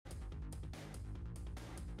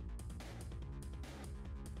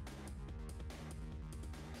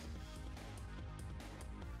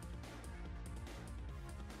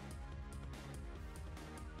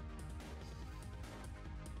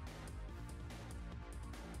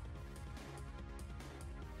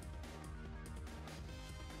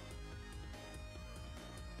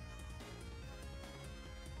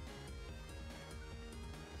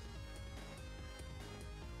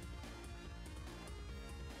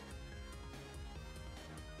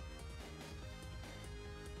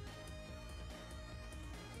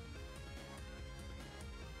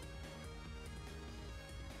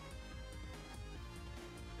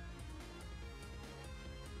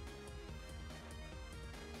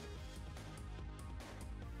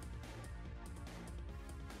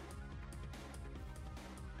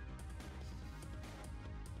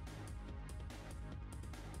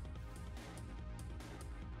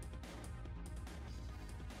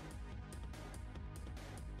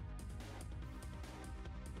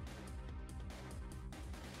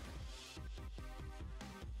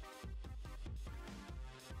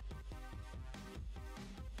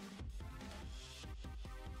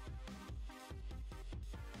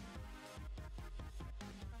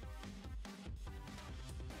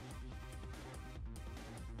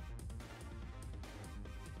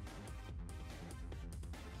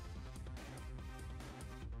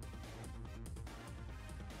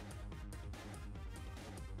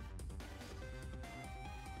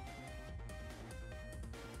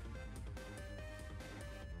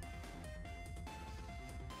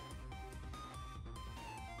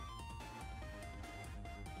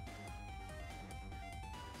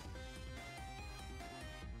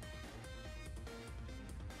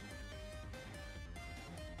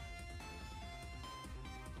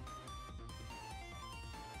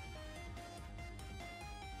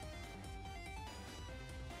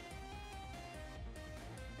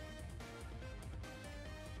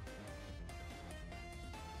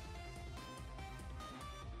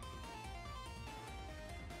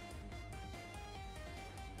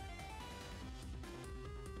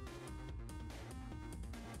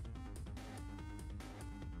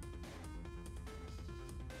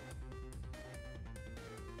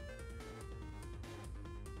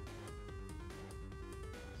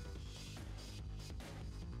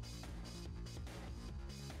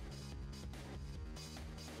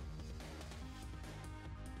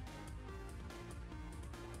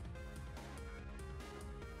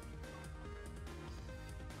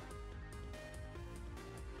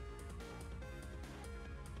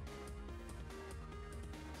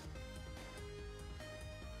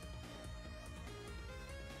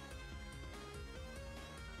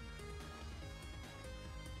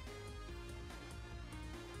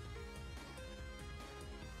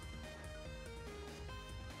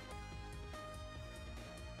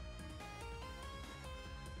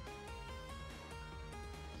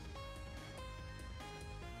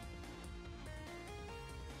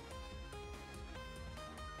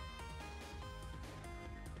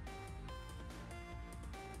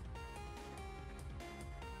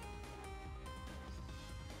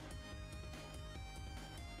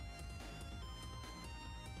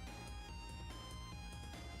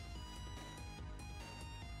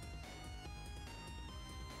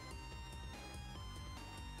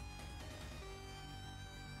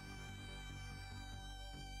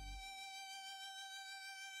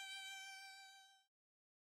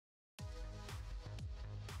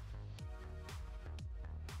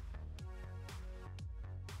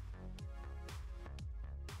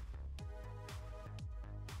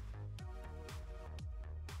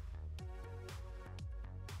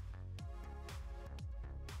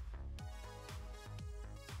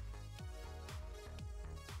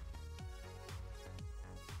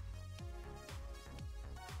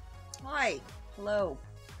Hi. Hello.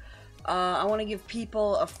 I want to give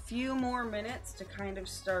people a few more minutes to kind of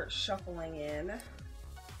start shuffling in.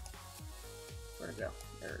 Where'd it go?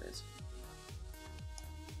 There it is.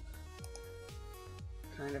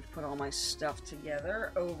 Kind of put all my stuff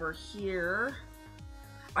together over here.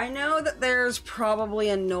 I know that there's probably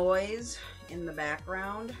a noise in the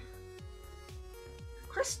background.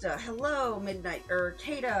 Krista, hello, Midnight, or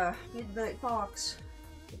Kata, Midnight Fox,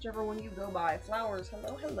 whichever one you go by. Flowers,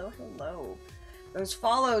 hello, hello, hello. Those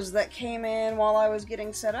follows that came in while I was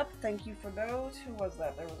getting set up, thank you for those. Who was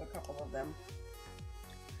that? There was a couple of them.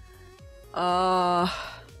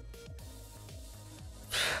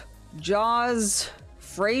 Jaws,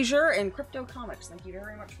 Fraser, and Crypto Comics, thank you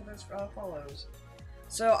very much for those follows.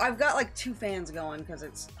 So I've got like 2 fans going because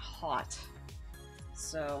it's hot.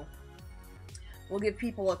 So we'll give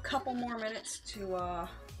people a couple more minutes to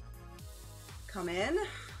come in.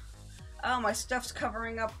 Oh, my stuff's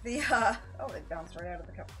covering up the oh, it bounced right out of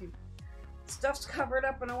the cup too. Stuff's covered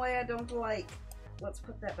up in a way I don't like. Let's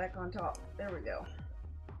put that back on top. There we go.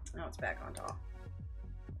 Now it's back on top.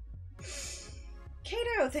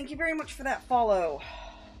 Kato, thank you very much for that follow.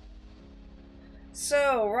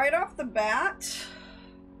 So, right off the bat,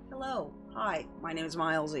 hello. Hi, my name is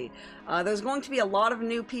Milesy. There's going to be a lot of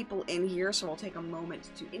new people in here, so I'll take a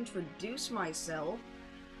moment to introduce myself.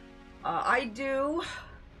 I do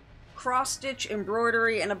cross-stitch,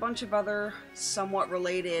 embroidery, and a bunch of other somewhat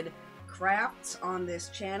related crafts on this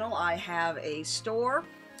channel. I have a store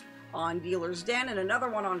on Dealer's Den and another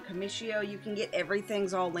one on Commiscio. You can get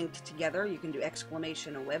everything's all linked together. You can do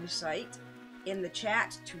exclamation a website in the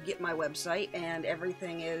chat to get my website, and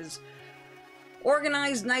everything is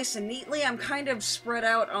organized nice and neatly. I'm kind of spread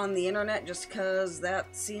out on the internet just because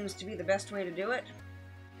that seems to be the best way to do it.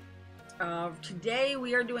 Today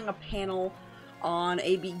we are doing a panel on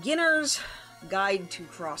a beginner's guide to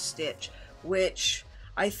cross stitch, which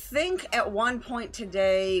I think at one point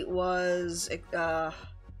today was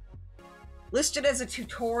listed as a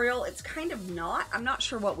tutorial. It's kind of not. I'm not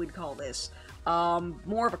sure what we'd call this.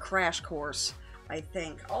 More of a crash course, I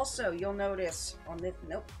think. Also, you'll notice on this,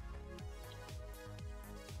 nope.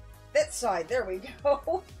 That side, there we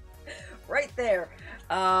go. Right there.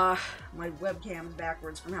 My webcam's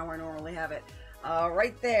backwards from how I normally have it.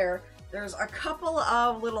 Right there, there's a couple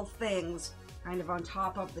of little things kind of on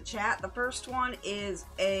top of the chat. The first one is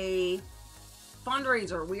a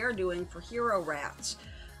fundraiser we are doing for Hero Rats.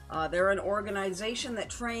 They're an organization that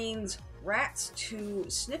trains rats to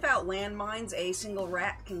sniff out landmines. A single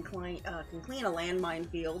rat can clean a landmine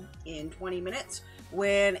field in 20 minutes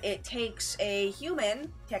when it takes a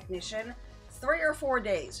human technician 3 or 4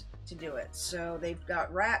 days to do it. So they've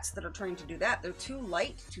got rats that are trained to do that. They're too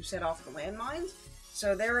light to set off the landmines.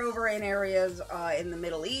 So they're over in areas in the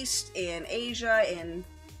Middle East, in Asia, in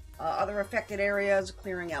other affected areas,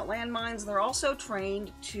 clearing out landmines. They're also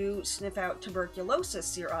trained to sniff out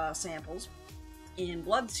tuberculosis samples in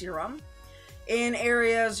blood serum in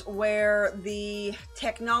areas where the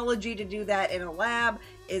technology to do that in a lab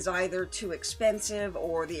is either too expensive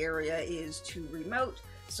or the area is too remote.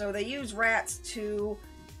 So they use rats to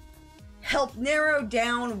help narrow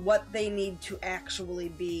down what they need to actually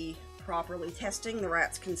be properly testing. The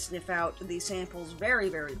rats can sniff out these samples very,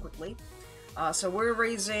 very quickly. So we're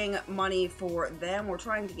raising money for them. We're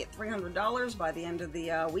trying to get $300 by the end of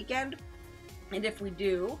the weekend. And if we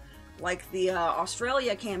do, like the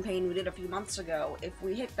Australia campaign we did a few months ago, if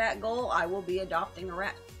we hit that goal, I will be adopting a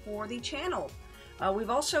rat for the channel.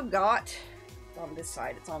 We've also got, on this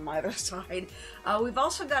side, it's on my other side, we've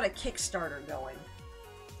also got a Kickstarter going.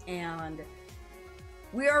 And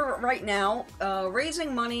we are right now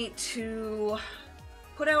raising money to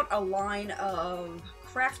put out a line of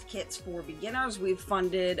craft kits for beginners. We've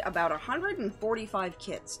funded about 145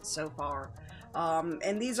 kits so far.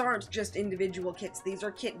 And these aren't just individual kits, these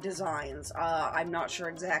are kit designs. I'm not sure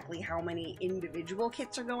exactly how many individual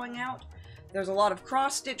kits are going out. There's a lot of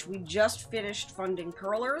cross-stitch. We just finished funding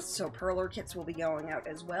purlers, so purler kits will be going out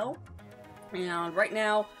as well. And right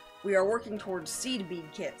now, we are working towards seed bead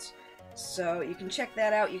kits. So you can check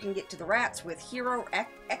that out. You can get to the rats with hero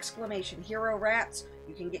rats.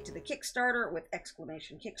 You can get to the Kickstarter with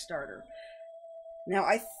Kickstarter. Now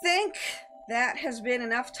I think that has been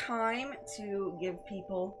enough time to give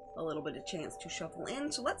people a little bit of chance to shuffle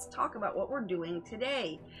in. So let's talk about what we're doing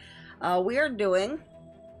today. We are doing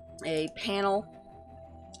a panel,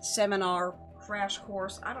 seminar, crash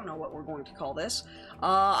course. I don't know what we're going to call this.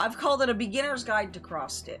 I've called it a beginner's guide to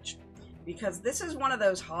cross stitch, because this is one of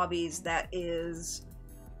those hobbies that is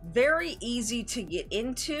very easy to get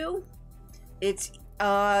into. It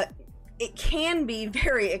can be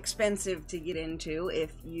very expensive to get into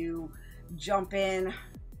if you jump in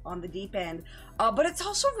on the deep end. But it's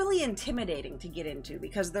also really intimidating to get into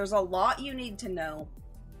because there's a lot you need to know.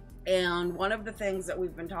 And one of the things that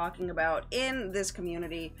we've been talking about in this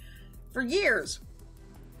community for years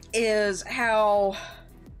is how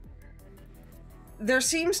there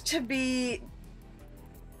seems to be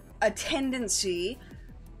a tendency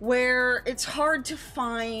where it's hard to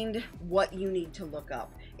find what you need to look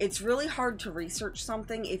up. It's really hard to research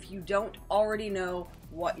something if you don't already know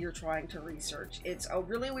what you're trying to research. It's a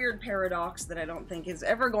really weird paradox that I don't think is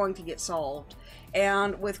ever going to get solved.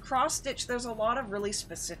 And with cross-stitch, there's a lot of really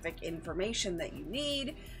specific information that you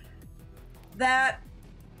need that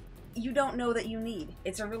you don't know that you need.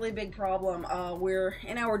 It's a really big problem. We're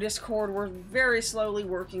in our Discord, we're very slowly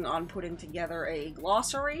working on putting together a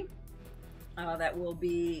glossary that will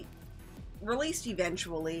be released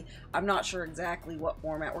eventually. I'm not sure exactly what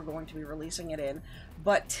format we're going to be releasing it in,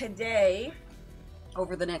 but today,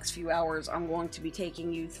 over the next few hours, I'm going to be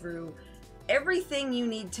taking you through everything you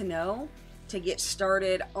need to know to get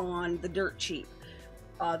started on the dirt cheap.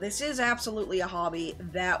 This is absolutely a hobby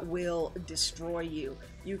that will destroy you.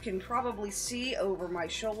 You can probably see over my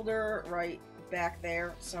shoulder right back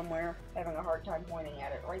there somewhere, having a hard time pointing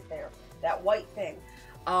at it, right there, that white thing.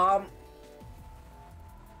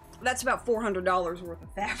 That's about $400 worth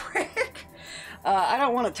of fabric. I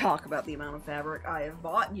don't want to talk about the amount of fabric I have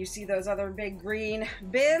bought. You see those other big green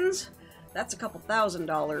bins? That's a couple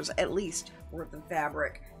 $1,000 at least worth of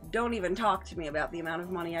fabric. Don't even talk to me about the amount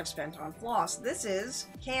of money I've spent on floss. This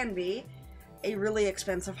can be a really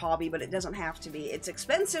expensive hobby, but it doesn't have to be. It's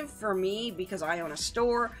expensive for me because I own a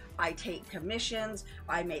store, I take commissions,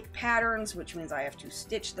 I make patterns, which means I have to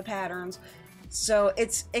stitch the patterns. So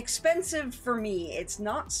it's expensive for me. It's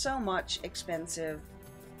not so much expensive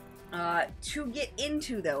to get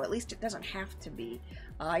into, though. At least it doesn't have to be.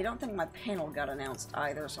 I don't think my panel got announced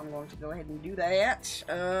either, so I'm going to go ahead and do that.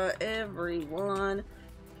 Everyone,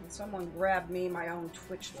 can someone grab me my own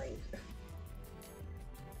Twitch link?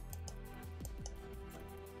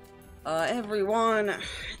 Everyone,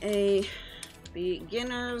 a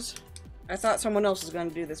beginner's... I thought someone else was going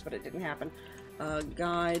to do this, but it didn't happen.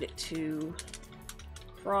 Guide to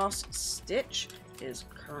cross stitch is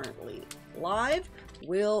currently live.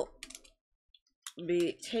 We'll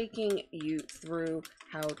be taking you through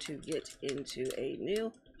how to get into a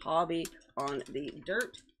new hobby on the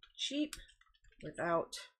dirt cheap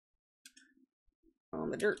without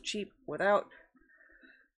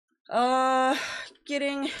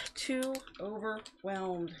getting too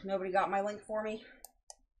overwhelmed. Nobody got my link for me?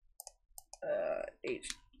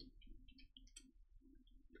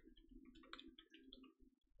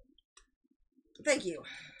 Thank you.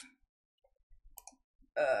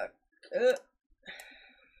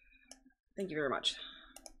 Thank you very much.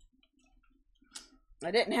 I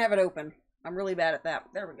didn't have it open. I'm really bad at that.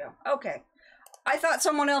 There we go. Okay. I thought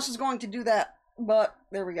someone else was going to do that, but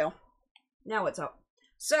there we go. Now it's up.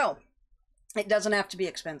 So, it doesn't have to be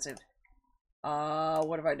expensive.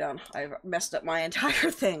 What have I done? I've messed up my entire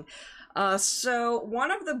thing. So, one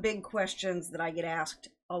of the big questions that I get asked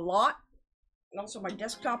a lot, and also my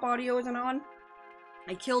desktop audio isn't on.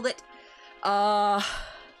 I killed it.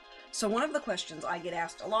 So one of the questions I get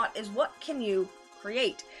asked a lot is, what can you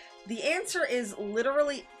create? The answer is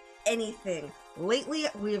literally anything. Lately,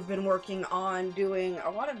 we have been working on doing a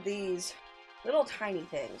lot of these little tiny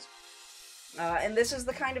things. And this is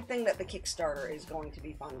the kind of thing that the Kickstarter is going to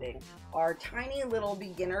be funding. Our tiny little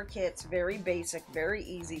beginner kits, very basic, very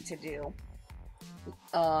easy to do.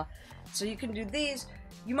 So you can do these.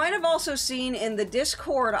 You might have also seen in the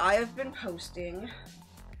Discord I have been posting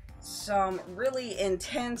some really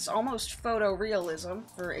intense, almost photorealism.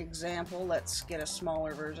 For example, let's get a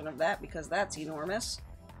smaller version of that because that's enormous.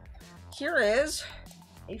 Here is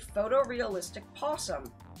a photorealistic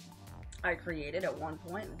possum I created at one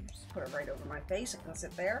point. Just put it right over my face. It can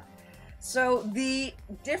sit there. So the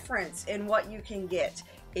difference in what you can get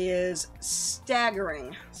is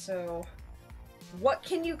staggering. So what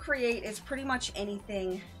can you create is pretty much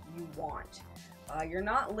anything you want. You're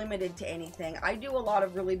not limited to anything. I do a lot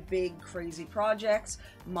of really big, crazy projects.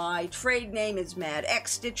 My trade name is Mad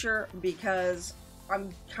X Stitcher because I'm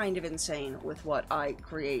kind of insane with what I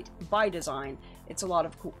create by design. It's a lot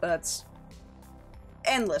of cool, it's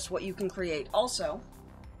endless what you can create. Also,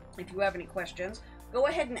 if you have any questions, go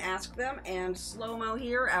ahead and ask them, and Slow-Mo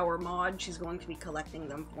here, our mod, she's going to be collecting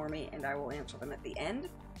them for me, and I will answer them at the end.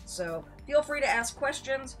 So feel free to ask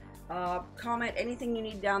questions. Comment anything you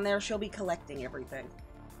need down there. She'll be collecting everything.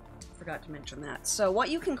 Forgot to mention that. So what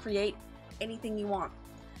you can create, anything you want.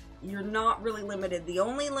 You're not really limited. The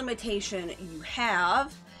only limitation you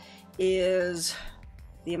have is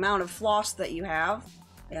the amount of floss that you have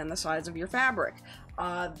and the size of your fabric.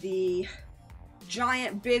 The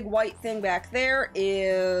giant big white thing back there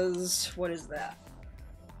is, what is that?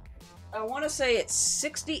 I want to say it's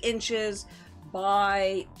 60 inches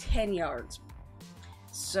by 10 yards.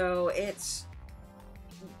 So it's,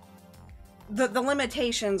 the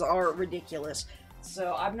limitations are ridiculous.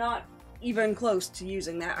 So I'm not even close to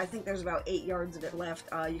using that. I think there's about 8 yards of it left.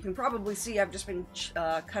 You can probably see I've just been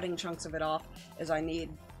cutting chunks of it off as I need.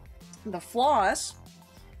 The floss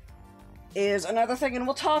is another thing, and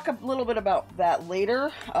we'll talk a little bit about that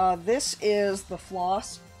later. This is the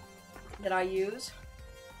floss that I use.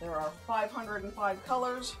 There are 505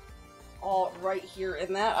 colors, all right here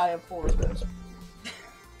in that. I have 4 of those.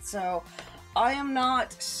 So, I am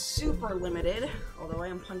not super limited, although I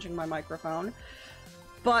am punching my microphone,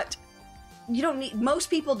 but you don't need, most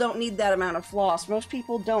people don't need that amount of floss. Most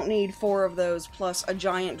people don't need 4 of those, plus a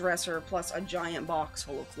giant dresser, plus a giant box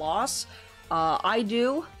full of floss. I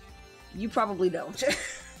do. You probably don't.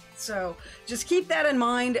 So, just keep that in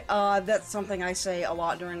mind. That's something I say a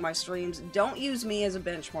lot during my streams. Don't use me as a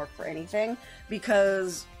benchmark for anything,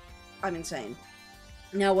 because I'm insane.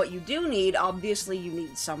 Now, what you do need, obviously, you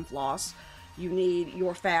need some floss. You need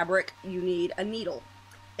your fabric. You need a needle.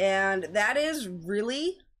 And that is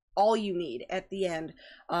really all you need at the end.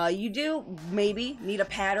 You do maybe need a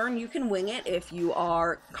pattern. You can wing it if you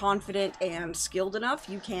are confident and skilled enough.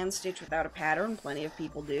 You can stitch without a pattern. Plenty of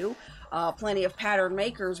people do. Plenty of pattern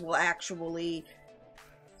makers will actually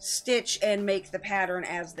stitch and make the pattern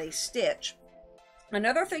as they stitch.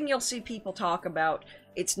 Another thing you'll see people talk about,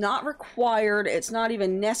 it's not required, it's not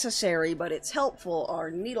even necessary, but it's helpful, are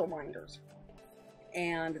needle minders.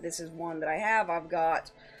 And this is one that I have. I've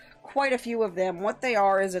got quite a few of them. What they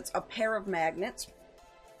are is it's a pair of magnets,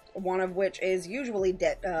 one of which is usually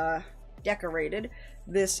decorated.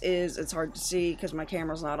 This is, it's hard to see because my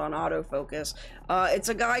camera's not on autofocus. It's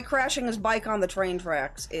a guy crashing his bike on the train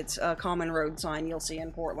tracks. It's a common road sign you'll see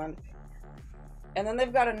in Portland. And then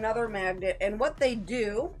they've got another magnet, and what they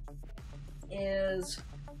do is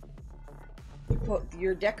you put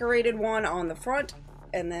your decorated one on the front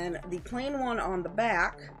and then the plain one on the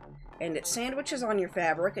back, and it sandwiches on your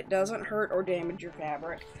fabric. It doesn't hurt or damage your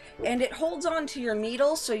fabric, and it holds on to your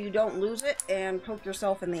needle so you don't lose it and poke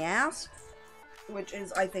yourself in the ass, which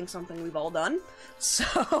is, I think, something we've all done.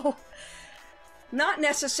 So, not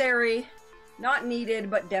necessary, not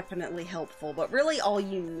needed, but definitely helpful. But really all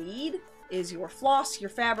you need is your floss, your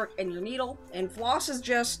fabric, and your needle. And floss is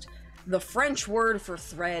just the French word for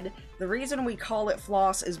thread. The reason we call it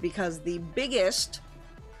floss is because the biggest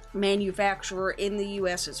manufacturer in the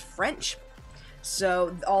US is French.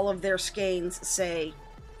 So all of their skeins say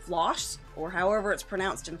floss, or however it's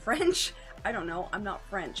pronounced in French. I don't know, I'm not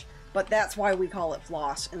French. But that's why we call it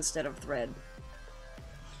floss instead of thread.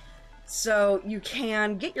 So you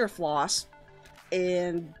can get your floss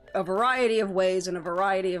in a variety of ways and a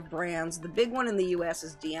variety of brands. The big one in the US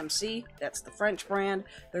is DMC. That's the French brand.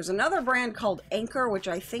 There's another brand called Anchor, which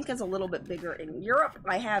I think is a little bit bigger in Europe.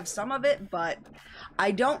 I have some of it, but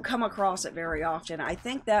I don't come across it very often. I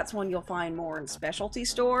think that's one you'll find more in specialty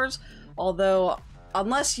stores. Although,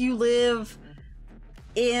 unless you live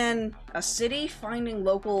in a city, finding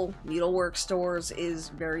local needlework stores is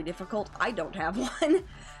very difficult. I don't have one.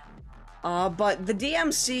 But the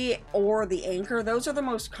DMC or the Anchor, those are the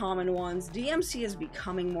most common ones. DMC is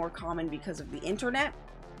becoming more common because of the internet.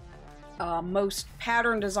 Most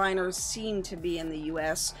pattern designers seem to be in the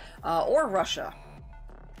US or Russia.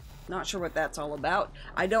 Not sure what that's all about.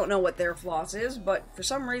 I don't know what their floss is, but for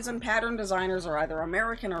some reason pattern designers are either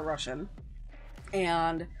American or Russian.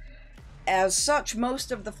 And as such,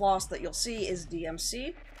 most of the floss that you'll see is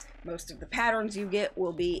DMC. Most of the patterns you get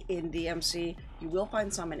will be in DMC. You will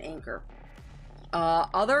find some in Anchor.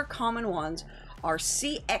 Other common ones are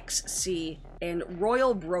CXC and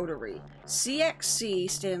Royal Broderie.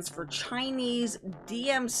 CXC stands for Chinese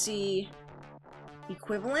DMC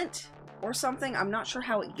equivalent or something. I'm not sure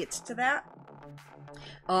how it gets to that.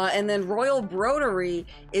 And then Royal Broderie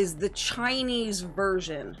is the Chinese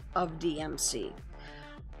version of DMC.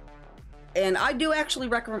 And I do actually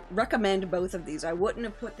recommend both of these. I wouldn't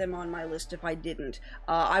have put them on my list if I didn't.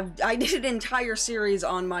 I did an entire series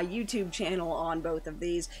on my YouTube channel on both of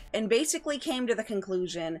these, and basically came to the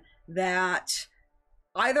conclusion that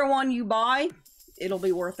either one you buy, it'll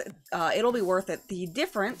be worth it. It'll be worth it. The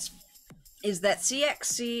difference is that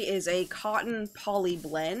CXC is a cotton poly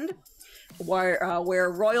blend, where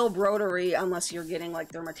Royal Broderie, unless you're getting like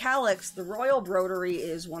their metallics, the Royal Broderie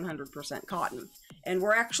is 100% cotton. And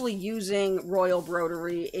we're actually using Royal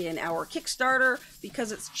Broderie in our Kickstarter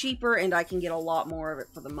because it's cheaper and I can get a lot more of it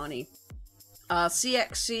for the money.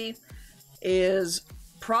 CXC is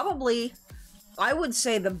probably, I would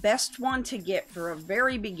say, the best one to get for a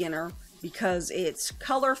very beginner, because it's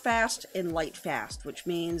color fast and light fast, which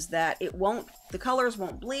means that the colors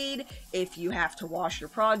won't bleed if you have to wash your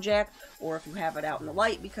project or if you have it out in the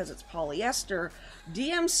light because it's polyester.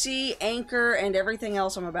 DMC, Anchor, and everything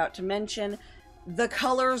else I'm about to mention, the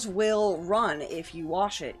colors will run if you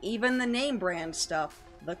wash it. Even the name brand stuff,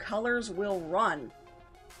 the colors will run.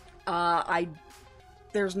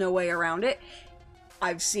 There's no way around it.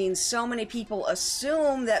 I've seen so many people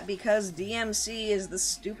assume that because DMC is the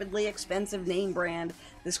stupidly expensive name brand,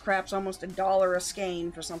 this crap's almost $1 a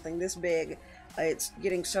skein for something this big. It's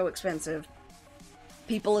getting so expensive.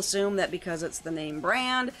 People assume that because it's the name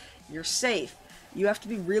brand, you're safe. You have to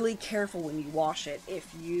be really careful when you wash it.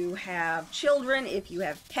 If you have children, if you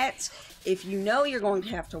have pets, if you know you're going to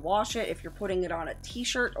have to wash it, if you're putting it on a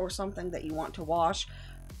t-shirt or something that you want to wash,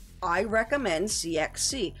 I recommend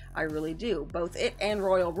CXC. I really do. Both it and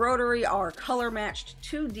Royal Rotary are color matched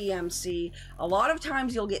to DMC. A lot of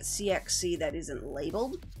times you'll get CXC that isn't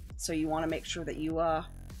labeled, so you want to make sure that you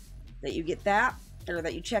get that, or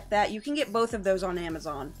that you check that. You can get both of those on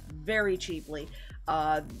Amazon very cheaply.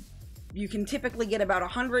 You can typically get about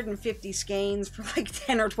 150 skeins for like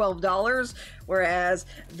 $10 or $12, whereas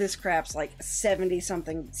this crap's like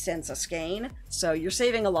 70-something cents a skein, so you're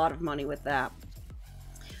saving a lot of money with that.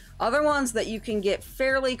 Other ones that you can get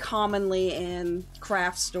fairly commonly in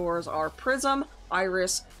craft stores are Prism,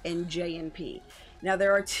 Iris, and J&P. Now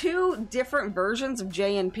there are two different versions of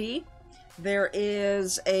J&P. There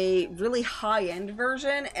is a really high-end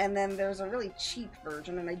version, and then there's a really cheap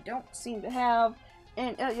version, and I don't seem to have,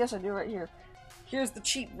 and yes I do right here. Here's the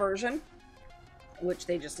cheap version, which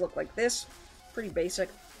they just look like this. Pretty basic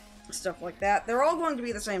stuff like that. They're all going to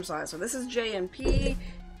be the same size. So this is J&P.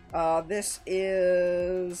 This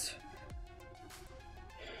is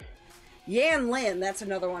Yan Lin. That's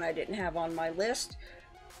another one I didn't have on my list.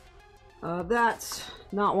 That's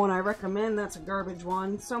not one I recommend. That's a garbage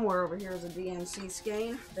one. Somewhere over here is a DMC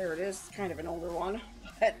skein. There it is. It's kind of an older one.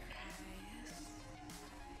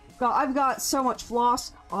 But I've got so much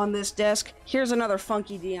floss on this desk. Here's another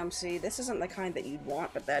funky DMC. This isn't the kind that you'd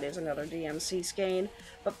want, but that is another DMC skein.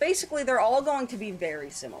 But basically, they're all going to be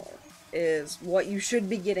very similar, is what you should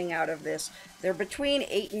be getting out of this. They're between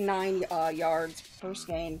 8 and 9 yards per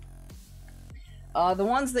skein. The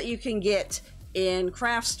ones that you can get in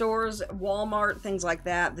craft stores, Walmart, things like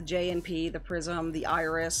that, the J&P, the Prism, the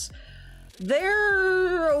Iris,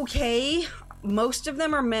 they're okay. Most of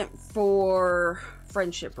them are meant for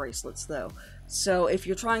friendship bracelets, though. So if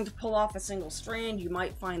you're trying to pull off a single strand, you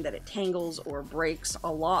might find that it tangles or breaks a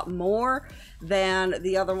lot more than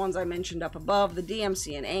the other ones I mentioned up above, the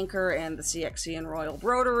DMC and Anchor and the CXC and Royal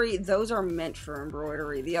Rotary. Those are meant for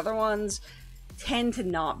embroidery. The other ones tend to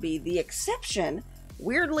not be. The exception,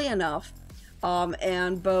 weirdly enough,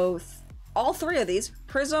 and all three of these,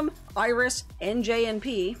 Prism, Iris, and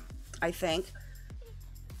J&P, I think,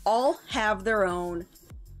 all have their own,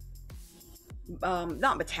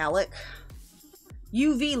 not metallic,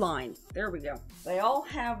 UV line. There we go. They all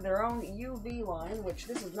have their own UV line, which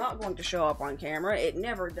this is not going to show up on camera. It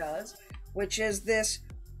never does, which is this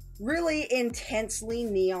really intensely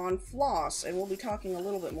neon floss. And we'll be talking a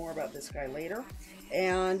little bit more about this guy later.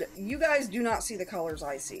 And you guys do not see the colors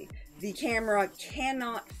I see. The camera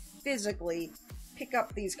cannot physically pick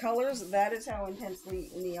up these colors. That is how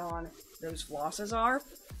intensely neon those flosses are.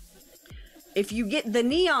 If you get the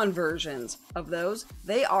neon versions of those,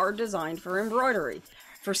 they are designed for embroidery.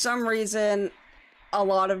 For some reason, a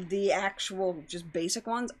lot of the actual just basic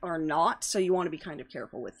ones are not, so you want to be kind of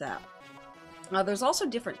careful with that. There's also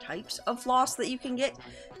different types of floss that you can get.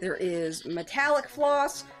 There is metallic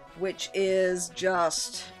floss, which is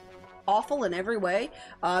just awful in every way.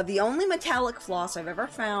 The only metallic floss I've ever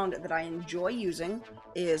found that I enjoy using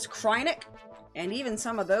is Krynic, and even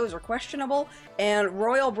some of those are questionable, and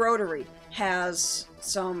Royal Rotary has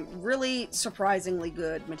some really surprisingly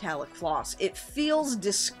good metallic floss. It feels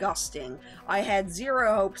disgusting. I had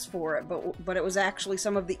zero hopes for it, but it was actually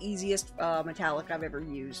some of the easiest metallic I've ever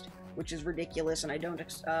used, which is ridiculous, and I don't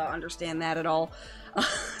understand that at all.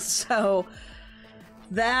 So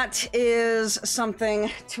that is something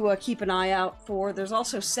to keep an eye out for. There's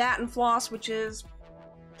also satin floss, which is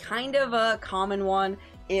kind of a common one.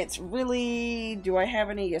 It's really, do I have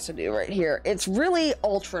any? Yes, I do right here. It's really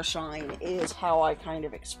ultra shine is how I kind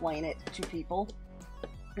of explain it to people.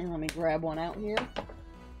 And let me grab one out here.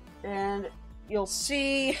 And you'll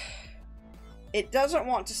see it doesn't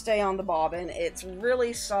want to stay on the bobbin. It's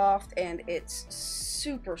really soft and it's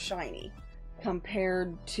super shiny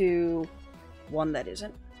compared to one that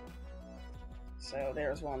isn't. So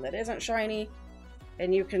there's one that isn't shiny,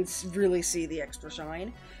 and you can really see the extra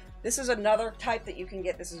shine. This is another type that you can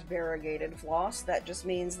get. This is variegated floss. That just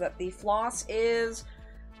means that the floss is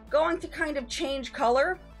going to kind of change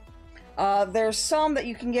color. There's some that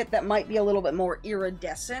you can get that might be a little bit more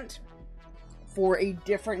iridescent for a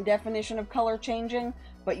different definition of color changing,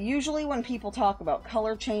 but usually when people talk about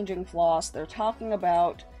color changing floss, they're talking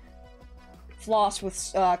about floss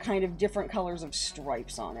with kind of different colors of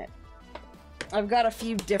stripes on it. I've got a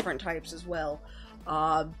few different types as well.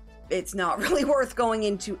 It's not really worth going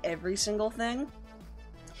into every single thing.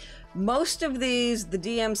 Most of these, the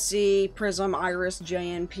DMC, Prism, Iris,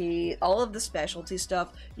 JNP, all of the specialty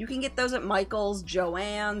stuff, you can get those at Michael's,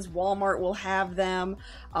 Joann's, Walmart will have them,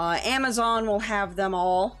 Amazon will have them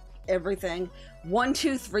all, everything.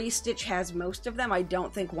 123 Stitch has most of them. I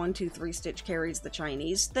don't think 123 Stitch carries the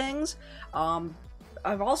Chinese things.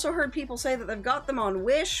 I've also heard people say that they've got them on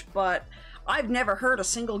Wish, but I've never heard a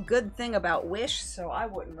single good thing about Wish, so I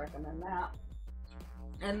wouldn't recommend that.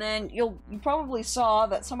 And then you probably saw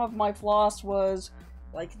that some of my floss was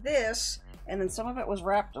like this, and then some of it was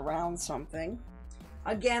wrapped around something.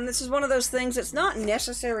 Again, this is one of those things that's not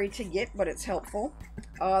necessary to get, but it's helpful.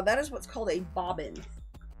 That is what's called a bobbin.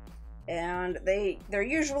 And they're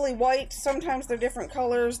usually white, sometimes they're different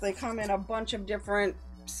colors. They come in a bunch of different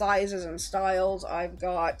sizes and styles. I've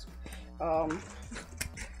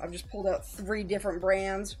just pulled out 3 different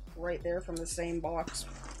brands right there from the same box.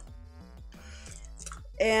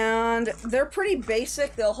 And they're pretty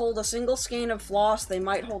basic. They'll hold a single skein of floss. They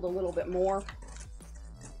might hold a little bit more.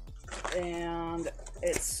 And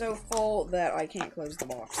it's so full that I can't close the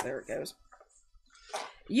box. There it goes.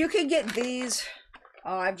 You could get these.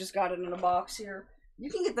 I've just got it in a box here.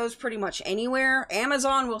 You can get those pretty much anywhere.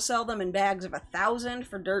 Amazon will sell them in bags of 1,000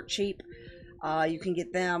 for dirt cheap. You can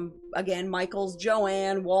get them, again, Michael's,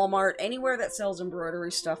 Joann, Walmart, anywhere that sells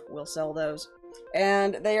embroidery stuff will sell those.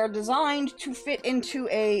 And they are designed to fit into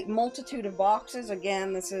a multitude of boxes.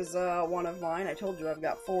 Again, this is one of mine. I told you I've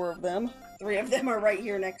got 4 of them. 3 of them are right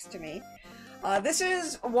here next to me. This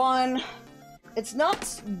is one, it's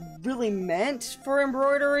not really meant for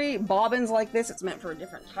embroidery. Bobbins like this, it's meant for a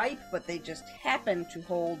different type, but they just happen to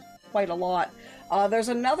hold quite a lot. There's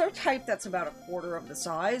another type that's about 1/4 of the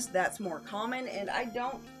size. That's more common, and I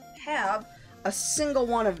don't have a single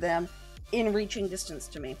one of them in reaching distance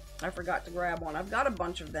to me. I forgot to grab one. I've got a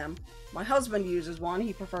bunch of them. My husband uses one.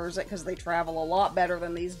 He prefers it because they travel a lot better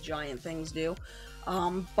than these giant things do.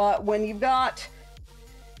 But when you've got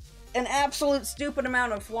an absolute stupid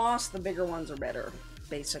amount of floss, the bigger ones are better,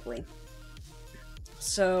 basically.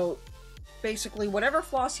 So, basically, whatever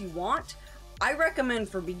floss you want, I recommend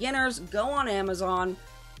for beginners, go on Amazon,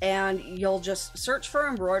 and you'll just search for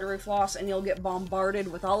embroidery floss, and you'll get bombarded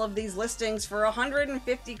with all of these listings for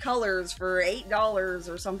 150 colors for $8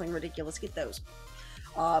 or something ridiculous. Get those.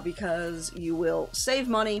 Because you will save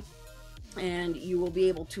money, and you will be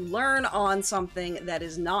able to learn on something that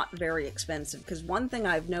is not very expensive. Because one thing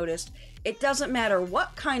I've noticed, it doesn't matter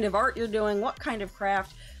what kind of art you're doing, what kind of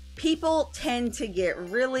craft, people tend to get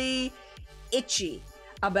really itchy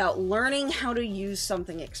about learning how to use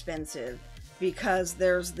something expensive. Because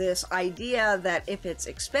there's this idea that if it's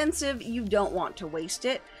expensive, you don't want to waste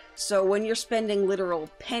it. So when you're spending literal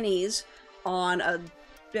pennies on a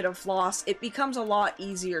bit of floss, it becomes a lot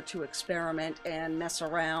easier to experiment and mess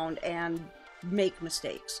around and make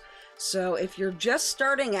mistakes. So if you're just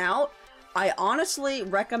starting out, I honestly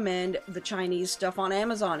recommend the Chinese stuff on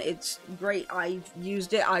Amazon. It's great. I've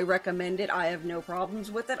used it. I recommend it. I have no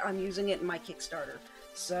problems with it. I'm using it in my Kickstarter.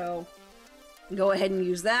 So go ahead and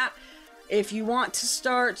use that. If you want to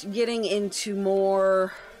start getting into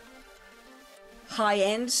more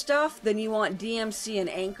high-end stuff, then you want DMC and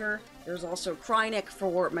Anchor. There's also Krynic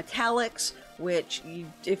for metallics, which,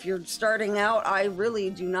 if you're starting out, I really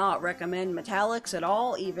do not recommend metallics at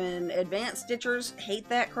all. Even advanced stitchers hate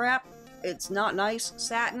that crap. It's not nice.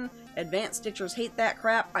 Satin, advanced stitchers hate that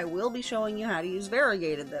crap. I will be showing you how to use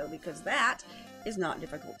variegated, though, because that is not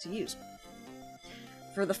difficult to use.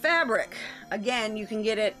 For the fabric, again, you can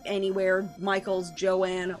get it anywhere. Michael's,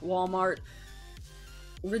 Joann, Walmart.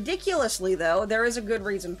 Ridiculously, though, there is a good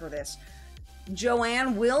reason for this.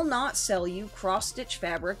 Joann will not sell you cross-stitch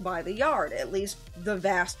fabric by the yard. At least the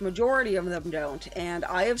vast majority of them don't. And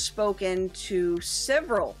I have spoken to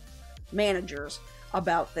several managers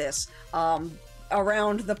about this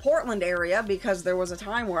around the Portland area, because there was a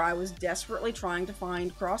time where I was desperately trying to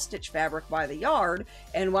find cross-stitch fabric by the yard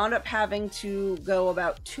and wound up having to go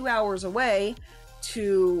about 2 hours away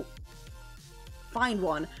to find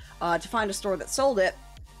one, to find a store that sold it.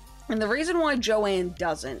 And the reason why Joann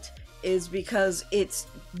doesn't is because it's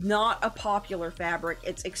not a popular fabric.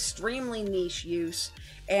 It's extremely niche use,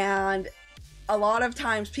 and a lot of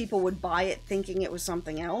times people would buy it thinking it was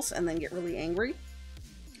something else and then get really angry.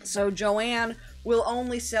 So Joann will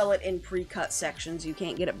only sell it in pre-cut sections. You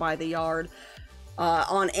can't get it by the yard.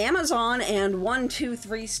 On Amazon and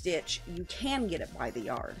 123 Stitch, you can get it by the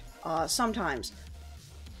yard. Sometimes.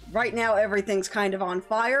 Right now, everything's kind of on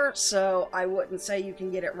fire, so I wouldn't say you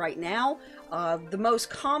can get it right now. The most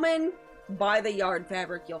common by the yard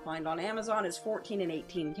fabric you'll find on Amazon is 14 and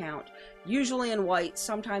 18 count. Usually in white,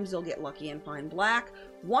 sometimes you'll get lucky and find black.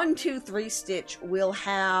 123 Stitch will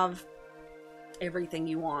have everything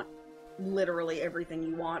you want. Literally everything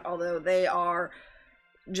you want, although they are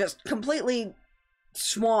just completely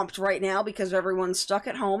swamped right now because everyone's stuck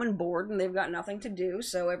at home and bored and they've got nothing to do,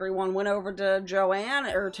 so everyone went over to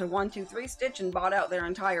Joann or to 123 Stitch and bought out their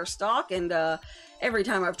entire stock, and every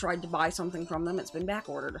time I've tried to buy something from them, it's been back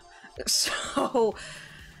ordered. So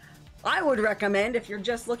I would recommend, if you're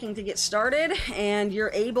just looking to get started and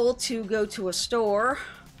you're able to go to a store,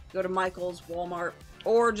 go to Michael's, Walmart,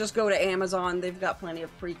 or just go to Amazon. They've got plenty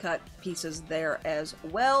of pre-cut pieces there as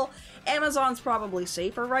well. Amazon's probably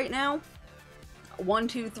safer right now.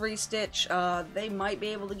 123 Stitch, they might be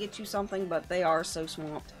able to get you something, but they are so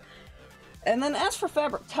swamped. And then as for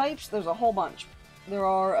fabric types, there's a whole bunch. There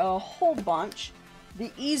are a whole bunch.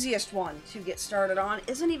 The easiest one to get started on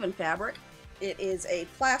isn't even fabric. It is a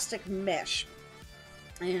plastic mesh.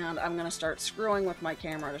 And I'm going to start screwing with my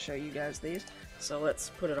camera to show you guys these. So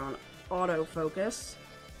let's put it on autofocus.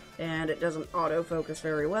 And it doesn't autofocus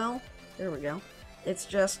very well. There we go. It's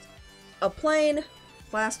just a plain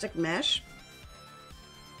plastic mesh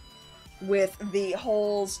with the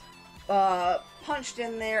holes punched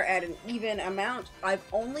in there at an even amount. I've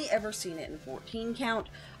only ever seen it in 14 count.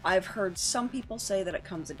 I've heard some people say that it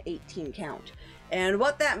comes in 18 count. And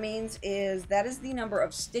what that means is that is the number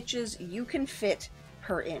of stitches you can fit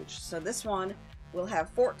per inch. So this one will have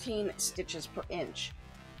 14 stitches per inch.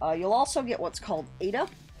 You'll also get what's called Aida.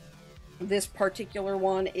 This particular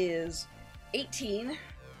one is 18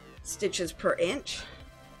 stitches per inch.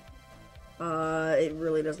 It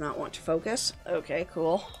really does not want to focus. Okay,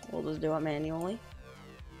 cool. We'll just do it manually.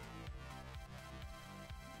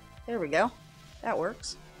 There we go. That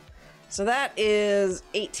works. So that is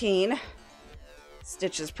 18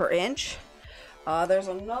 stitches per inch. There's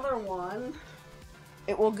another one.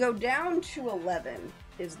 It will go down to 11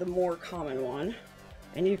 is the more common one.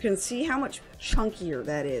 And you can see how much chunkier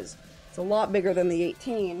that is. It's a lot bigger than the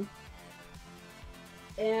 18.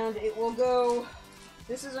 And it will go...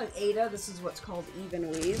 This is an Aida, this is what's called even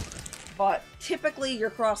weave, but typically your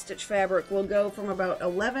cross-stitch fabric will go from about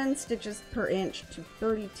 11 stitches per inch to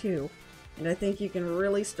 32, and I think you can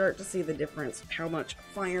really start to see the difference, how much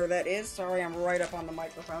finer that is. Sorry, I'm right up on the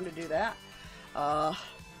microphone to do that.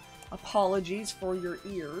 Apologies for your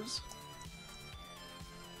ears.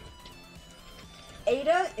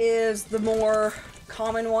 Aida is the more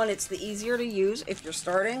common one, it's the easier to use if you're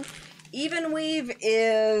starting. Even weave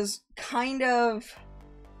is kind of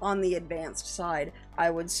on the advanced side, I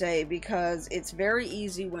would say, because it's very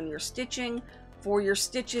easy when you're stitching for your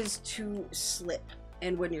stitches to slip.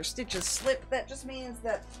 And when your stitches slip, that just means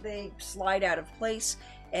that they slide out of place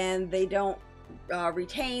and they don't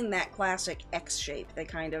retain that classic X shape. They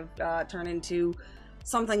kind of turn into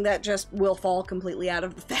something that just will fall completely out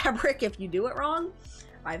of the fabric if you do it wrong.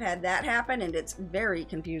 I've had that happen and it's very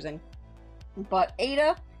confusing. But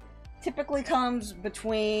Aida typically comes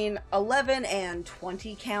between 11 and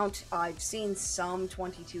 20 count. I've seen some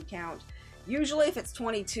 22 count. Usually if it's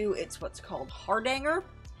 22, it's what's called hardanger.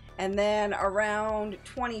 And then around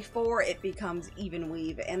 24, it becomes even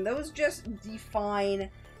weave. And those just define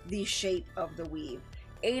the shape of the weave.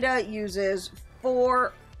 Aida uses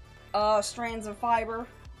 4 strands of fiber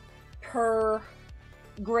per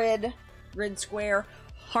grid square.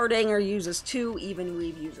 Hardanger uses 2, even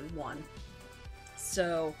weave uses 1.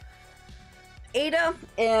 So Aida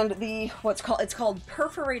and the it's called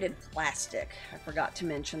perforated plastic. I forgot to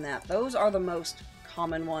mention that. Those are the most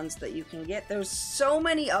common ones that you can get. There's so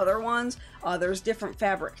many other ones. There's different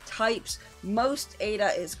fabric types. Most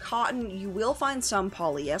Aida is cotton. You will find some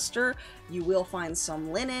polyester. You will find some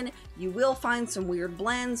linen. You will find some weird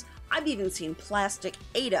blends. I've even seen plastic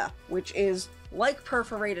Aida, which is like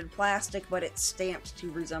perforated plastic, but it's stamped to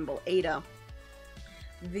resemble Aida.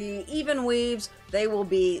 The even weaves, they will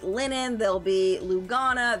be linen, they'll be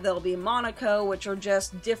Lugana, they'll be Monaco, which are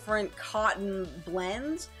just different cotton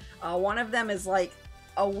blends. One of them is like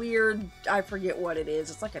a weird, I forget what it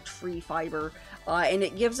is, it's like a tree fiber, and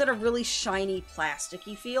it gives it a really shiny,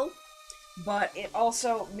 plasticky feel, but it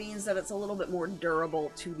also means that it's a little bit more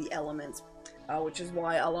durable to the elements. which is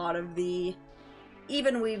why a lot of the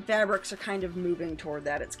even weave fabrics are kind of moving toward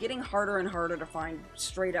that. It's getting harder and harder to find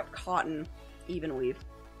straight up cotton even weave.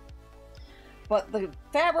 But the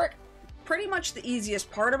fabric, pretty much the easiest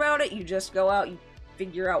part about it, you just go out, you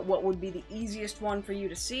figure out what would be the easiest one for you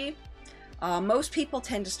to see. Most people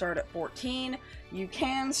tend to start at 14. You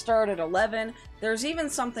can start at 11. There's even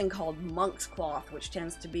something called monk's cloth, which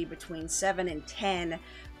tends to be between 7 and 10,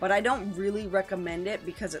 but I don't really recommend it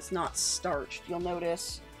because it's not starched. You'll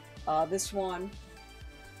notice this one,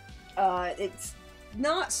 it's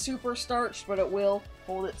not super starched, but it will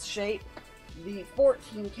hold its shape. The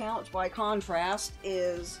 14 count, by contrast,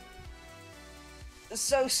 is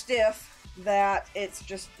so stiff that it's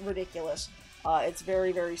just ridiculous. It's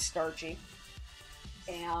very, very starchy.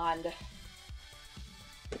 And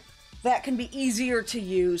that can be easier to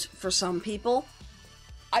use for some people.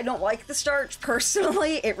 I don't like the starch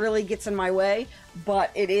personally, it really gets in my way,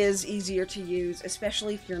 but it is easier to use,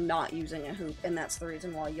 especially if you're not using a hoop, and that's the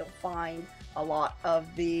reason why you'll find a lot of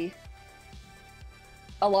the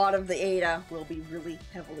Aida will be really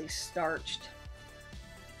heavily starched.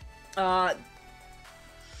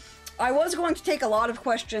 I was going to take a lot of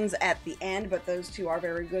questions at the end, but those two are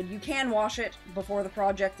very good. You can wash it before the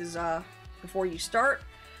project is, before you start.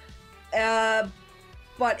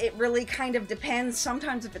 But it really kind of depends.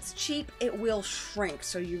 Sometimes if it's cheap, it will shrink.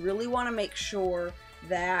 So you really want to make sure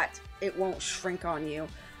that it won't shrink on you.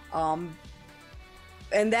 And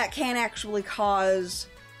that can actually cause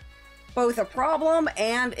both a problem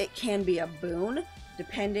and it can be a boon,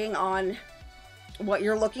 depending on what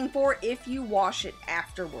you're looking for if you wash it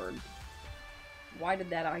afterward. Why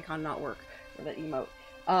did that icon not work? Or that emote?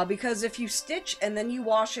 Because if you stitch and then you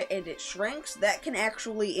wash it and it shrinks, that can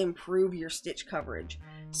actually improve your stitch coverage.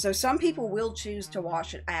 So some people will choose to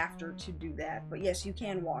wash it after to do that, but yes, you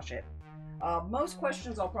can wash it. Most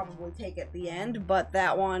questions I'll probably take at the end, but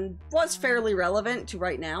that one was fairly relevant to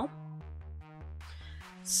right now.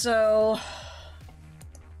 So,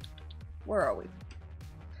 where are we?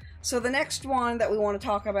 So the next one that we want to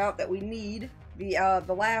talk about that we need, the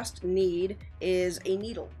last need, is a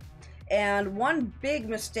needle. And one big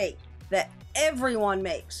mistake that everyone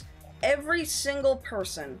makes, every single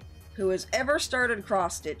person who has ever started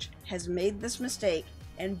cross stitch has made this mistake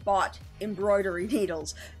and bought embroidery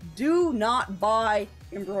needles. Do not buy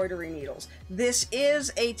embroidery needles. This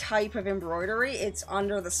is a type of embroidery. It's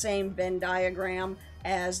under the same Venn diagram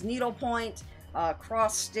as needlepoint,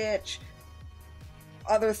 cross stitch,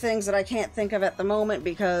 other things that I can't think of at the moment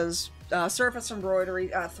because surface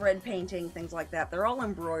embroidery, thread painting, things like that. They're all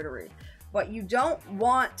embroidery. But you don't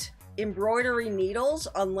want embroidery needles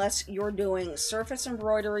unless you're doing surface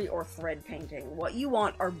embroidery or thread painting. What you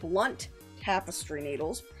want are blunt tapestry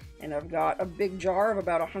needles. And I've got a big jar of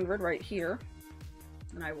about 100 right here.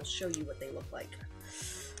 And I will show you what they look like.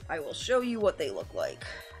 I will show you what they look like.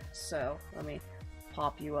 So, let me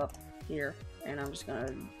pop you up here. And I'm just going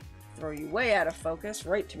to throw you way out of focus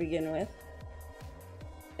right to begin with.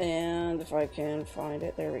 And if I can find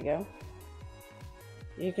it, there we go.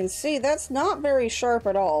 You can see that's not very sharp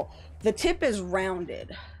at all. The tip is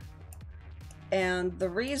rounded. And the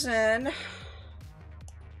reason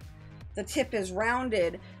the tip is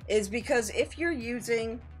rounded is because if you're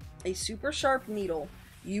using a super sharp needle,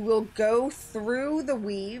 you will go through the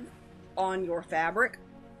weave on your fabric.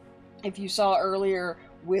 If you saw earlier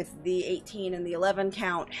with the 18 and the 11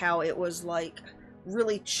 count, how it was like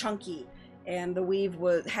really chunky and the weave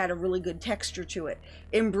had a really good texture to it.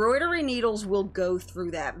 Embroidery needles will go through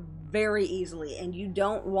that very easily, and you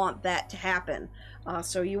don't want that to happen.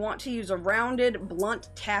 So you want to use a rounded, blunt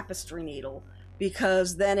tapestry needle,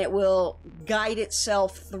 because then it will guide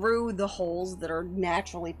itself through the holes that are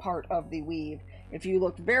naturally part of the weave. If you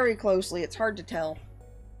look very closely, it's hard to tell.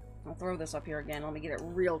 I'll throw this up here again. Let me get it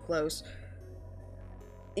real close.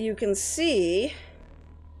 You can see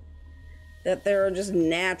that there are just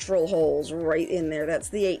natural holes right in there. That's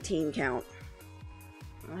the 18 count.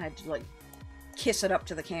 I had to like kiss it up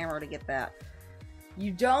to the camera to get that. You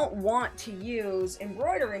don't want to use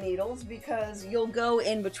embroidery needles because you'll go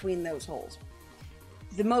in between those holes.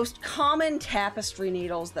 The most common tapestry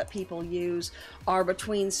needles that people use are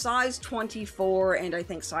between size 24 and I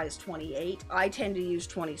think size 28. I tend to use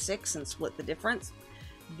 26 and split the difference.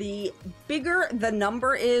 The bigger the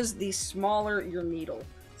number is, the smaller your needle.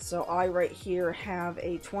 So I right here have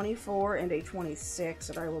a 24 and a 26,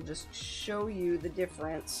 and I will just show you the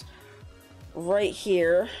difference right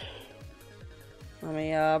here. Let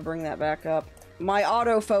me bring that back up. My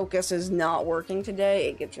autofocus is not working today.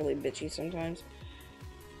 It gets really bitchy sometimes.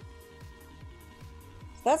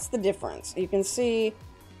 That's the difference. You can see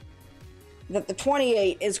that the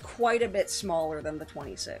 28 is quite a bit smaller than the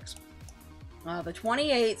 26. The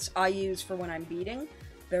 28s I use for when I'm beading.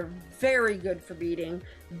 They're very good for beading.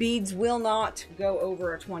 Beads will not go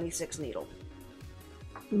over a 26 needle.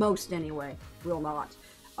 Most anyway, will not.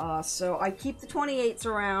 So I keep the 28s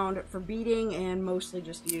around for beading and mostly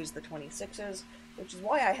just use the 26s, which is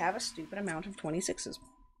why I have a stupid amount of 26s.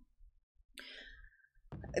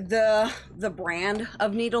 The brand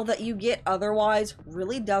of needle that you get otherwise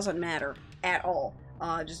really doesn't matter at all.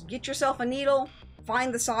 Just get yourself a needle,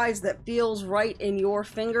 find the size that feels right in your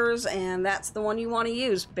fingers, and that's the one you want to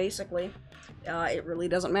use, basically. It really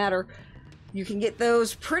doesn't matter. You can get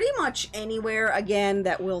those pretty much anywhere, again,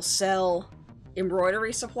 that will sell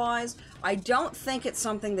embroidery supplies. I don't think it's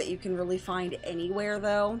something that you can really find anywhere,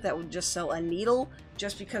 though, that would just sell a needle,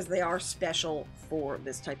 just because they are special for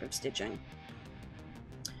this type of stitching.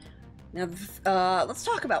 Now, let's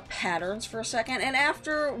talk about patterns for a second, and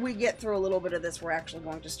after we get through a little bit of this, we're actually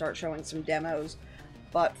going to start showing some demos.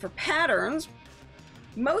 But for patterns,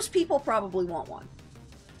 most people probably want one.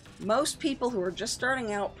 Most people who are just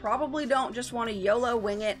starting out probably don't just want to YOLO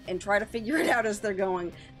wing it and try to figure it out as they're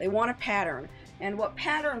going. They want a pattern. And what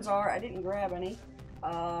patterns are, I didn't grab any.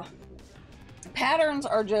 Patterns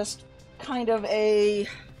are just kind of a,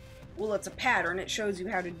 well, it's a pattern. It shows you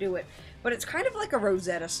how to do it. But it's kind of like a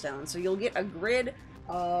Rosetta Stone. So you'll get a grid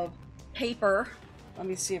of paper. Let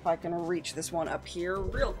me see if I can reach this one up here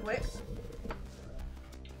real quick.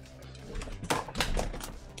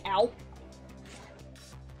 Ow.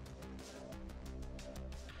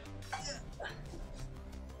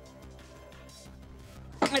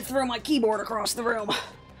 I threw my keyboard across the room.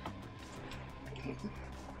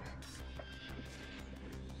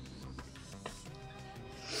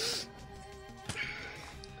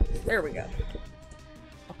 There we go.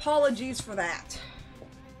 Apologies for that.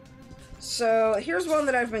 So here's one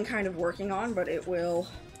that I've been kind of working on, but it will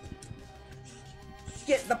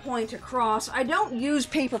get the point across. I don't use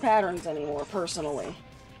paper patterns anymore, personally.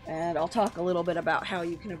 And I'll talk a little bit about how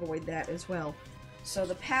you can avoid that as well. So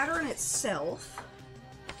the pattern itself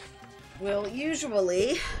will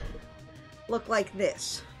usually look like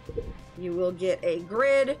this. You will get a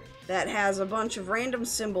grid that has a bunch of random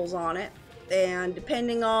symbols on it, and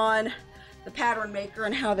depending on the pattern maker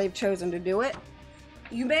and how they've chosen to do it,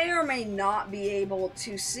 you may or may not be able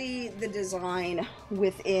to see the design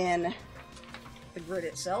within the grid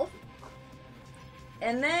itself.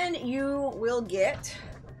 And then you will get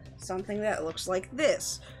something that looks like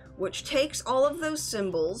this, which takes all of those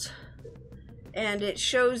symbols and it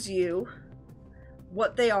shows you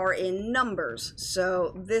what they are in numbers.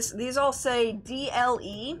 So these all say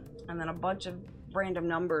DLE and then a bunch of random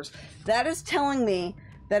numbers. That is telling me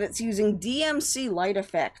that it's using DMC light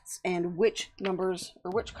effects and which numbers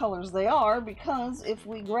or which colors they are, because if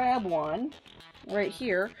we grab one right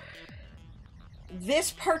here,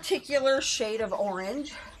 this particular shade of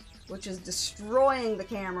orange, which is destroying the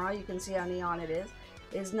camera, you can see how neon it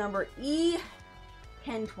is number E1020.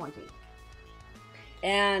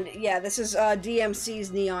 And yeah, this is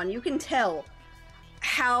DMC's neon. You can tell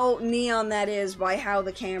how neon that is by how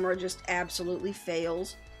the camera just absolutely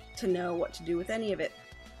fails to know what to do with any of it.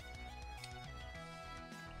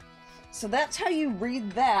 So that's how you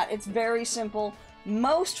read that. It's very simple.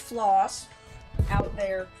 Most floss out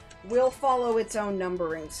there will follow its own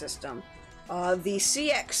numbering system. The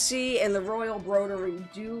CXC and the Royal Broderie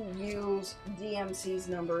do use DMC's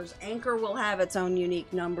numbers. Anchor will have its own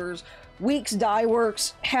unique numbers. Weeks Dye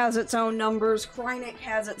Works has its own numbers. Kreinik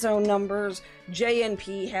has its own numbers.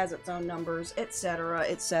 JNP has its own numbers, etc.,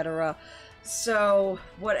 etc. So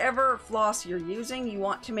whatever floss you're using, you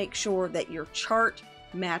want to make sure that your chart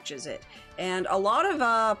matches it. And a lot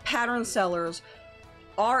of pattern sellers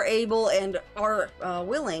are able and are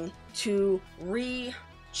willing to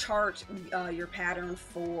re-chart your pattern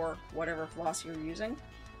for whatever floss you're using.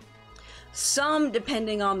 Some,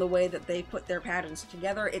 depending on the way that they put their patterns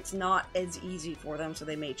together, it's not as easy for them, so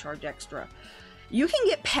they may charge extra. You can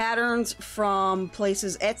get patterns from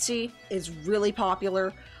places. Etsy is really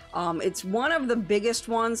popular. It's one of the biggest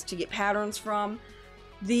ones to get patterns from.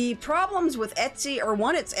 The problems with Etsy are,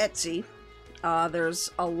 one, it's Etsy. There's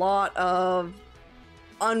a lot of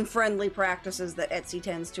unfriendly practices that Etsy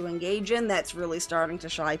tends to engage in that's really starting to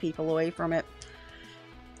shy people away from it.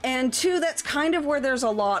 And two, that's kind of where there's a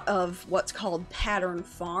lot of what's called pattern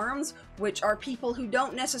farms, which are people who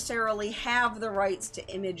don't necessarily have the rights to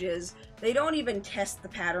images. They don't even test the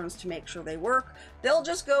patterns to make sure they work. They'll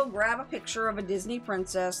just go grab a picture of a Disney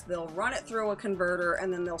princess, they'll run it through a converter,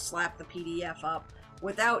 and then they'll slap the PDF up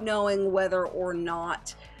without knowing whether or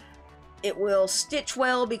not It will stitch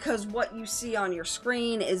well because what you see on your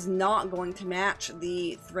screen is not going to match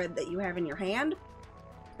the thread that you have in your hand.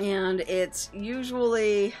 And it's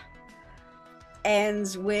usually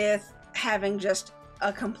ends with having just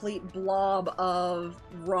a complete blob of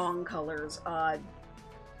wrong colors.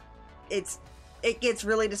 It gets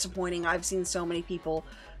really disappointing. I've seen so many people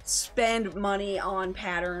spend money on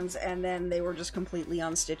patterns and then they were just completely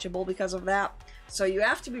unstitchable because of that. So you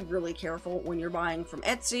have to be really careful when you're buying from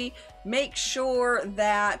Etsy. Make sure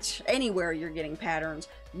that anywhere you're getting patterns,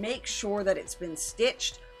 make sure that it's been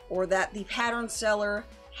stitched or that the pattern seller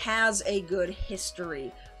has a good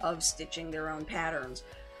history of stitching their own patterns.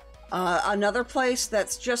 Another place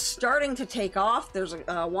that's just starting to take off, there's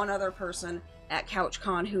one other person at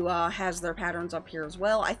CouchCon who has their patterns up here as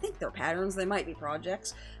well. I think they're patterns, they might be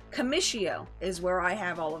projects. Commissio is where I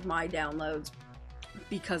have all of my downloads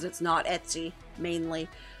because it's not Etsy mainly.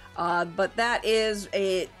 But that is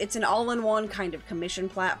it's an all-in-one kind of commission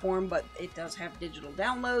platform, but it does have digital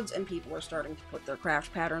downloads and people are starting to put their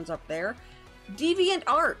craft patterns up there.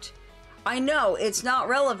 DeviantArt. I know it's not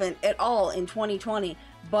relevant at all in 2020,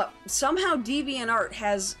 but somehow DeviantArt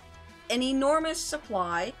has an enormous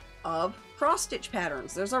supply of cross-stitch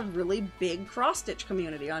patterns. There's a really big cross-stitch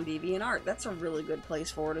community on DeviantArt. That's a really good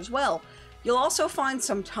place for it as well. You'll also find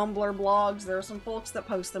some Tumblr blogs. There are some folks that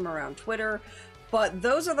post them around Twitter, but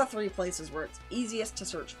those are the three places where it's easiest to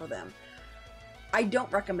search for them. I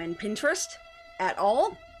don't recommend Pinterest at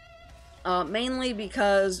all, mainly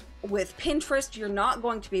because with Pinterest, you're not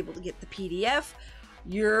going to be able to get the PDF.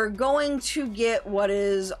 You're going to get what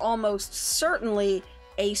is almost certainly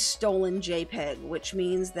a stolen JPEG, which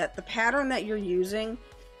means that the pattern that you're using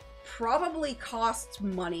probably costs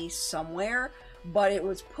money somewhere, but it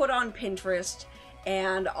was put on Pinterest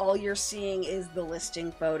and all you're seeing is the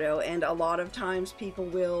listing photo. And a lot of times people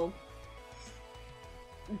will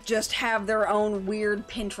just have their own weird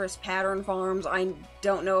Pinterest pattern farms. I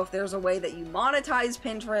don't know if there's a way that you monetize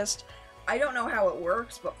Pinterest. I don't know how it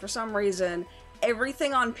works, but for some reason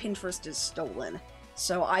everything on Pinterest is stolen.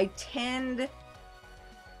 So I tend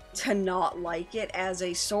to not like it as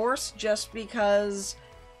a source just because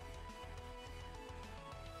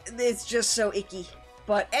it's just so icky.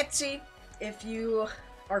 But Etsy, if you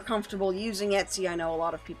are comfortable using Etsy, I know a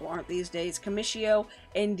lot of people aren't these days, Commissio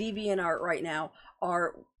and DeviantArt right now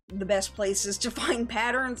are the best places to find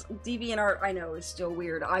patterns. DeviantArt, I know, is still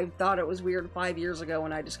weird. I thought it was weird 5 years ago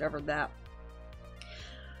when I discovered that.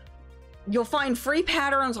 You'll find free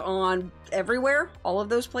patterns on everywhere, all of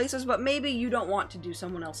those places, but maybe you don't want to do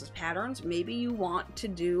someone else's patterns. Maybe you want to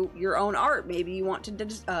do your own art. Maybe you want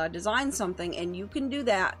to design something, and you can do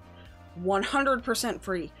that 100%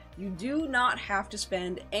 free. You do not have to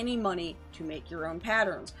spend any money to make your own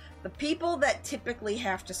patterns. The people that typically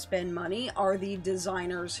have to spend money are the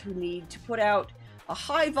designers who need to put out a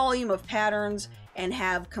high volume of patterns and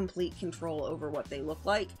have complete control over what they look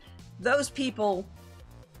like. Those people,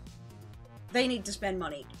 they need to spend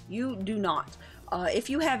money. You do not. If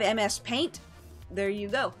you have MS Paint, there you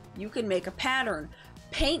go. You can make a pattern.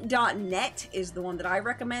 Paint.net is the one that I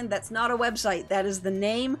recommend. That's not a website. That is the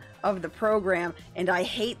name of the program, and I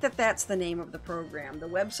hate that that's the name of the program. The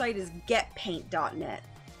website is getpaint.net.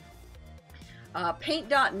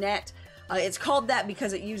 Paint.net, it's called that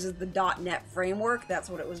because it uses the .net framework. That's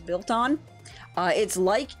what it was built on. It's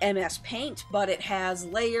like MS Paint, but it has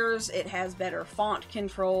layers, it has better font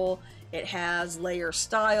control, it has layer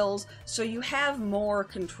styles, so you have more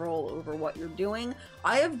control over what you're doing.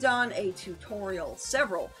 I have done a tutorial,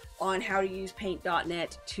 several, on how to use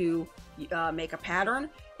Paint.net to make a pattern.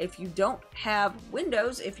 If you don't have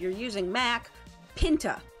Windows, if you're using Mac,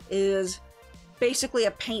 Pinta is basically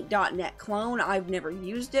a Paint.net clone. I've never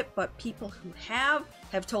used it, but people who have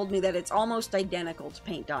told me that it's almost identical to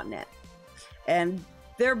Paint.net. And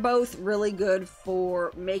they're both really good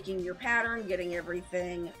for making your pattern, getting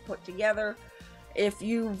everything put together. If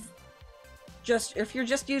you're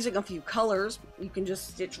just using a few colors, you can just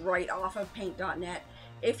stitch right off of Paint.net.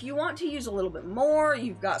 If you want to use a little bit more,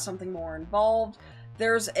 you've got something more involved,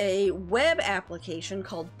 there's a web application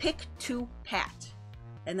called Pick2Pat.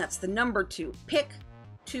 And that's the number 2,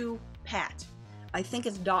 Pick2Pat. I think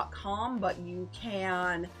it's .com, but you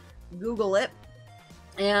can Google it.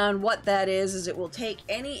 And what that is it will take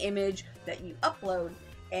any image that you upload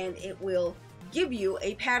and it will give you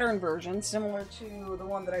a pattern version similar to the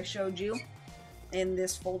one that I showed you in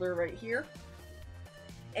this folder right here.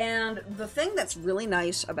 And the thing that's really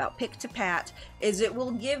nice about Pick2Pat is it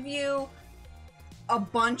will give you a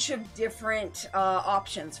bunch of different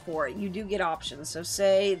options for it. You do get options. So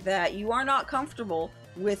say that you are not comfortable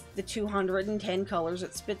with the 210 colors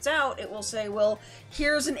it spits out, it will say, well,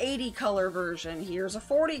 here's an 80 color version, here's a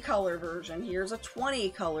 40 color version, here's a 20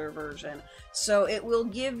 color version. So it will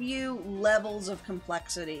give you levels of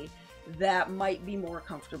complexity that might be more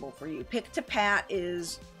comfortable for you. Pick-to-Pat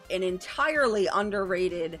is an entirely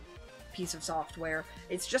underrated piece of software.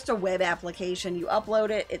 It's just a web application. You upload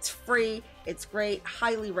it, it's free, it's great,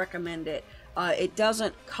 highly recommend it. It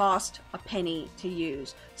doesn't cost a penny to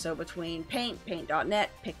use. So between Paint, Paint.net,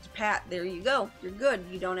 Pick-to-Pat, there you go. You're good.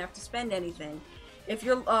 You don't have to spend anything. If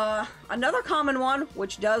you're another common one,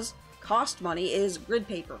 which does cost money, is grid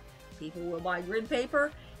paper. People will buy grid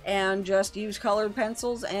paper and just use colored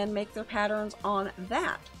pencils and make their patterns on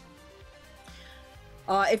that.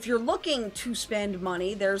 If you're looking to spend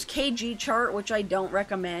money, there's KG Chart, which I don't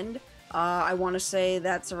recommend. I want to say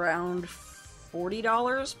that's around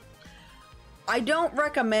 $40. I don't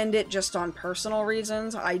recommend it just on personal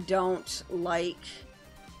reasons. I don't like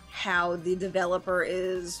how the developer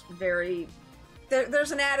is very...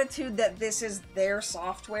 There's an attitude that this is their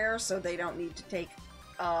software, so they don't need to take...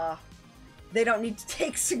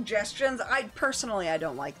 suggestions. Personally, I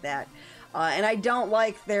don't like that. And I don't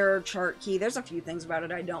like their chart key. There's a few things about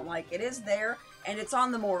it I don't like. It is there, and it's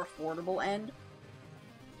on the more affordable end.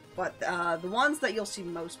 But the ones that you'll see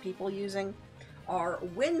most people using are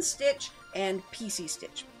WinStitch and PC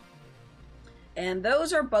Stitch. And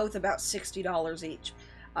those are both about $60 each.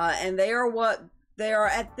 And they are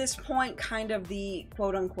at this point kind of the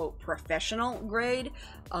quote-unquote professional grade.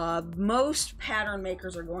 Most pattern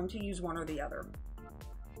makers are going to use one or the other.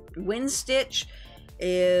 WinStitch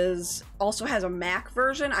also has a Mac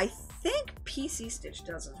version. I think PC Stitch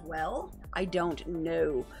does as well. I don't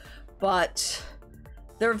know. But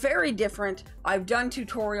they're very different. I've done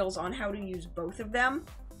tutorials on how to use both of them.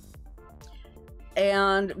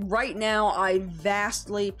 And right now, I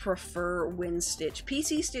vastly prefer WinStitch.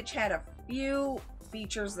 PC Stitch had a few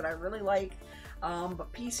features that I really like,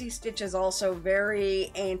 but PC Stitch is also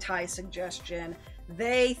very anti-suggestion.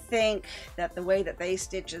 They think that the way that they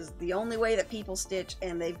stitch is the only way that people stitch,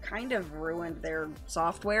 and they've kind of ruined their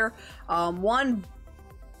software. One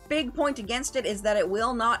big point against it is that it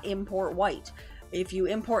will not import white. If you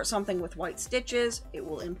import something with white stitches, it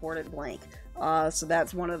will import it blank. So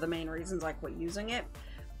that's one of the main reasons I quit using it.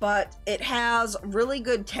 But it has really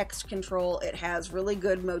good text control, it has really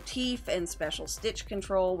good motif and special stitch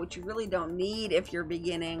control, which you really don't need if you're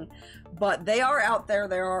beginning. But they are out there,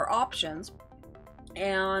 there are options.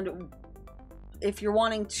 And if you're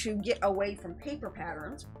wanting to get away from paper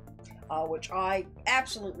patterns, which I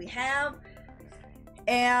absolutely have,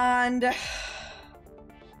 and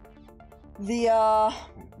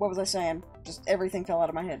what was I saying? Just everything fell out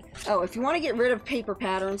of my head. Oh, if you want to get rid of paper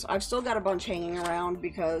patterns, I've still got a bunch hanging around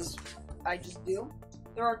because I just do.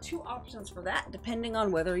 There are two options for that, depending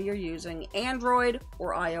on whether you're using Android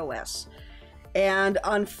or iOS. And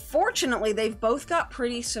unfortunately, they've both got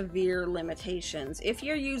pretty severe limitations. If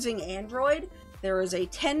you're using Android, there is a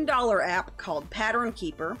 $10 app called Pattern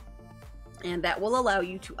Keeper, and that will allow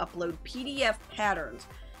you to upload PDF patterns.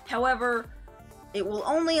 However, it will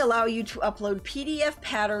only allow you to upload PDF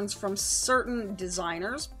patterns from certain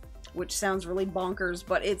designers, which sounds really bonkers,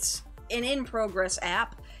 but it's an in-progress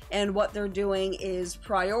app, and what they're doing is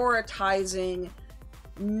prioritizing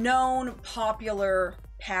known popular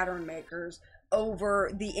pattern makers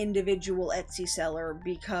over the individual Etsy seller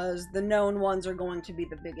because the known ones are going to be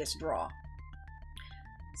the biggest draw.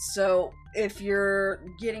 So if you're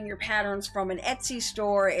getting your patterns from an Etsy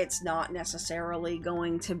store, it's not necessarily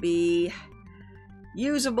going to be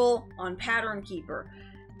usable on Pattern Keeper.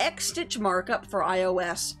 Xstitch markup for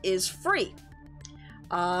iOS is free.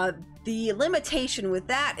 The limitation with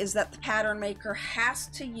that is that the pattern maker has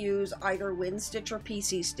to use either WinStitch or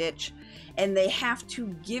PC Stitch, and they have to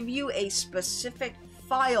give you a specific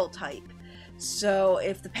file type. So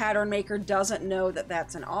if the pattern maker doesn't know that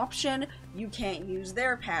that's an option, you can't use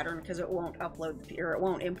their pattern because it won't upload or it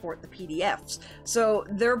won't import the PDFs. So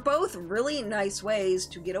they're both really nice ways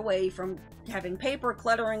to get away from having paper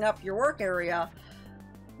cluttering up your work area,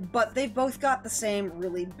 but they've both got the same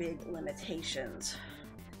really big limitations.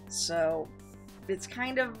 So it's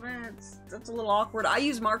kind of, it's a little awkward. I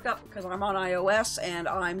use markup because I'm on iOS and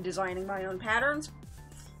I'm designing my own patterns.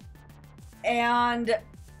 And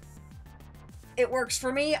it works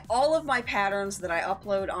for me. All of my patterns that I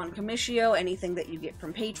upload on Commiscio, anything that you get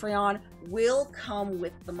from Patreon, will come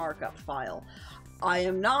with the markup file. I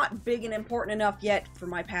am not big and important enough yet for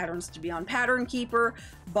my patterns to be on Pattern Keeper,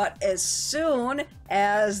 but as soon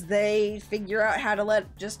as they figure out how to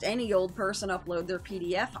let just any old person upload their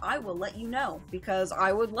PDF, I will let you know, because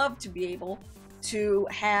I would love to be able to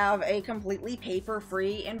have a completely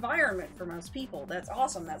paper-free environment for most people. That's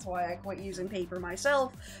awesome. That's why I quit using paper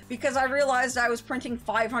myself, because I realized I was printing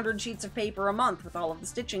 500 sheets of paper a month with all of the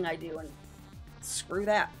stitching I do, and screw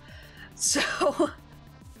that. So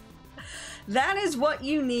that is what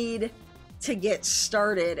you need to get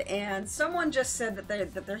started. And someone just said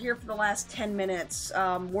that they're here for the last 10 minutes.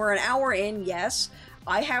 We're an hour in, yes.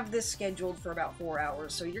 I have this scheduled for about 4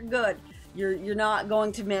 hours, so you're good. You're not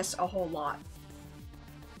going to miss a whole lot.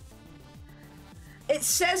 It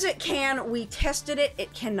says it can. We tested it.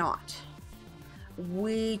 It cannot.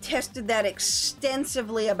 We tested that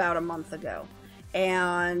extensively about a month ago,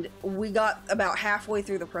 and we got about halfway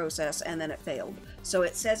through the process and then it failed. So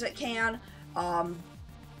it says it can.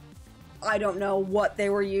 I don't know what they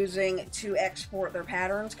were using to export their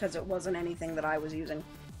patterns, because it wasn't anything that I was using.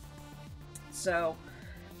 So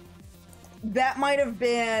that might have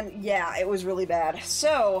been, yeah, it was really bad.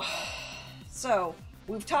 So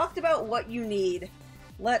we've talked about what you need.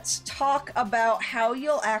 Let's talk about how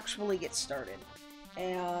you'll actually get started.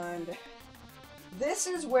 And this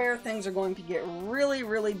is where things are going to get really,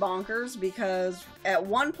 really bonkers, because at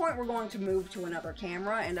one point we're going to move to another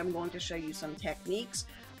camera and I'm going to show you some techniques.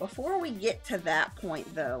 Before we get to that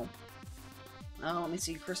point though, let me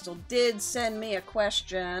see, Crystal did send me a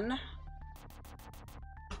question.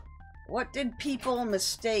 What did people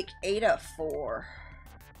mistake Ada for?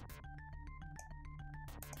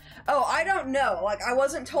 Oh, I don't know. Like, I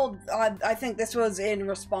wasn't told. I think this was in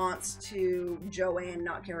response to Joanne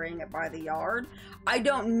not carrying it by the yard. I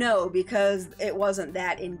don't know, because it wasn't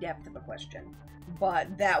that in-depth of a question.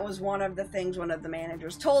 But that was one of the things one of the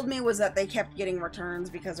managers told me, was that they kept getting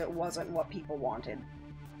returns because it wasn't what people wanted.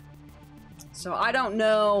 So I don't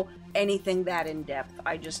know anything that in-depth.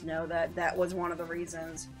 I just know that that was one of the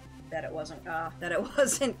reasons that it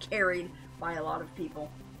wasn't carried by a lot of people.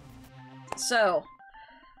 So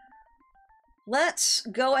let's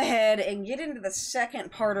go ahead and get into the second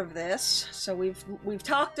part of this. So we've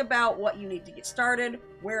talked about what you need to get started,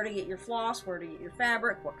 where to get your floss, where to get your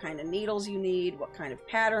fabric, what kind of needles you need, what kind of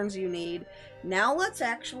patterns you need. Now let's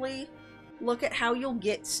actually look at how you'll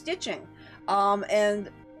get stitching. And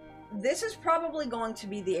this is probably going to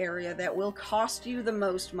be the area that will cost you the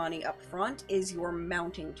most money up front, is your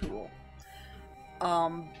mounting tool.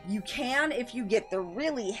 You can, if you get the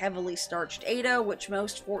really heavily starched Ada, which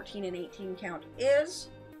most 14 and 18 count is.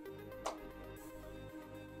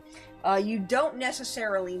 You don't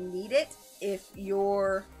necessarily need it if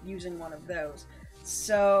you're using one of those.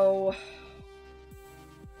 So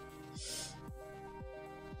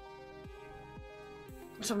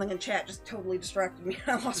something in chat just totally distracted me.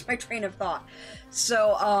 I lost my train of thought.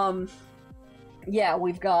 So, yeah,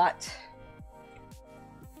 we've got...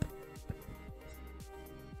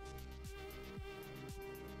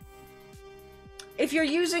 If you're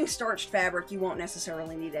using starched fabric, you won't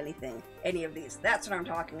necessarily need any of these. That's what I'm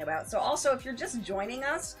talking about. So also, if you're just joining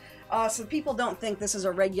us, so people don't think this is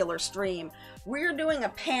a regular stream, we're doing a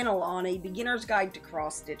panel on a beginner's guide to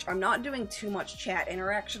cross stitch. I'm not doing too much chat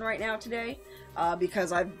interaction right now today,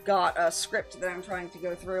 because I've got a script that I'm trying to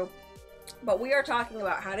go through. But we are talking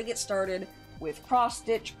about how to get started with cross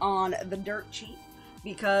stitch on the dirt cheap,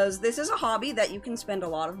 because this is a hobby that you can spend a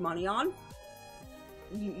lot of money on.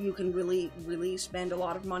 You can really spend a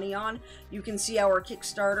lot of money on. You can see our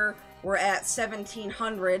Kickstarter, we're at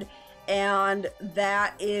 1,700, and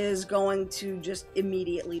that is going to just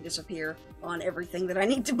immediately disappear on everything that I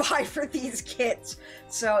need to buy for these kits.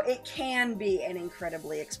 So it can be an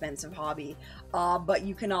incredibly expensive hobby, but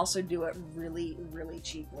you can also do it really, really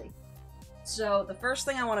cheaply. So the first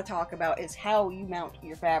thing I want to talk about is how you mount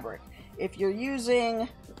your fabric. If you're using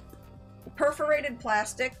perforated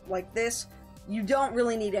plastic like this, you don't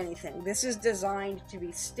really need anything. This is designed to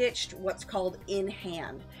be stitched what's called in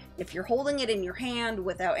hand. If you're holding it in your hand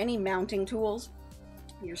without any mounting tools,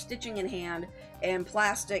 you're stitching in hand, and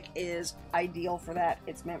plastic is ideal for that.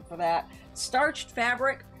 It's meant for that. Starched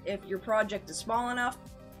fabric, if your project is small enough,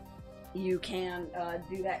 you can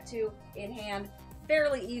do that too in hand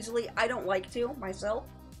fairly easily. I don't like to myself.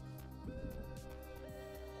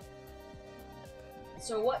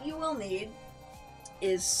 So what you will need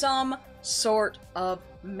is some sort of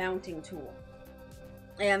mounting tool.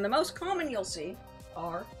 And the most common you'll see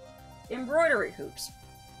are embroidery hoops.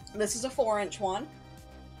 This is a 4-inch one.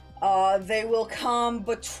 They will come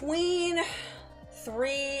between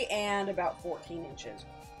 3 and about 14 inches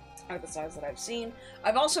are the size that I've seen.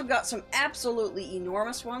 I've also got some absolutely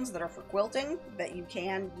enormous ones that are for quilting that you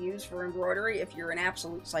can use for embroidery if you're an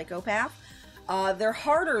absolute psychopath. They're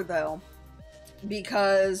harder though,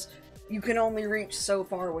 because you can only reach so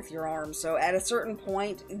far with your arm. So at a certain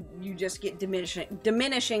point, you just get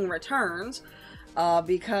diminishing returns,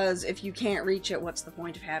 because if you can't reach it, what's the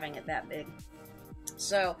point of having it that big?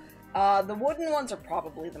 So the wooden ones are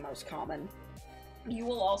probably the most common. You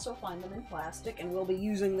will also find them in plastic, and we'll be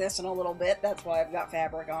using this in a little bit. That's why I've got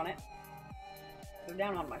fabric on it. They're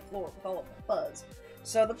down on my floor with all of the fuzz.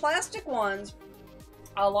 So the plastic ones,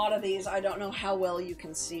 a lot of these, I don't know how well you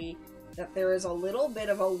can see that there is a little bit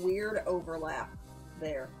of a weird overlap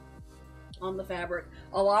there on the fabric.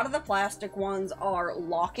 A lot of the plastic ones are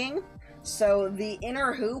locking, so the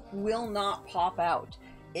inner hoop will not pop out.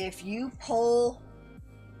 If you pull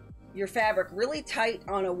your fabric really tight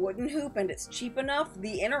on a wooden hoop and it's cheap enough,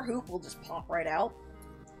 the inner hoop will just pop right out.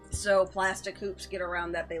 So plastic hoops get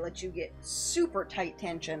around that. They let you get super tight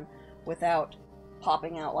tension without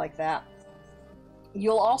popping out like that.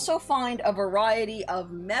 You'll also find a variety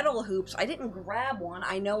of metal hoops. I didn't grab one.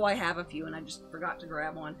 I know I have a few and I just forgot to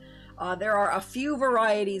grab one. There are a few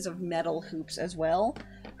varieties of metal hoops as well.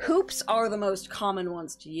 Hoops are the most common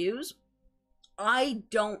ones to use. I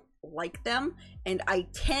don't like them, and I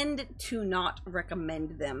tend to not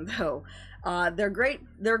recommend them, though. They're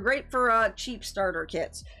great for cheap starter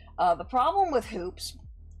kits. The problem with hoops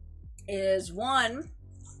is, one,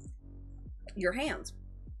 your hands.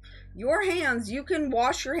 Your hands, you can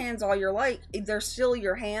wash your hands all you like. They're still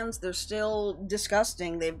your hands. They're still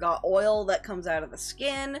disgusting. They've got oil that comes out of the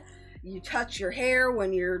skin. You touch your hair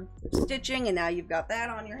when you're stitching, and now you've got that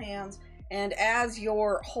on your hands. And as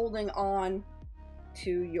you're holding on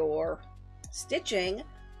to your stitching,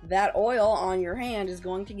 that oil on your hand is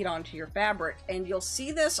going to get onto your fabric. And you'll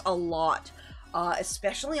see this a lot,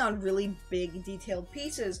 especially on really big detailed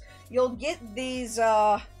pieces. You'll get these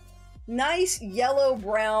nice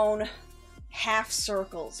yellow-brown half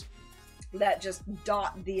circles that just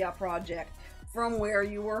dot the project from where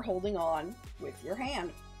you were holding on with your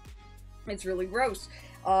hand. It's really gross.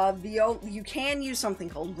 You can use something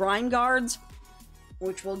called grind guards,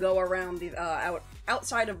 which will go around the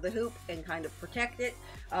outside of the hoop and kind of protect it.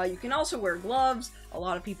 You can also wear gloves. A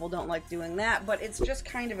lot of people don't like doing that, but it's just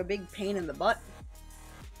kind of a big pain in the butt.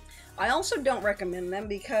 I also don't recommend them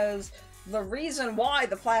because the reason why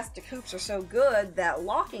the plastic hoops are so good, that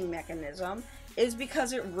locking mechanism, is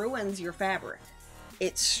because it ruins your fabric.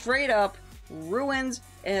 It straight up ruins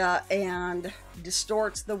and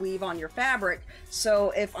distorts the weave on your fabric.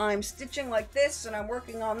 So if I'm stitching like this and I'm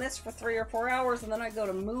working on this for 3 or 4 hours and then I go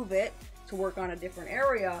to move it to work on a different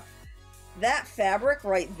area, that fabric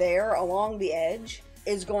right there along the edge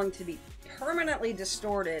is going to be permanently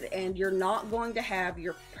distorted, and you're not going to have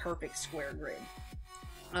your perfect square grid.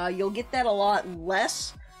 You'll get that a lot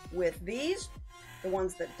less with these, the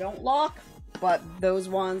ones that don't lock, but those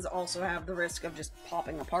ones also have the risk of just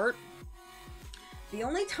popping apart. The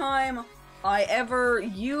only time I ever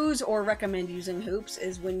use or recommend using hoops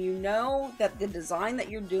is when you know that the design that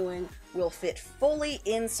you're doing will fit fully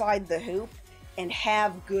inside the hoop and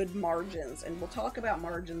have good margins. And we'll talk about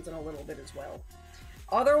margins in a little bit as well.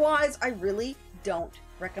 Otherwise, I really don't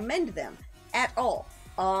recommend them at all.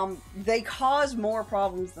 They cause more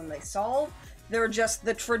problems than they solve. They're just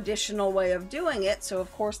the traditional way of doing it, so of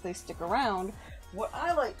course they stick around. What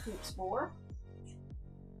I like hoops for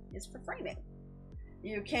is for framing.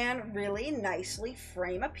 You can really nicely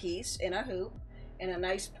frame a piece in a hoop in a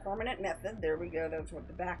nice permanent method. There we go, that's what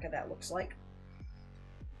the back of that looks like.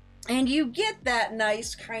 And you get that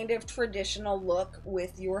nice kind of traditional look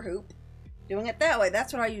with your hoop. Doing it that way,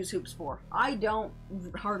 that's what I use hoops for. I don't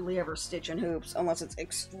hardly ever stitch in hoops unless it's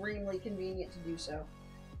extremely convenient to do so.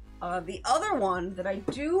 The other one that I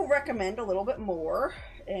do recommend a little bit more,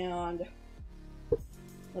 and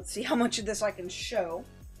let's see how much of this I can show,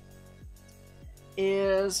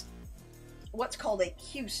 is what's called a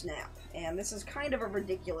Q-snap. And this is kind of a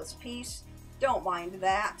ridiculous piece. Don't mind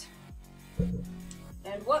that.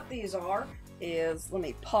 And what these are is, let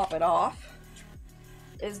me pop it off,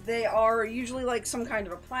 is they are usually like some kind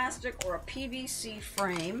of a plastic or a PVC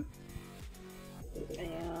frame.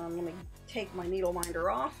 And let me take my needle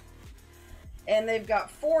minder off. And they've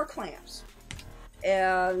got 4 clamps.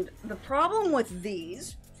 And the problem with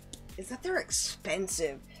these is that they're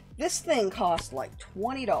expensive. This thing cost like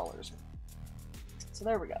 $20. So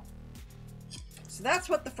there we go. So that's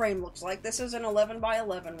what the frame looks like. This is an 11 by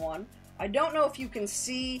 11 one. I don't know if you can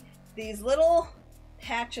see these little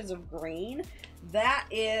patches of green. That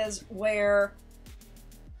is where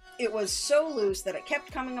it was so loose that it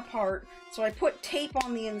kept coming apart. So I put tape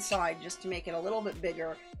on the inside just to make it a little bit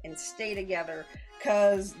bigger and stay together,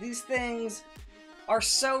 because these things are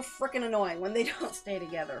so freaking annoying when they don't stay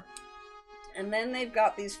together. And then they've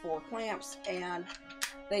got these 4 clamps, and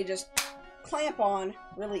they just clamp on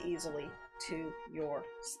really easily to your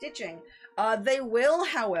stitching. They will,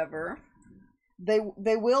 however, they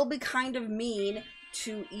will be kind of mean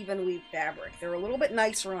to even weave fabric. They're a little bit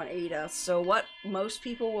nicer on Ada, so what most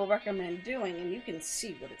people will recommend doing, and you can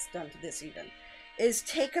see what it's done to this even, is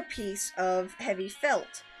take a piece of heavy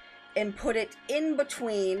felt and put it in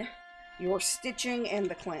between your stitching and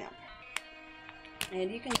the clamp. And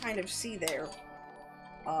you can kind of see there,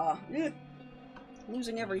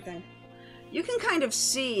 losing everything. You can kind of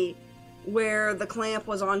see where the clamp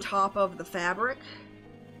was on top of the fabric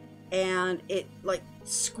and it like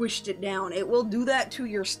squished it down. It will do that to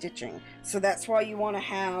your stitching. So that's why you want to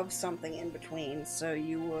have something in between. So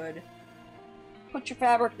you would put your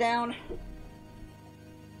fabric down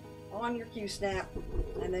on your Q-snap,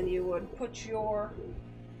 and then you would put your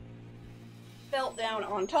felt down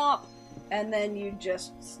on top, and then you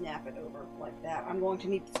just snap it over like that. I'm going to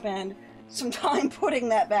need to spend some time putting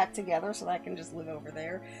that back together so that I can just live over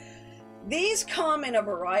there. These come in a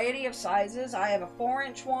variety of sizes. I have a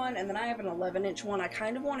 4-inch one, and then I have an 11-inch one. I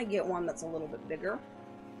kind of want to get one that's a little bit bigger.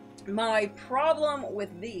 My problem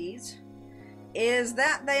with these is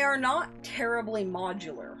that they are not terribly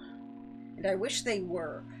modular, and I wish they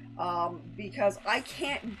were, because I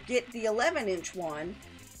can't get the 11-inch one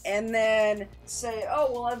and then say,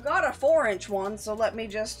 oh, well, I've got a 4-inch one, so let me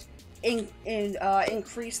just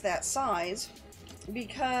increase that size,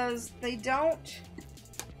 because they don't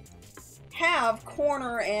have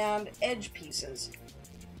corner and edge pieces.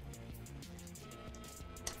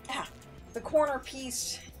 The corner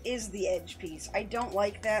piece is the edge piece. I don't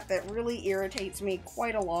like that. That really irritates me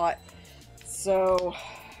quite a lot. So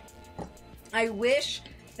I wish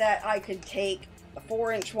that I could take the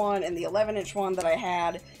 4-inch one and the 11-inch one that I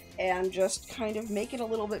had and just kind of make it a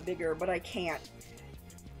little bit bigger, but I can't.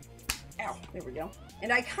 Ow, there we go.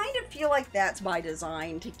 And I kind of feel like that's by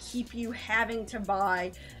design, to keep you having to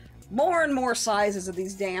buy more and more sizes of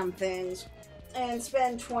these damn things and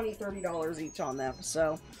spend $20, $30 each on them.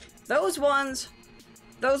 So those ones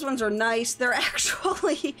are nice. They're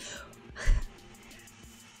actually,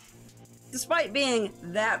 despite being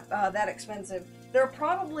that expensive, they're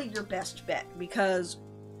probably your best bet, because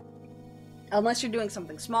unless you're doing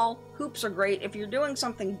something small, hoops are great. If you're doing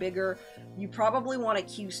something bigger, you probably want a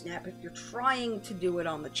Q-snap if you're trying to do it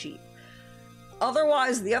on the cheap.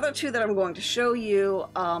 Otherwise, the other two that I'm going to show you,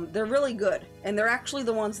 they're really good, and they're actually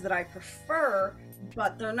the ones that I prefer,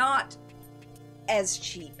 but they're not as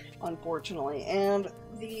cheap, unfortunately. And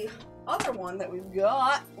the other one that we've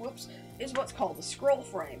got, whoops, is what's called a scroll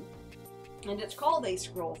frame. And it's called a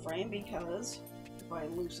scroll frame because, if I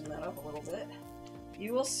loosen that up a little bit,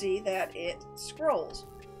 you will see that it scrolls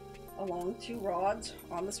along 2 rods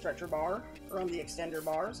on the stretcher bar, or on the extender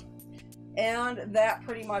bars, and that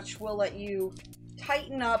pretty much will let you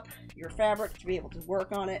tighten up your fabric to be able to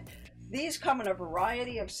work on it. These come in a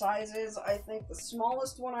variety of sizes. I think the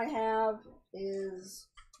smallest one I have is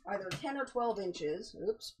either 10 or 12 inches.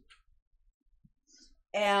 Oops.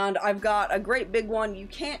 And I've got a great big one. You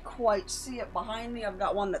can't quite see it behind me. I've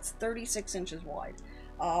got one that's 36 inches wide.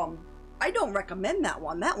 I don't recommend that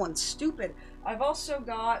one. That one's stupid. I've also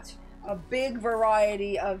got a big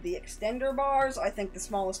variety of the extender bars. I think the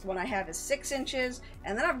smallest one I have is 6 inches.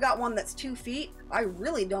 And then I've got one that's 2 feet. I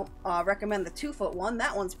really don't recommend the 2-foot one.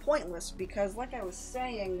 That one's pointless because, like I was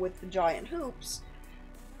saying with the giant hoops,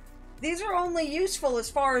 these are only useful as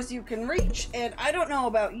far as you can reach. And I don't know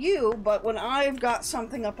about you, but when I've got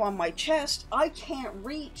something up on my chest, I can't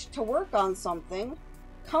reach to work on something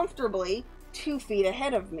comfortably 2 feet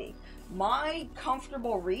ahead of me. My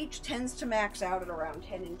comfortable reach tends to max out at around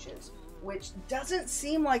 10 inches, which doesn't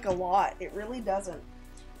seem like a lot. It really doesn't.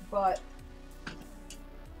 But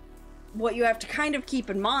what you have to kind of keep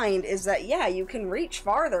in mind is that, yeah, you can reach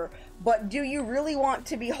farther, but do you really want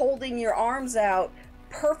to be holding your arms out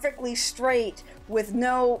perfectly straight with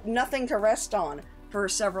nothing to rest on for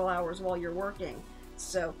several hours while you're working?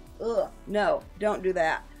 So, no, don't do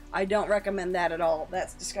that. I don't recommend that at all.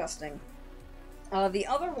 That's disgusting. The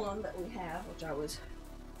other one that we have, which I was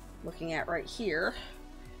looking at right here,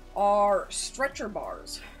 are stretcher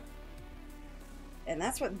bars. And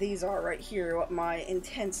that's what these are right here, what my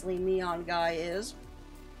intensely neon guy is.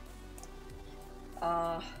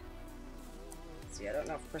 See, I don't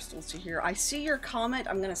know if Crystal's here. I see your comment.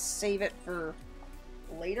 I'm going to save it for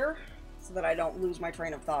later so that I don't lose my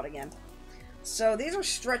train of thought again. So these are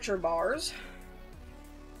stretcher bars.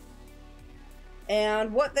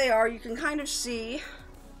 And what they are, you can kind of see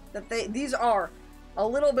that these are a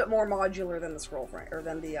little bit more modular than the scroll frame, or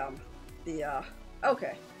than the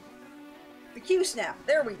Q-snap.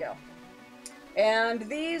 There we go. And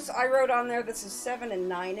these, I wrote on there, this is 7 and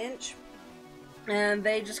 9 inch. and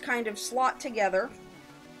they just kind of slot together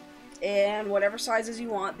in whatever sizes you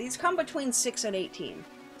want. These come between 6 and 18.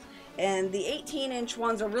 And the 18-inch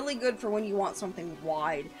ones are really good for when you want something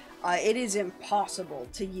wide. It is impossible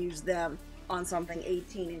to use them on something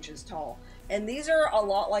 18 inches tall. And these are a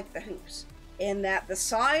lot like the hoops, in that the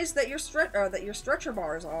size that your stretcher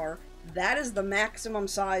bars are, that is the maximum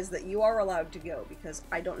size that you are allowed to go, because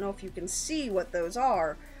I don't know if you can see what those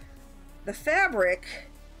are. The fabric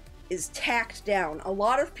is tacked down. A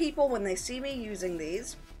lot of people, when they see me using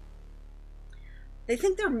these, they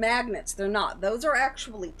think they're magnets. They're not. Those are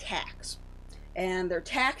actually tacks, and they're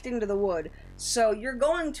tacked into the wood, so you're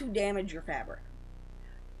going to damage your fabric.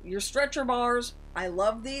 Your stretcher bars, I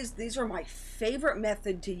love these. These are my favorite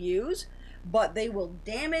method to use, but they will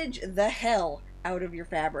damage the hell out of your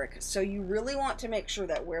fabric. So you really want to make sure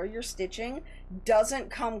that where you're stitching doesn't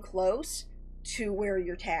come close to where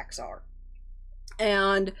your tacks are.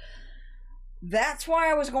 And that's why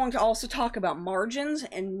I was going to also talk about margins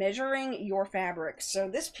and measuring your fabric. So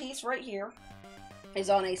this piece right here is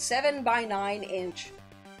on a 7 by 9 inch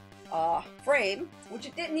frame, which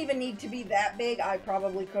it didn't even need to be that big. I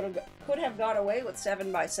probably could have got away with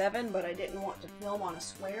 7 by 7, but I didn't want to film on a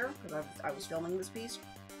square because I was filming this piece.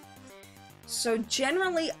 So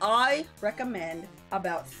generally I recommend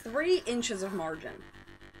about 3 inches of margin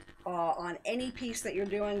on any piece that you're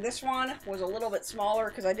doing. This one was a little bit smaller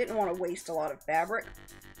because I didn't want to waste a lot of fabric,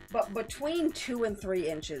 but between 2 and 3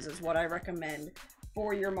 inches is what I recommend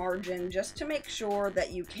for your margin, just to make sure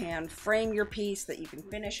that you can frame your piece, that you can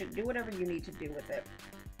finish it, do whatever you need to do with it.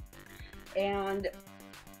 And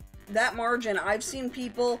that margin, I've seen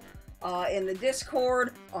people in the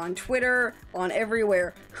Discord, on Twitter, on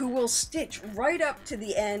everywhere, who will stitch right up to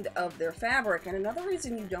the end of their fabric. And another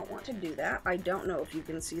reason you don't want to do that, I don't know if you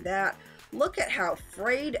can see that, look at how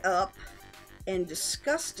frayed up and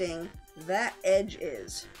disgusting that edge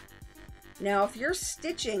is. Now, if you're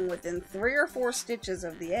stitching within 3 or 4 stitches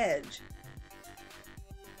of the edge,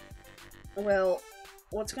 well,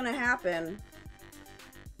 what's going to happen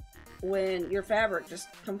when your fabric just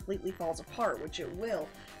completely falls apart, which it will.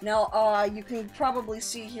 Now, you can probably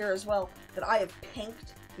see here as well that I have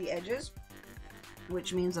pinked the edges,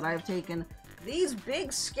 which means that I have taken these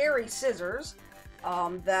big scary scissors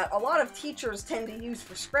that a lot of teachers tend to use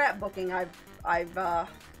for scrapbooking. I've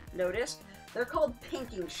noticed. They're called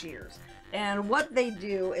pinking shears. And what they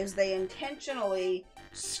do is they intentionally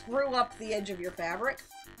screw up the edge of your fabric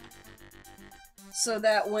so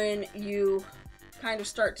that when you kind of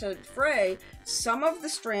start to fray, some of the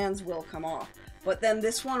strands will come off, but then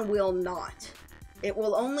this one will not. It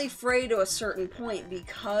will only fray to a certain point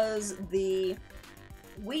because the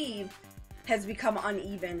weave has become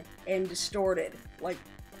uneven and distorted, like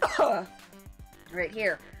right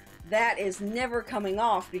here. That is never coming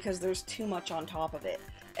off because there's too much on top of it,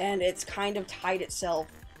 and it's kind of tied itself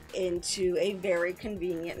into a very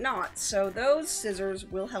convenient knot. So those scissors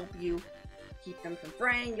will help you keep them from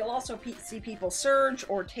fraying. You'll also see people serge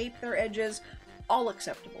or tape their edges. All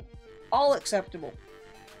acceptable. All acceptable.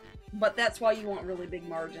 But that's why you want really big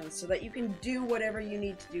margins, so that you can do whatever you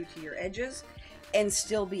need to do to your edges and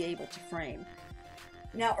still be able to frame.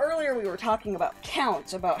 Now, earlier we were talking about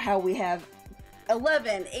counts, about how we have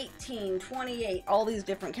 11, 18, 28, all these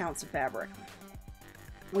different counts of fabric.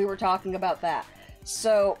 We were talking about that.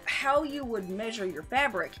 So how you would measure your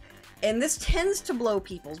fabric, and this tends to blow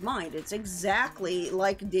people's mind. It's exactly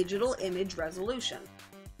like digital image resolution.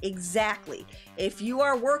 Exactly. If you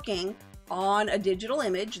are working on a digital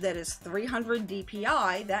image that is 300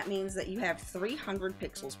 dpi, that means that you have 300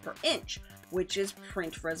 pixels per inch, which is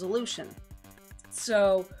print resolution.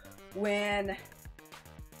 So when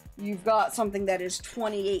you've got something that is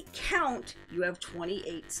 28 count, you have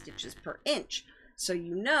 28 stitches per inch. So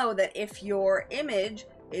you know that if your image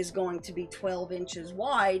is going to be 12 inches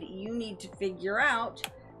wide, you need to figure out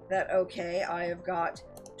that, okay, I have got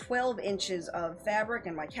 12 inches of fabric,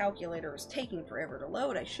 and my calculator is taking forever to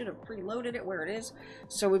load. I should have preloaded it where it is.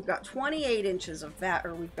 So we've got 28 inches of that,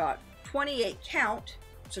 or we've got 28 count,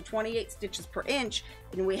 so 28 stitches per inch,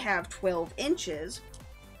 and we have 12 inches.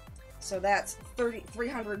 So that's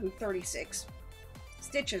 336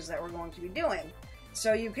 stitches that we're going to be doing.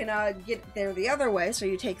 So you can get there the other way. So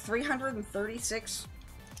you take 336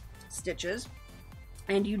 stitches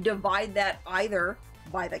and you divide that either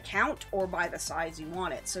by the count or by the size you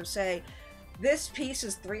want it. So say this piece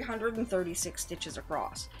is 336 stitches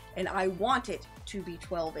across and I want it to be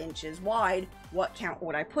 12 inches wide. What count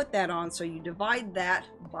would I put that on? So you divide that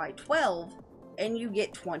by 12 and you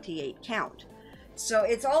get 28 count. So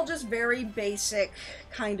it's all just very basic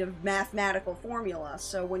kind of mathematical formula.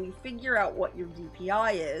 So when you figure out what your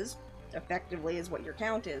DPI is, effectively is what your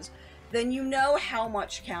count is, then you know how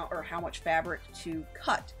much count or how much fabric to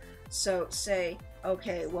cut. So say,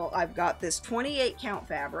 okay, well, I've got this 28 count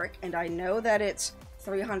fabric and I know that it's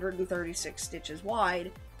 336 stitches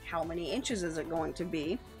wide. How many inches is it going to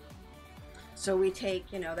be? So we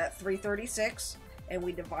take, you know, that 336 and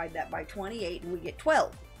we divide that by 28 and we get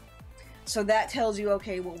 12. So that tells you,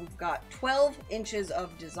 okay, well, we've got 12 inches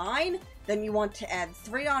of design. Then you want to add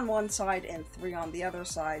 3 on one side and 3 on the other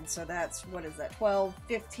side. So that's, what is that, 12,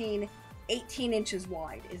 15, 18 inches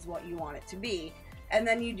wide is what you want it to be. And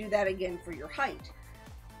then you do that again for your height.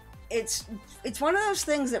 It's one of those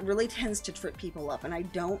things that really tends to trip people up, and I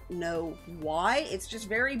don't know why. It's just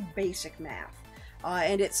very basic math.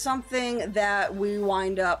 And it's something that we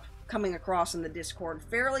wind up coming across in the Discord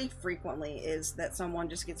fairly frequently, is that someone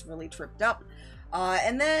just gets really tripped up.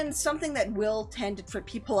 And then something that will tend to trip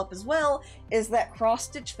people up as well is that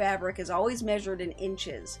cross-stitch fabric is always measured in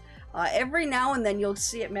inches. Every now and then you'll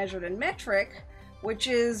see it measured in metric, which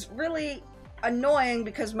is really annoying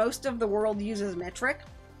because most of the world uses metric.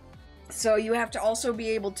 So you have to also be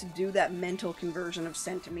able to do that mental conversion of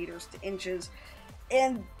centimeters to inches.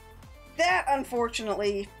 And that,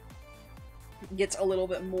 unfortunately, gets a little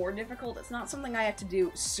bit more difficult. It's not something I have to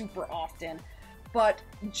do super often. But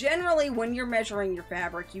generally, when you're measuring your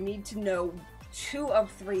fabric, you need to know 2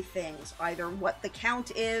 of 3 things. Either what the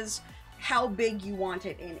count is, how big you want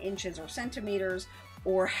it in inches or centimeters,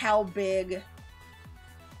 or how many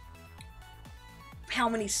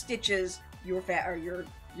stitches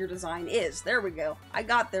your design is. There we go. I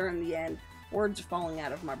got there in the end. Words are falling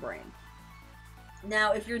out of my brain.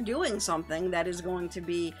 Now, if you're doing something that is going to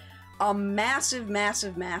be a massive,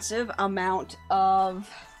 massive, massive amount of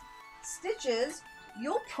stitches,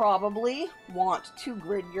 you'll probably want to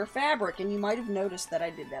grid your fabric, and you might have noticed that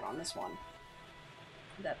I did that on this one.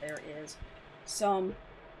 That there is some,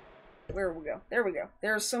 where we go? There we go.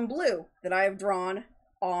 There's some blue that I have drawn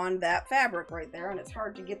on that fabric right there, and it's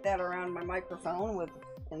hard to get that around my microphone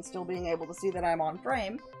and still being able to see that I'm on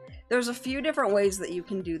frame. There's a few different ways that you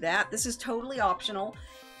can do that. This is totally optional.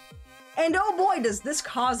 And oh boy, does this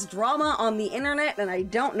cause drama on the internet, and I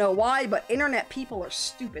don't know why, but internet people are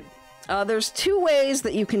stupid. There's 2 ways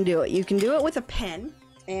that you can do it. You can do it with a pen,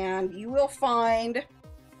 and you will find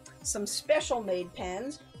some special made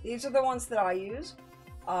pens. These are the ones that I use.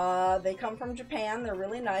 They come from Japan. They're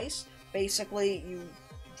really nice. Basically, you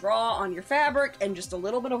draw on your fabric and just a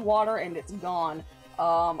little bit of water and it's gone.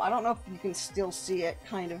 I don't know if you can still see it,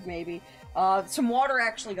 kind of, maybe. Some water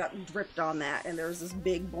actually got dripped on that, and there's this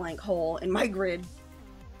big blank hole in my grid.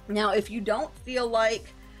 Now, if you don't feel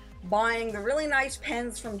like buying the really nice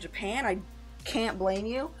pens from Japan, I can't blame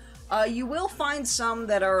you. You will find some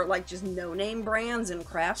that are like just no-name brands in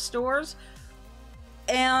craft stores,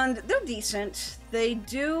 and they're decent. They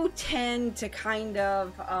do tend to kind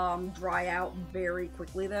of dry out very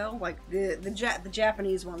quickly, though. Like the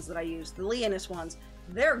Japanese ones that I use, the Leonis ones,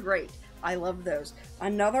 they're great. I love those.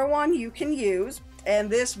 Another one you can use, and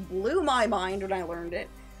this blew my mind when I learned it,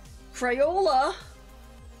 Crayola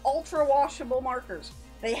ultra washable markers.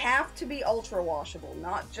 They have to be ultra washable,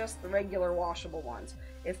 not just the regular washable ones.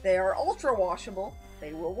 If they are ultra washable,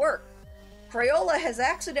 they will work. Crayola has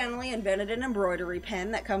accidentally invented an embroidery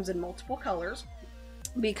pen that comes in multiple colors,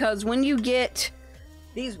 because when you get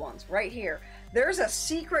these ones right here, there's a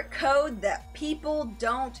secret code that people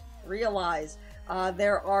don't realize.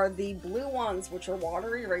 There are the blue ones, which are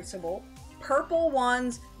water erasable. Purple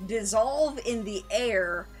ones dissolve in the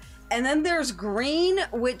air. And then there's green,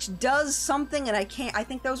 which does something, and I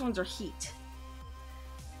think those ones are heat.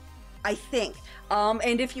 I think.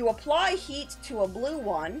 And if you apply heat to a blue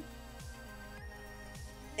one,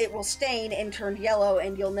 it will stain and turn yellow,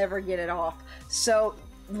 and you'll never get it off. So,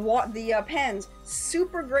 the pens,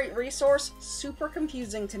 super great resource, super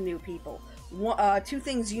confusing to new people. 2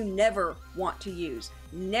 things you never want to use.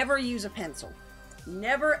 Never use a pencil.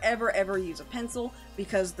 Never, ever, ever use a pencil,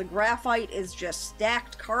 because the graphite is just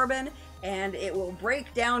stacked carbon, and it will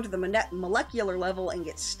break down to the molecular level and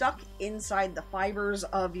get stuck inside the fibers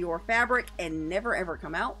of your fabric and never, ever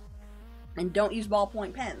come out. And don't use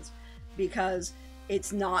ballpoint pens, because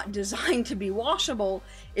it's not designed to be washable.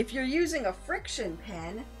 If you're using a friction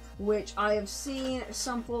pen, which I have seen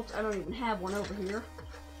some folks, I don't even have one over here.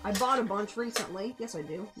 I bought a bunch recently. Yes, I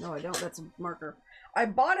do. No, I don't. That's a marker. I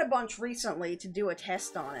bought a bunch recently to do a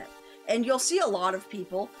test on it. And you'll see a lot of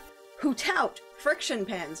people who tout friction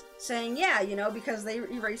pens, saying, yeah, you know, because they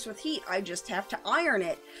erase with heat, I just have to iron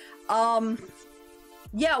it.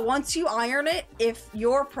 Yeah, once you iron it, if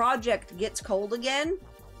your project gets cold again,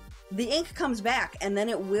 the ink comes back, and then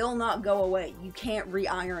it will not go away. You can't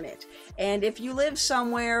re-iron it. And if you live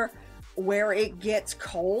somewhere where it gets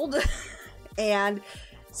cold and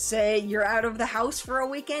say you're out of the house for a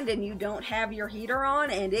weekend and you don't have your heater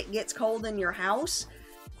on and it gets cold in your house,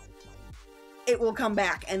 it will come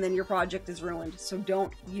back and then your project is ruined. So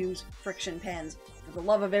don't use friction pens, for the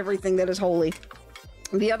love of everything that is holy.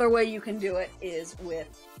 The other way you can do it is with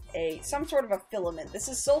some sort of a filament. This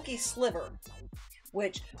is Sulky Sliver,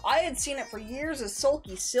 which I had seen it for years as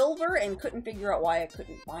Sulky Silver and couldn't figure out why I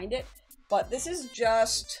couldn't find it. But this is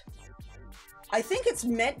just, I think it's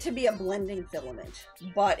meant to be a blending filament,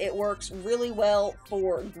 but it works really well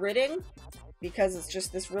for gridding because it's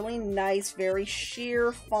just this really nice, very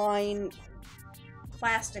sheer, fine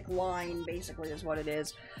plastic line, basically, is what it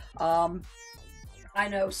is. I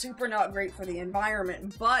know, super not great for the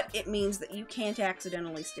environment, but it means that you can't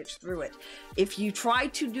accidentally stitch through it. If you try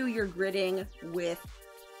to do your gridding with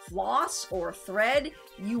floss or thread,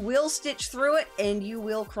 you will stitch through it and you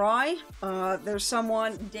will cry. There's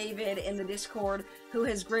someone, David, in the Discord who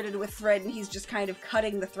has gridded with thread and he's just kind of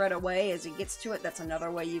cutting the thread away as he gets to it. That's another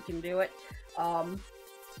way you can do it.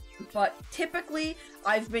 But typically,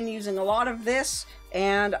 I've been using a lot of this,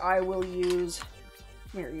 and I will use,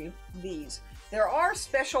 these. There are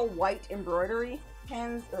special white embroidery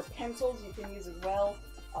pens, or pencils you can use as well.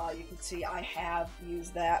 You can see I have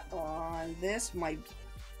used that on this. My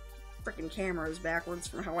freaking camera is backwards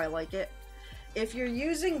from how I like it. If you're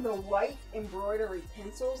using the white embroidery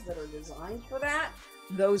pencils that are designed for that,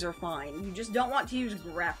 those are fine. You just don't want to use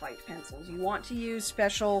graphite pencils. You want to use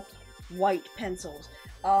special white pencils.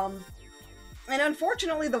 And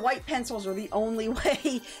unfortunately, the white pencils are the only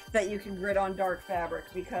way that you can grid on dark fabric,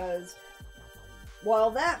 because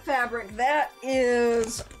while that fabric, that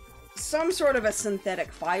is some sort of a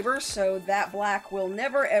synthetic fiber, so that black will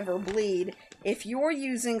never ever bleed. If you're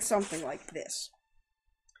using something like this,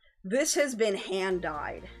 this has been hand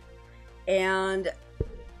dyed, and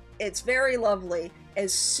it's very lovely.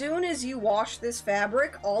 As soon as you wash this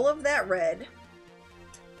fabric, all of that red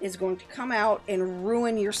is going to come out and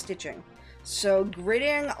ruin your stitching. So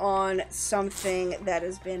gridding on something that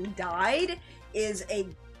has been dyed is a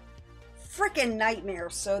freaking nightmare.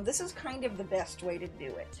 So this is kind of the best way to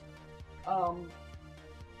do it.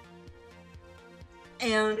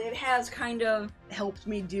 And it has kind of helped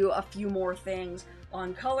me do a few more things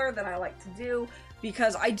on color that I like to do,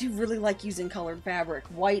 because I do really like using colored fabric.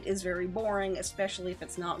 White is very boring, especially if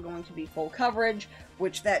it's not going to be full coverage,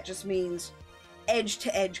 which that just means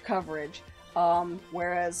edge-to-edge coverage,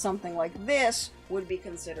 whereas something like this would be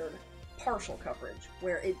considered partial coverage,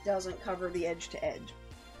 where it doesn't cover the edge-to-edge.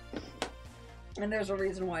 And there's a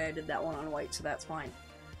reason why I did that one on white, so that's fine.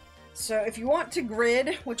 So if you want to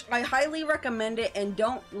grid, which I highly recommend it, and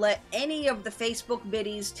don't let any of the Facebook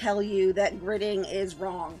biddies tell you that gridding is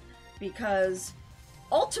wrong, because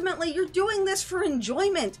ultimately you're doing this for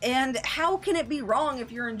enjoyment, and how can it be wrong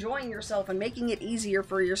if you're enjoying yourself and making it easier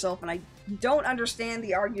for yourself? And I don't understand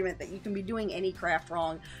the argument that you can be doing any craft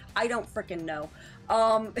wrong. I don't frickin' know.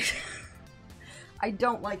 I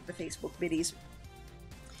don't like the Facebook biddies.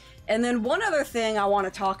 And then one other thing I want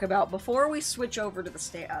to talk about before we switch over to the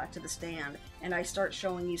stand and I start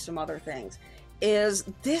showing you some other things, is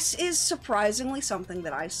this is surprisingly something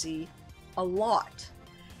that I see a lot,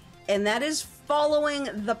 and that is following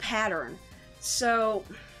the pattern. So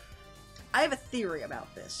I have a theory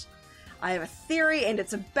about this. I have a theory, and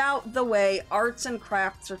it's about the way arts and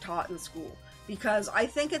crafts are taught in school, because I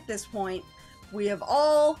think at this point we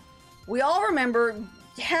all remember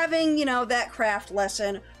having, you know, that craft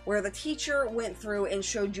lesson where the teacher went through and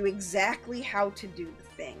showed you exactly how to do the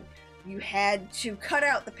thing. You had to cut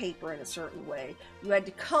out the paper in a certain way. You had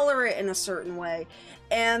to color it in a certain way.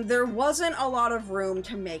 And there wasn't a lot of room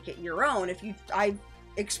to make it your own. I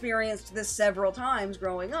experienced this several times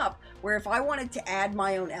growing up, where if I wanted to add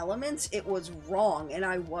my own elements, it was wrong, and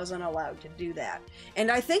I wasn't allowed to do that.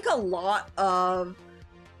 And I think a lot of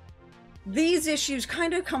these issues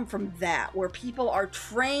kind of come from that, where people are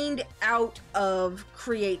trained out of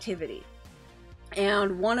creativity.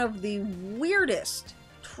 And one of the weirdest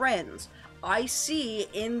trends I see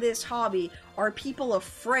in this hobby are people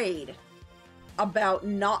afraid about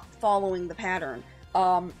not following the pattern.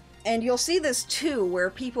 And you'll see this too,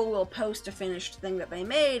 where people will post a finished thing that they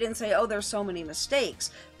made and say, oh, there's so many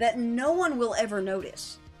mistakes, that no one will ever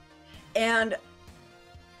notice. And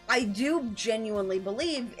I do genuinely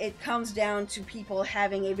believe it comes down to people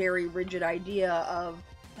having a very rigid idea of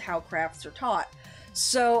how crafts are taught.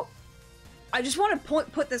 So I just want to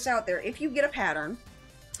put this out there. If you get a pattern,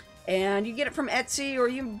 and you get it from Etsy, or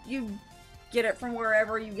you get it from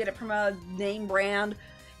wherever, you get it from a name brand,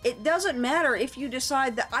 it doesn't matter if you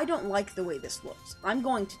decide that I don't like the way this looks. I'm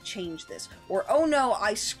going to change this. Or, oh no,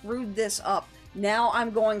 I screwed this up. Now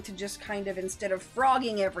I'm going to just kind of, instead of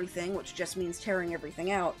frogging everything, which just means tearing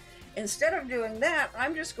everything out, instead of doing that,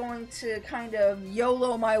 I'm just going to kind of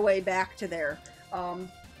YOLO my way back to there.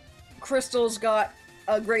 Crystal's got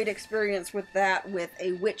a great experience with that, with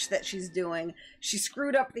a witch that she's doing. She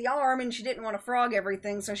screwed up the arm and she didn't want to frog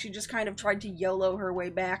everything, so she just kind of tried to YOLO her way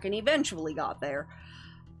back and eventually got there.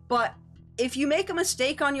 But if you make a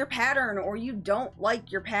mistake on your pattern, or you don't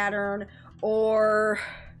like your pattern, or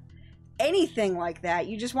anything like that,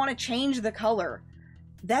 you just want to change the color,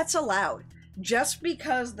 that's allowed. Just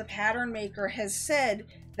because the pattern maker has said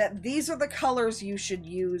that these are the colors you should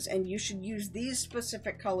use, and you should use these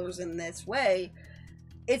specific colors in this way,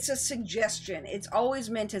 it's a suggestion. It's always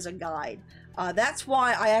meant as a guide. That's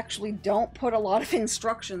why I actually don't put a lot of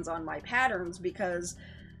instructions on my patterns, because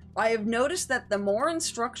I have noticed that the more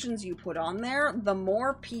instructions you put on there, the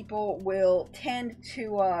more people will tend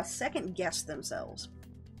to second guess themselves.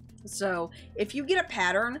 So if you get a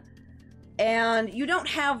pattern and you don't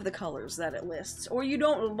have the colors that it lists, or you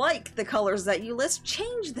don't like the colors that you list,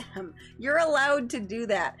 change them. You're allowed to do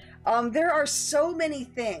that. There are so many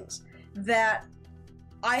things that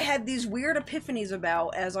I had these weird epiphanies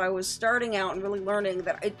about as I was starting out and really learning,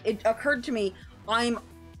 that it occurred to me, I'm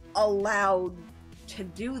allowed to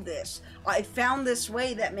do this. I found this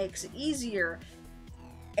way that makes it easier,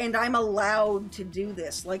 and I'm allowed to do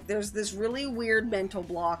this. Like, there's this really weird mental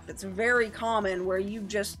block that's very common where you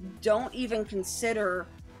just don't even consider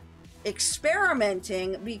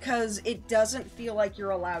experimenting because it doesn't feel like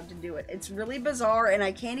you're allowed to do it. It's really bizarre, and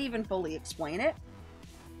I can't even fully explain it.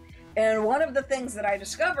 And one of the things that I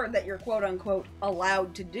discovered that you're quote-unquote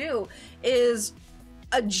allowed to do is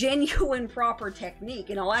a genuine proper technique,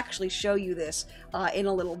 and I'll actually show you this in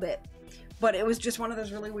a little bit. But it was just one of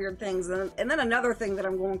those really weird things. And then another thing that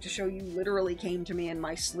I'm going to show you literally came to me in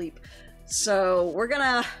my sleep. So we're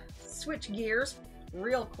gonna switch gears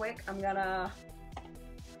real quick. I'm gonna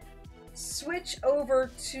switch over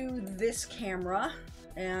to this camera.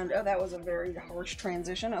 And, oh, that was a very harsh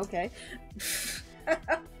transition. Okay.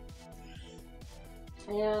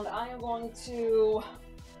 And I am going to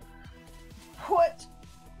put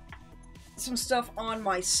some stuff on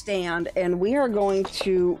my stand, and we are going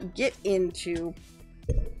to get into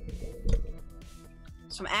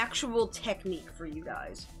some actual technique for you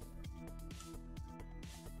guys.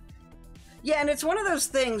 Yeah, and it's one of those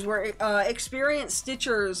things where experienced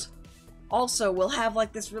stitchers also will have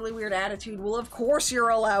like this really weird attitude. Well, of course you're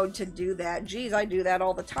allowed to do that. Geez, I do that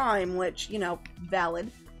all the time, which, you know,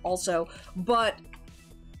 valid also. But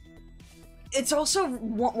it's also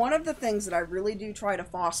one of the things that I really do try to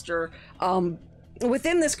foster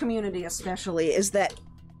within this community especially, is that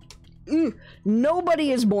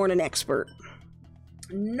nobody is born an expert.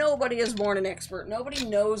 Nobody is born an expert. Nobody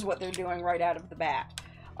knows what they're doing right out of the bat.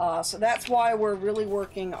 So that's why we're really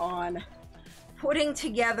working on putting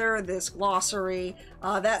together this glossary.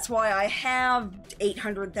 That's why I have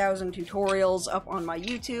 800,000 tutorials up on my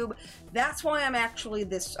YouTube. That's why I'm actually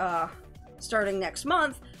starting next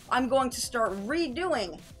month, I'm going to start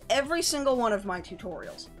redoing every single one of my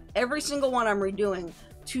tutorials. Every single one I'm redoing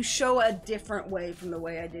to show a different way from the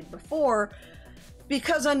way I did before.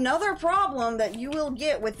 Because another problem that you will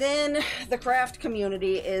get within the craft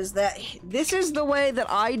community is that this is the way that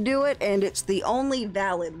I do it, and it's the only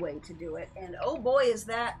valid way to do it. And oh boy, is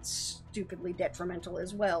that stupidly detrimental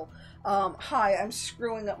as well. Hi, I'm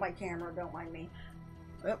screwing up my camera, don't mind me.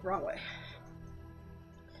 Oh, wrong way.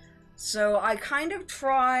 So I kind of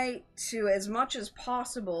try to, as much as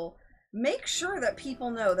possible, make sure that people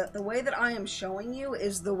know that the way that I am showing you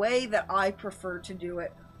is the way that I prefer to do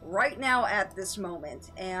it right now at this moment.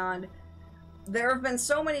 And there have been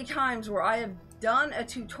so many times where I have done a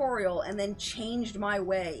tutorial and then changed my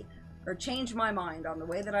way, or changed my mind on the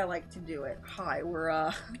way that I like to do it. Hi,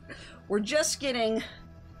 we're just getting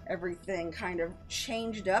everything kind of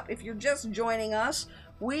changed up. If you're just joining us,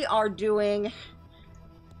 we are doing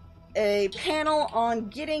a panel on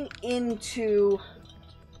getting into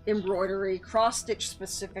embroidery, cross stitch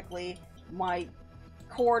specifically. My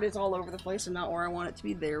cord is all over the place and not where I want it to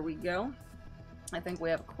be. There we go. I think we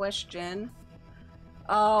have a question.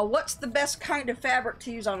 What's the best kind of fabric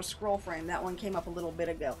to use on a scroll frame? That one came up a little bit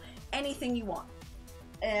ago. Anything you want.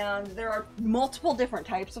 And there are multiple different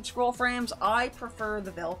types of scroll frames. I prefer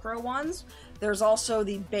the Velcro ones. There's also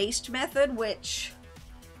the based method, which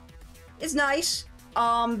is nice.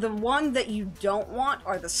 The one that you don't want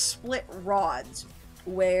are the split rods,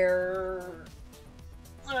 where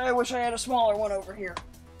I wish I had a smaller one over here.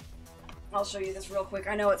 I'll show you this real quick.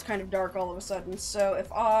 I know it's kind of dark all of a sudden, so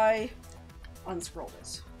if I unscroll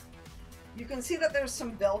this, you can see that there's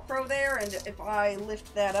some Velcro there, and if I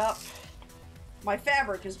lift that up, my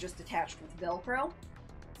fabric is just attached with Velcro,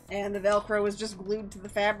 and the Velcro is just glued to the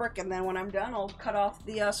fabric, and then when I'm done, I'll cut off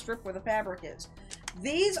the strip where the fabric is.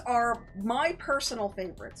 These are my personal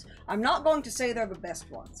favorites. I'm not going to say they're the best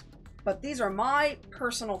ones, but these are my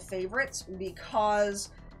personal favorites because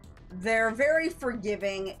they're very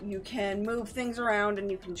forgiving. You can move things around and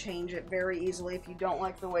you can change it very easily if you don't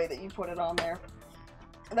like the way that you put it on there.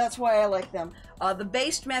 That's why I like them. The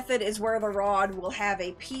based method is where the rod will have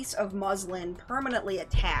a piece of muslin permanently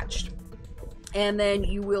attached, and then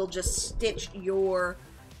you will just stitch your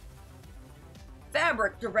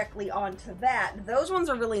fabric directly onto that. Those ones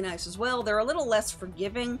are really nice as well. They're a little less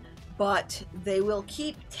forgiving, but they will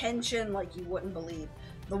keep tension like you wouldn't believe.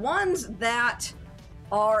 The ones that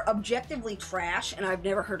are objectively trash, and I've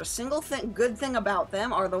never heard a single good thing about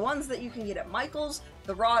them, are the ones that you can get at Michael's.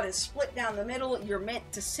 The rod is split down the middle. You're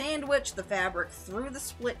meant to sandwich the fabric through the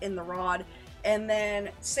split in the rod, and then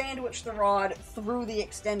sandwich the rod through the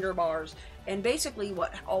extender bars. And basically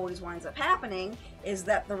what always winds up happening is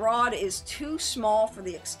that the rod is too small for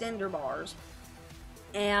the extender bars,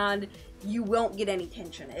 and you won't get any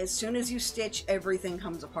tension. As soon as you stitch, everything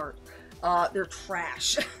comes apart. They're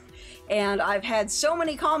trash. And I've had so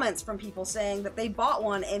many comments from people saying that they bought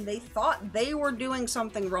one and they thought they were doing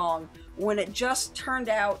something wrong when it just turned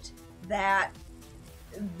out that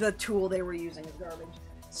the tool they were using is garbage.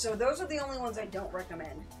 So those are the only ones I don't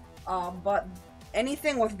recommend. But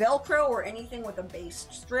anything with Velcro or anything with a base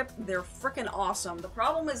strip, they're freaking awesome. The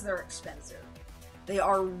problem is they're expensive. They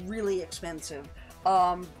are really expensive.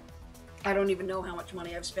 I don't even know how much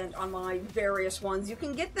money I've spent on my various ones. You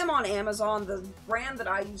can get them on Amazon. The brand that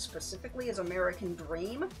I use specifically is American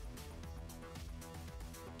Dream.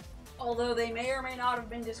 Although they may or may not have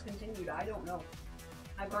been discontinued. I don't know.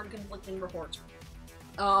 I've heard conflicting reports.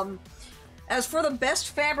 As for the best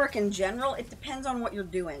fabric in general, it depends on what you're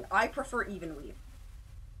doing. I prefer even weave.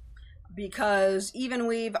 Because even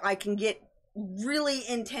weave, I can get really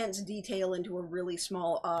intense detail into a really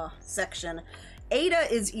small section.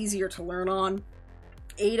 Ada is easier to learn on.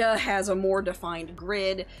 Ada has a more defined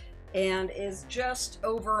grid and is just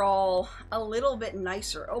overall a little bit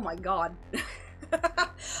nicer. Oh my god.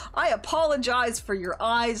 I apologize for your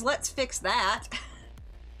eyes. Let's fix that.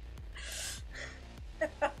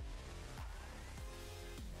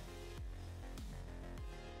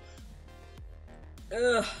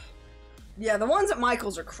 Ugh. Yeah, the ones at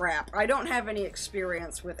Michael's are crap. I don't have any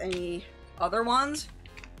experience with any other ones,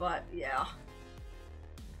 but yeah.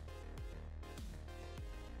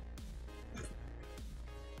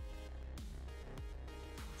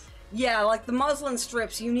 Yeah, like the muslin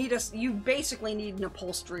strips, you basically need an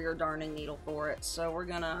upholstery or darning needle for it. So we're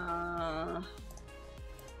gonna...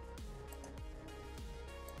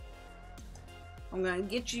 I'm gonna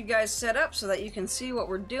get you guys set up so that you can see what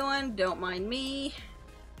we're doing. Don't mind me.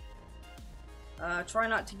 Try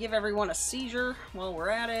not to give everyone a seizure while we're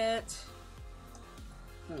at it.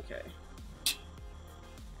 Okay.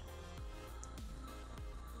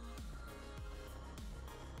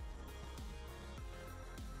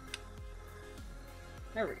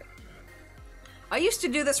 There we go. I used to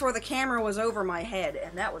do this where the camera was over my head,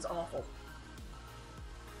 and that was awful.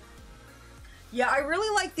 Yeah, I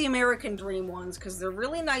really like the American Dream ones because they're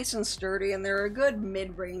really nice and sturdy, and they're a good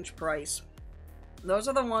mid-range price. Those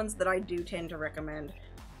are the ones that I do tend to recommend.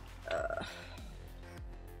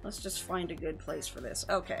 Let's just find a good place for this.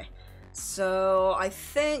 Okay, so I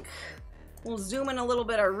think we'll zoom in a little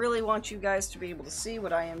bit. I really want you guys to be able to see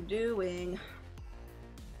what I am doing.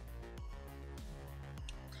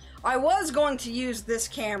 I was going to use this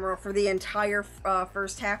camera for the entire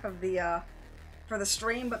first half of the for the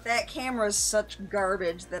stream, but that camera is such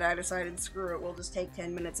garbage that I decided, screw it, we'll just take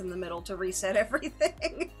 10 minutes in the middle to reset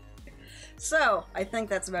everything. So, I think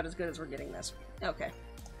that's about as good as we're getting this. Okay.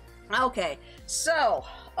 Okay, so,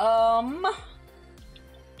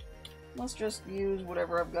 let's just use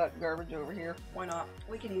whatever I've got garbage over here. Why not?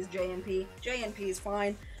 We can use JNP. JNP is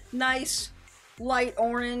fine. Nice, light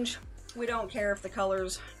orange. We don't care if the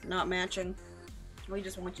color's not matching. We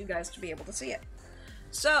just want you guys to be able to see it.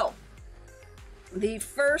 So, the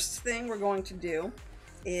first thing we're going to do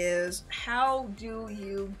is, how do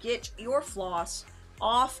you get your floss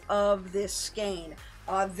off of this skein?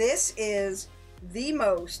 This is the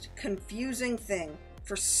most confusing thing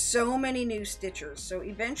for so many new stitchers. So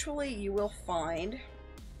eventually you will find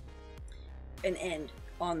an end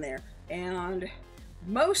on there. And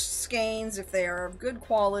most skeins, if they are of good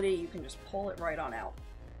quality, you can just pull it right on out.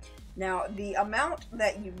 Now, the amount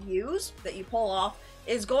that you use, that you pull off,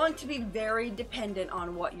 is going to be very dependent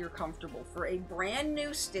on what you're comfortable. For a brand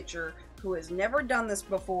new stitcher who has never done this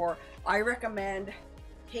before, I recommend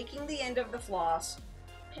taking the end of the floss,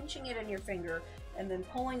 pinching it in your finger, and then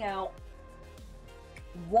pulling out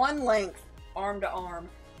one length arm to arm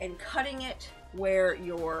and cutting it where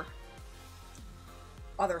your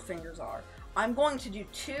other fingers are. I'm going to do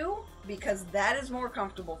 2 because that is more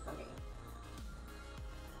comfortable for me.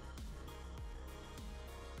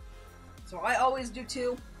 So I always do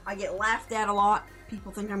 2. I get laughed at a lot.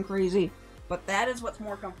 People think I'm crazy, but that is what's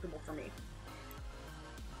more comfortable for me.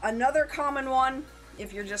 Another common one,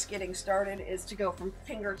 if you're just getting started, is to go from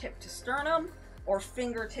fingertip to sternum or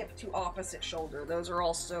fingertip to opposite shoulder. Those are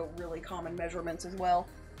also really common measurements as well.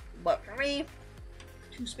 But for me,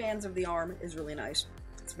 2 spans of the arm is really nice.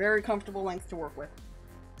 It's a very comfortable length to work with.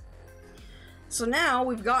 So now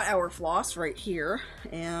we've got our floss right here,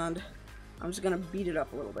 and I'm just going to beat it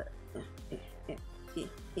up a little bit.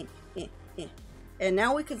 And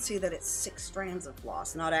now we can see that it's 6 strands of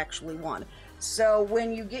floss, not actually 1. So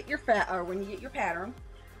when you get your pattern,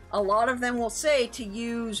 a lot of them will say to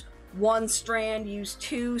use 1 strand, use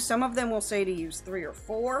 2. Some of them will say to use 3 or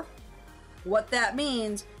 4. What that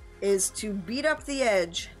means is to beat up the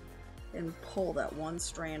edge and pull that 1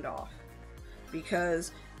 strand off,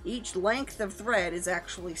 because each length of thread is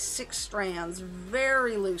actually 6 strands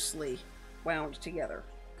very loosely wound together.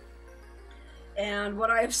 And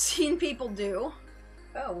what I've seen people do...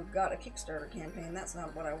 Oh, we've got a Kickstarter campaign. That's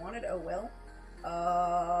not what I wanted. Oh well.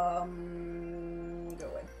 Go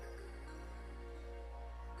away.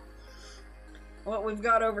 What we've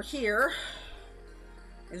got over here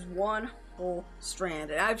is 1 whole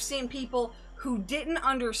strand. And I've seen people who didn't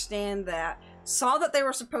understand that, saw that they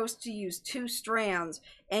were supposed to use 2 strands,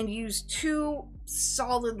 and use 2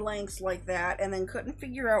 solid lengths like that, and then couldn't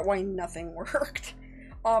figure out why nothing worked.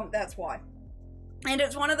 That's why. And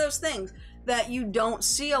it's one of those things that you don't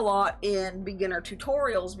see a lot in beginner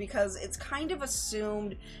tutorials because it's kind of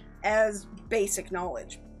assumed as basic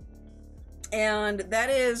knowledge. And that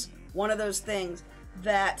is one of those things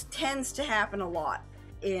that tends to happen a lot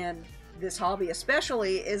in this hobby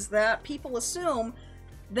especially, is that people assume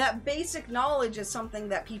that basic knowledge is something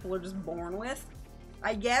that people are just born with.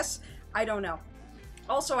 I guess. I don't know.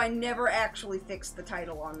 Also, I never actually fixed the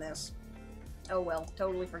title on this. Oh well,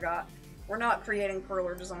 totally forgot. We're not creating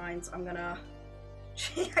perler designs. I'm gonna...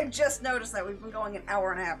 I just noticed that we've been going an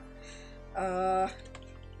hour and a half.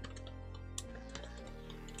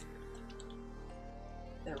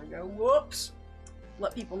 There we go. Whoops.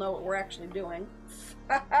 Let people know what we're actually doing.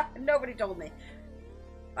 Nobody told me.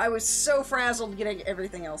 I was so frazzled getting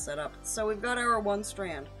everything else set up. So we've got our 1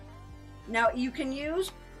 strand. Now you can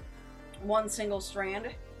use 1 single strand,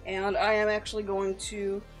 and I am actually going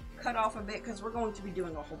to cut off a bit because we're going to be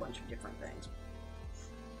doing a whole bunch of different things.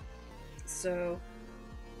 So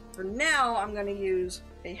for now, I'm going to use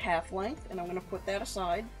a half length, and I'm going to put that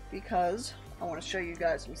aside because I want to show you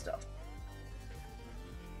guys some stuff.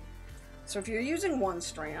 So if you're using 1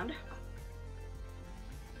 strand,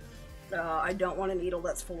 I don't want a needle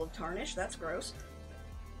that's full of tarnish. That's gross.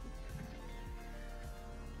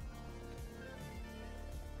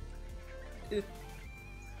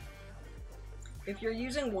 If you're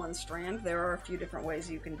using 1 strand, there are a few different ways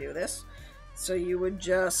you can do this. So you would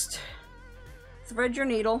just thread your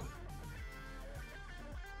needle,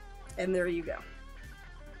 and there you go.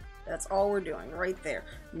 That's all we're doing right there.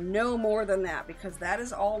 No more than that, because that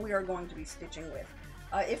is all we are going to be stitching with.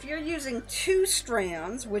 If you're using 2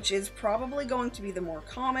 strands, which is probably going to be the more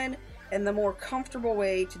common and the more comfortable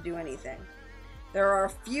way to do anything, there are a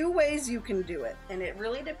few ways you can do it, and it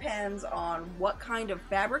really depends on what kind of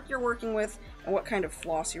fabric you're working with and what kind of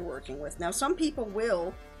floss you're working with. Now, some people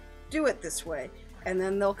will do it this way, and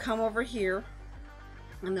then they'll come over here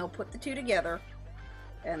and they'll put the 2 together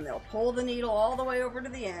and they'll pull the needle all the way over to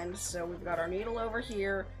the end. So we've got our needle over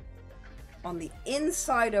here on the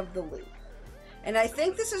inside of the loop. And I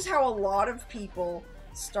think this is how a lot of people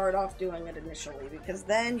start off doing it initially, because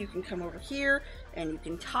then you can come over here and you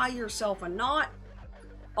can tie yourself a knot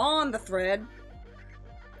on the thread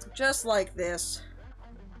just like this,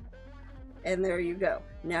 and there you go.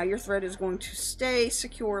 Now your thread is going to stay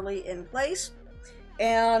securely in place.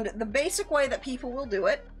 And the basic way that people will do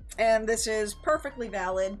it, and this is perfectly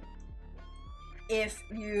valid if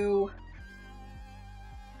you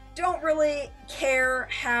don't really care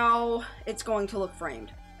how it's going to look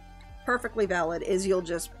framed, perfectly valid, is you'll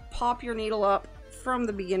just pop your needle up from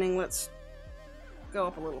the beginning. Let's go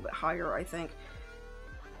up a little bit higher, I think.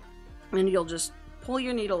 And you'll just pull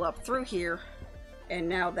your needle up through here, And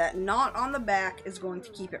now that knot on the back is going to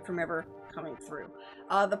keep it from ever coming through.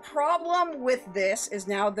 The problem with this is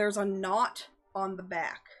now there's a knot on the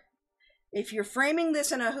back. If you're framing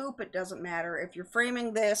this in a hoop, it doesn't matter. If you're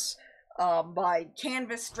framing this by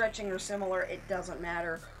canvas stretching or similar, it doesn't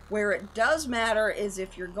matter. Where it does matter is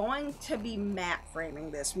if you're going to be matte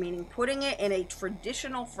framing this, meaning putting it in a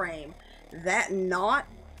traditional frame, that knot,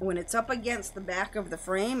 when it's up against the back of the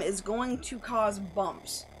frame, is going to cause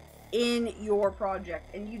bumps in your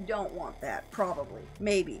project, and you don't want that. Probably.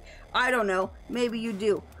 Maybe. I don't know. Maybe you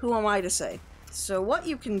do. Who am I to say? So what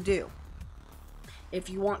you can do, if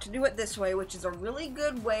you want to do it this way, which is a really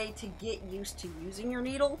good way to get used to using your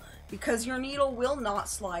needle, because your needle will not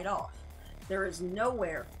slide off. There is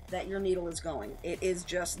nowhere that your needle is going. It is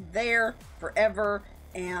just there forever,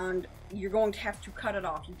 and you're going to have to cut it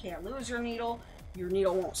off. You can't lose your needle. Your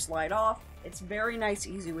needle won't slide off. It's a very nice,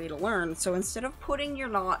 easy way to learn. So instead of putting your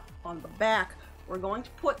knot on the back, we're going to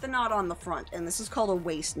put the knot on the front, and this is called a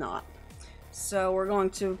waist knot. So we're going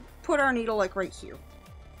to put our needle like right here.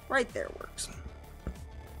 Right there works.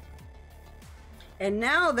 And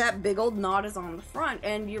now that big old knot is on the front,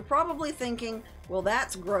 and you're probably thinking, well,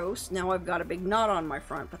 that's gross. Now I've got a big knot on my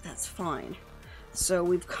front, but that's fine. So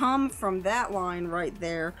we've come from that line right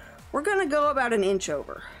there. We're gonna go about an inch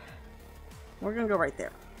over. We're gonna go right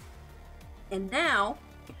there. And now,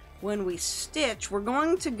 when we stitch, we're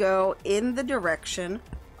going to go in the direction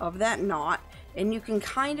of that knot, and you can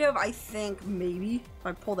kind of, I think, maybe, if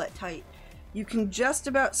I pull that tight, you can just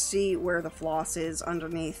about see where the floss is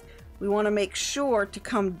underneath. We want to make sure to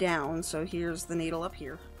come down, so here's the needle up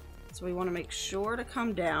here. So we want to make sure to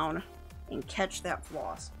come down and catch that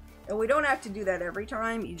floss. And we don't have to do that every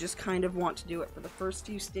time, you just kind of want to do it for the first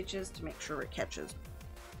few stitches to make sure it catches.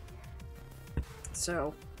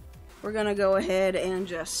 So we're gonna go ahead and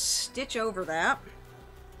just stitch over that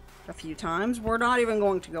a few times. We're not even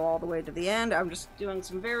going to go all the way to the end. I'm just doing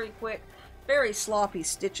some very quick, very sloppy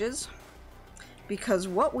stitches, because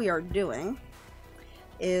what we are doing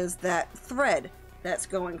is that thread that's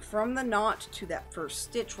going from the knot to that first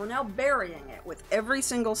stitch, we're now burying it with every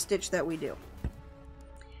single stitch that we do.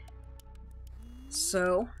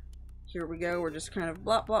 So here we go, we're just kind of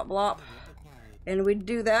blop, blop, blop. And we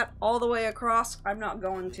do that all the way across. I'm not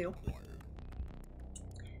going to.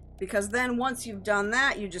 Because then once you've done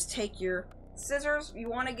that, you just take your scissors. You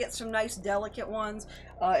want to get some nice delicate ones.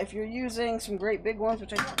 If you're using some great big ones,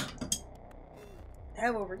 which I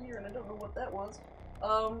have over here, and I don't know what that was.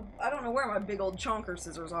 I don't know where my big old chonker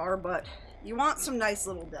scissors are, but you want some nice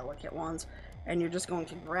little delicate ones. And you're just going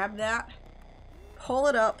to grab that, pull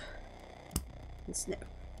it up, and snip.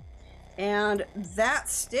 And that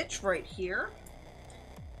stitch right here,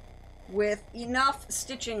 with enough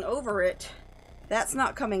stitching over it, that's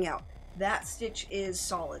not coming out. That stitch is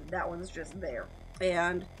solid. That one's just there.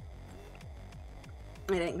 And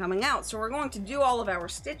it ain't coming out. So we're going to do all of our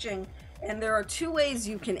stitching, and there are two ways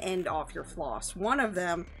you can end off your floss. One of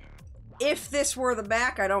them, if this were the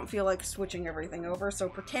back, I don't feel like switching everything over, so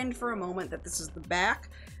pretend for a moment that this is the back.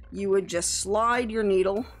 You would just slide your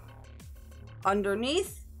needle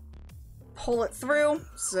underneath, pull it through,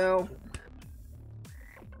 so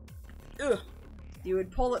you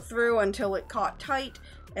would pull it through until it caught tight,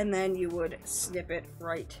 and then you would snip it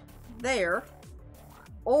right there.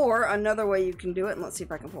 Or another way you can do it, and let's see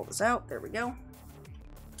if I can pull this out. There we go.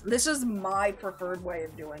 This is my preferred way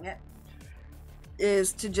of doing it,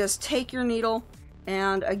 is to just take your needle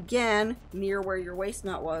and, again, near where your waist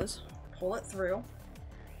knot was, pull it through,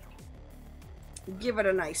 give it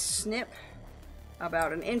a nice snip,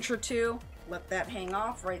 about an inch or two, let that hang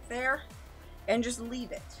off right there, and just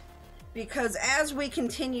leave it. Because as we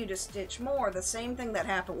continue to stitch more, the same thing that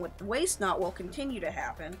happened with the waist knot will continue to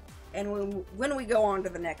happen, and when we go on to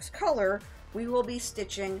the next color, we will be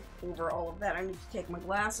stitching over all of that. I need to take my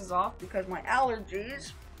glasses off because my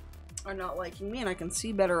allergies are not liking me, and I can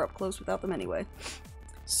see better up close without them anyway.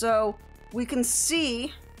 So we can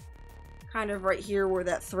see kind of right here where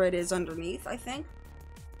that thread is underneath, I think.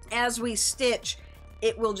 As we stitch,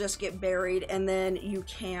 it will just get buried, and then you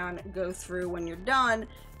can go through when you're done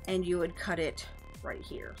and you would cut it right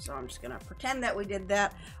here. So I'm just gonna pretend that we did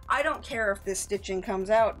that. I don't care if this stitching comes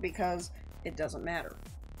out because it doesn't matter.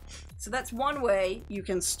 So that's one way you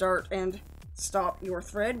can start and stop your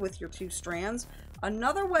thread with your two strands.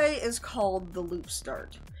 Another way is called the loop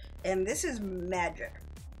start, and this is magic.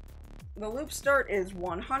 The loop start is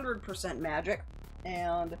 100% magic,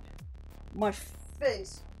 and my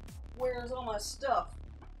face, where's all my stuff?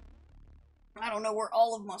 I don't know where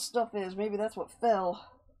all of my stuff is. Maybe that's what fell.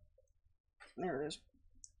 There it is.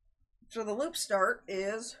 So the loop start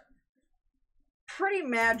is pretty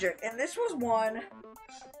magic. And this was one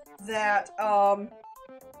that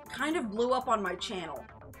kind of blew up on my channel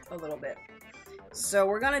a little bit. So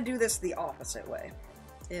we're gonna do this the opposite way.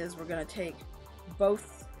 Is we're gonna take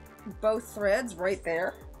both threads right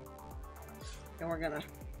there, and we're gonna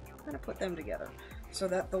put them together so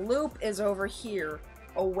that the loop is over here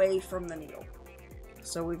away from the needle.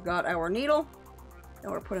 So we've got our needle,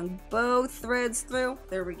 and we're putting both threads through.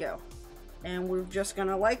 There we go. And we're just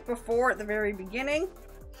gonna, like before at the very beginning,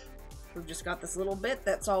 we've just got this little bit,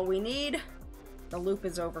 that's all we need. The loop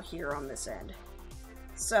is over here on this end.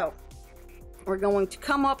 So we're going to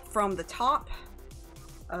come up from the top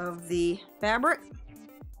of the fabric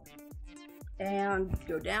and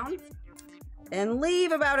go down and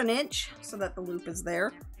leave about an inch so that the loop is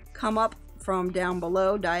there. Come up from down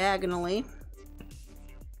below diagonally.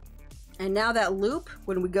 And now that loop,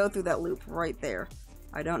 when we go through that loop right there,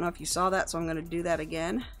 I don't know if you saw that, so I'm going to do that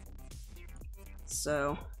again.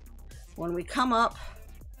 So when we come up,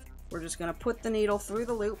 we're just going to put the needle through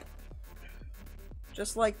the loop.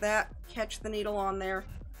 Just like that. Catch the needle on there.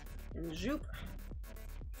 And zoop.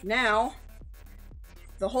 Now,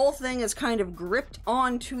 the whole thing is kind of gripped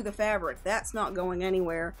onto the fabric. That's not going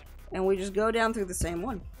anywhere. And we just go down through the same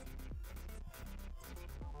one.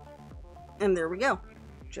 And there we go.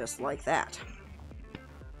 Just like that.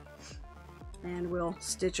 And we'll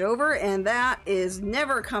stitch over, and that is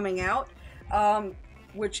never coming out,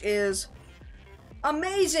 which is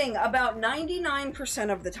amazing about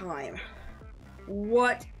 99% of the time.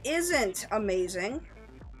 What isn't amazing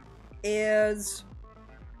is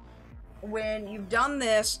when you've done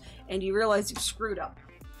this and you realize you've screwed up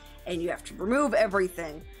and you have to remove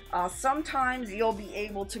everything. Sometimes you'll be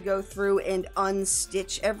able to go through and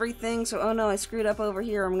unstitch everything. So, oh no, I screwed up over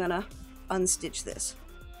here. I'm gonna unstitch this.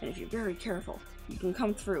 And if you're very careful, you can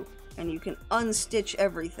come through and you can unstitch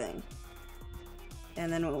everything.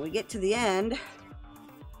 And then when we get to the end,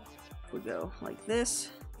 we go like this.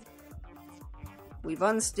 We've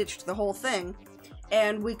unstitched the whole thing,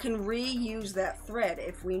 and we can reuse that thread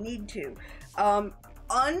if we need to.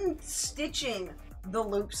 Unstitching the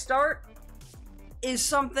loop start is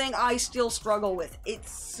something I still struggle with.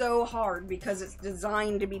 It's so hard because it's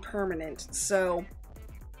designed to be permanent. So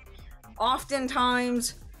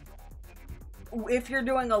oftentimes, if you're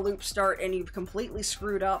doing a loop start and you've completely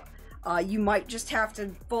screwed up, you might just have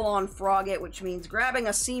to full-on frog it, which means grabbing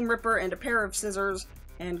a seam ripper and a pair of scissors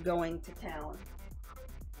and going to town.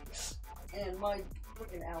 And my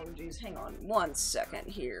freaking allergies, hang on one second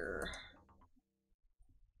here.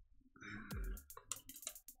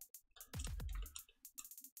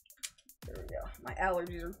 There we go. My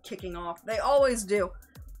allergies are kicking off. They always do.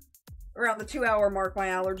 Around the 2-hour mark, my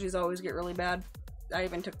allergies always get really bad. I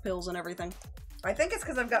even took pills and everything. I think it's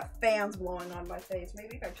because I've got fans blowing on my face.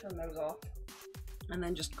 Maybe if I turn those off and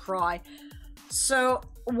then just cry. So,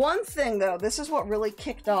 one thing though, this is what really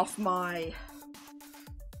kicked off my...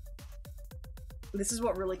 This is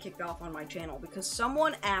what really kicked off on my channel, because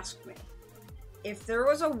someone asked me if there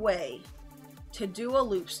was a way to do a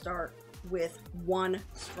loop start with one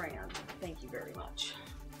strand. Thank you very much.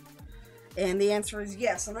 And the answer is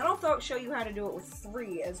yes. And then I'll show you how to do it with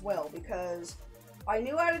 3 as well, because I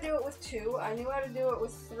knew how to do it with 2, I knew how to do it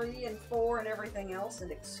with 3 and 4 and everything else,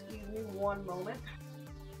 and excuse me one moment.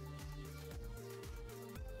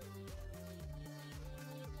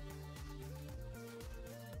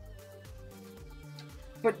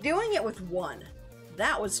 But doing it with 1,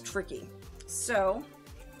 that was tricky. So,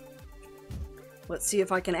 let's see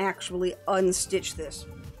if I can actually unstitch this.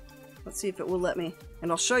 Let's see if it will let me.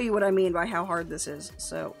 And I'll show you what I mean by how hard this is.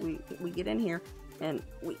 So, we get in here, and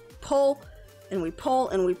we pull, and we pull,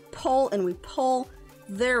 and we pull, and we pull.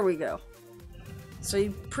 There we go. So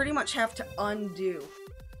you pretty much have to undo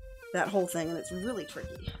that whole thing, and it's really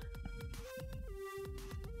tricky.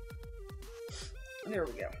 There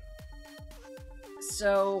we go.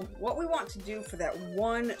 So what we want to do for that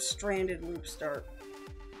one stranded loop start,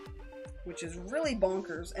 which is really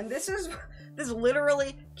bonkers, and this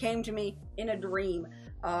literally came to me in a dream.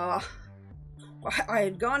 I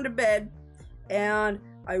had gone to bed, and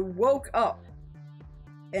I woke up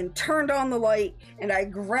and turned on the light, and I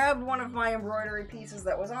grabbed one of my embroidery pieces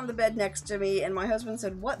that was on the bed next to me, and my husband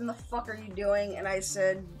said, "What in the fuck are you doing?" And I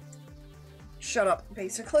said, "Shut up,"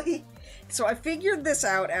 basically. So I figured this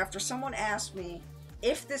out after someone asked me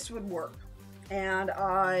if this would work, and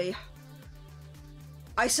I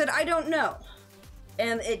said, "I don't know."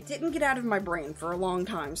 And it didn't get out of my brain for a long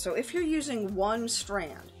time. So if you're using one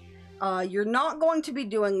strand, you're not going to be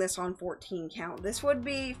doing this on 14 count. This would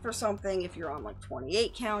be for something if you're on like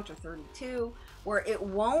 28 count or 32, where it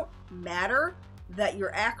won't matter that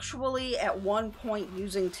you're actually at one point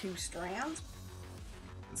using 2 strands.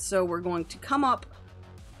 So we're going to come up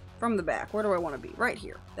from the back. Where do I want to be? Right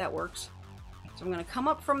here. That works. So I'm going to come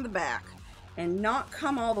up from the back and not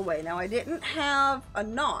come all the way. Now, I didn't have a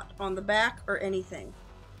knot on the back or anything.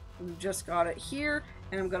 We've just got it here,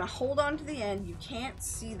 and I'm going to hold on to the end. You can't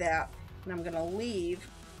see that, and I'm going to leave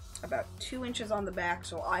about 2 inches on the back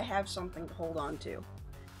so I have something to hold on to.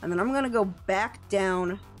 And then I'm going to go back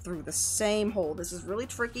down through the same hole. This is really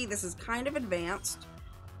tricky. This is kind of advanced,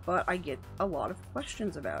 but I get a lot of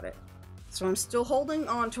questions about it. So I'm still holding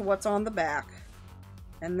on to what's on the back,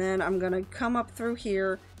 and then I'm going to come up through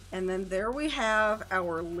here, and then there we have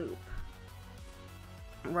our loop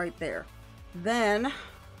right there. Then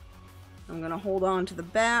I'm going to hold on to the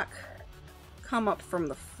back, come up from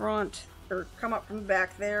the front, or come up from the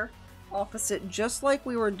back there, opposite, just like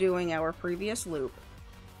we were doing our previous loop.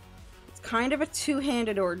 It's kind of a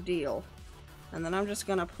two-handed ordeal. And then I'm just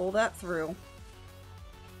going to pull that through.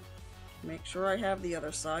 Make sure I have the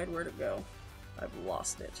other side. Where'd it go? I've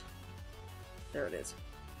lost it. There it is.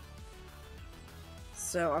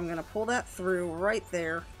 So I'm going to pull that through right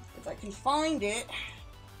there. If I can find it.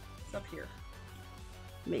 It's up here.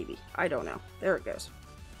 Maybe. I don't know. There it goes.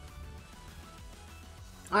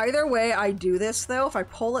 Either way I do this, though, if I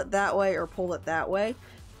pull it that way or pull it that way,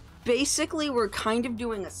 basically we're kind of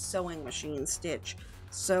doing a sewing machine stitch.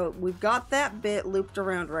 So we've got that bit looped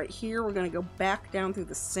around right here. We're going to go back down through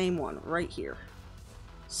the same one right here.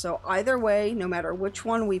 So either way, no matter which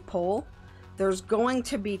one we pull, there's going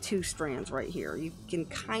to be 2 strands right here. You can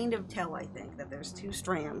kind of tell, I think, that there's 2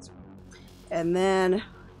 strands. And then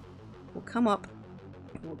we'll come up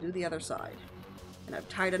and we'll do the other side. And I've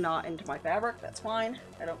tied a knot into my fabric. That's fine.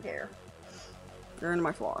 I don't care. They're into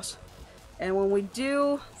my floss. And when we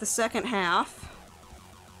do the second half,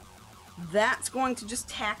 that's going to just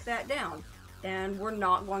tack that down. And we're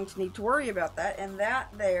not going to need to worry about that. And that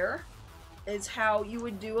there is how you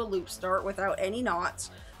would do a loop start without any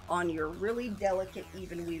knots on your really delicate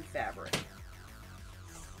even weave fabric.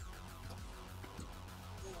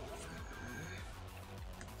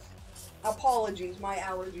 Apologies, my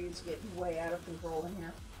allergies get way out of control in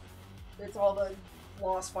here. It's all the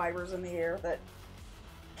floss fibers in the air that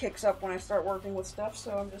kicks up when I start working with stuff,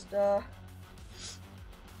 so I'm just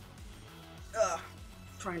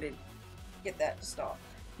trying to get that to stop.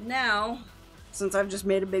 Now, since I've just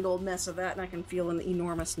made a big old mess of that and I can feel an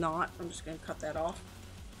enormous knot, I'm just going to cut that off.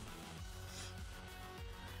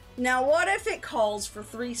 Now, what if it calls for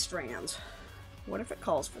 3 strands? What if it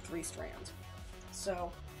calls for 3 strands?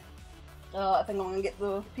 So, I think I'm going to get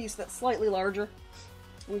the piece that's slightly larger.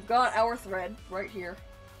 We've got our thread right here.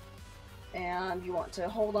 And you want to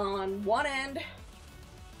hold on one end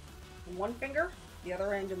in one finger, the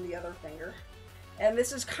other end in the other finger. And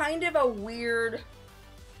this is kind of a weird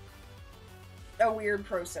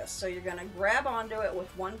process. So you're going to grab onto it with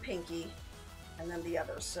one pinky and then the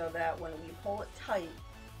other, so that when we pull it tight,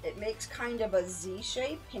 it makes kind of a Z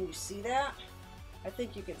shape. Can you see that? I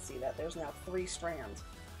think you can see that. There's now 3 strands.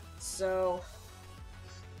 So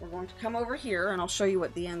we're going to come over here and I'll show you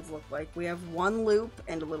what the ends look like. We have one loop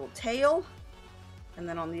and a little tail, and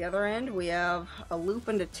then on the other end we have a loop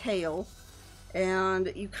and a tail,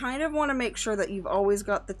 and you kind of want to make sure that you've always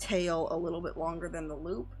got the tail a little bit longer than the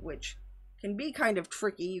loop, which can be kind of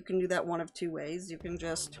tricky. You can do that one of 2 ways. You can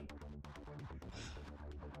just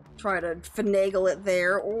try to finagle it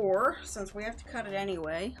there, or since we have to cut it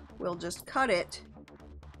anyway, we'll just cut it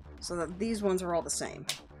so that these ones are all the same,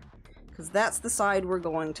 because that's the side we're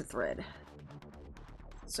going to thread.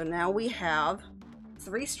 So now we have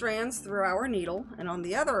 3 strands through our needle, and on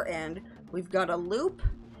the other end we've got a loop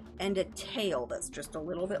and a tail that's just a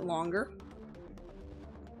little bit longer,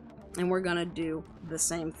 and we're gonna do the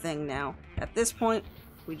same thing now. At this point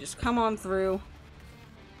we just come on through,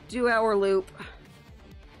 do our loop,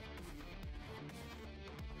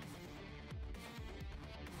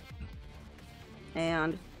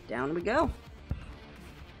 and down we go.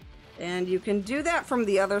 And you can do that from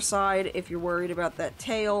the other side if you're worried about that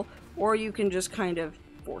tail, or you can just kind of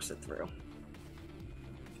force it through.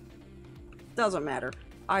 Doesn't matter,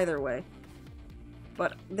 either way.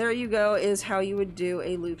 But there you go, is how you would do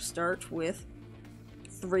a loop start with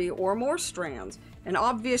 3 or more strands. And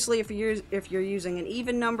obviously if you're using an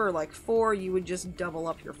even number like 4, you would just double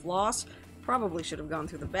up your floss. Probably should have gone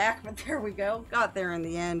through the back, but there we go. Got there in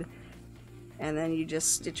the end. And then you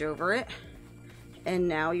just stitch over it. And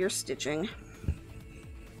now you're stitching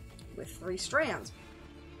with 3 strands.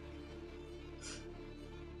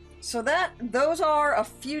 So those are a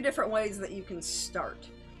few different ways that you can start.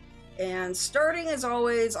 And starting is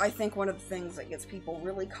always, I think, one of the things that gets people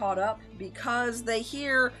really caught up, because they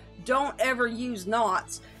hear, don't ever use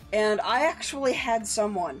knots. And I actually had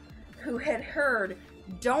someone who had heard,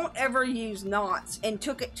 don't ever use knots, and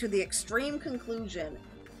took it to the extreme conclusion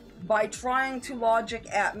by trying to logic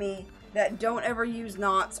at me that don't ever use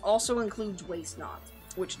knots also includes waist knots,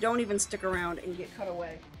 which don't even stick around and get cut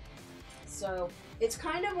away. So it's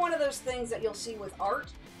kind of one of those things that you'll see with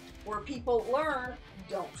art, where people learn,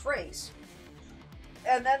 don't trace.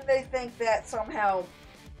 And then they think that somehow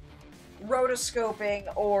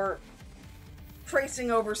rotoscoping or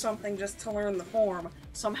tracing over something just to learn the form,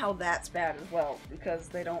 somehow that's bad as well, because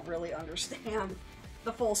they don't really understand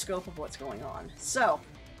the full scope of what's going on. So,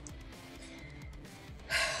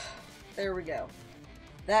 there we go.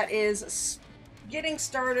 That is getting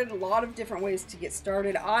started. A lot of different ways to get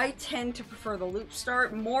started. I tend to prefer the loop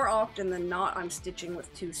start. More often than not, I'm stitching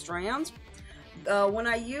with 2 strands. When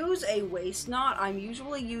I use a waist knot, I'm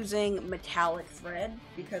usually using metallic thread,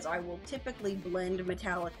 because I will typically blend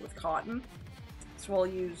metallic with cotton. So I'll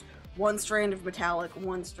use 1 strand of metallic,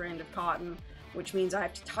 1 strand of cotton, which means I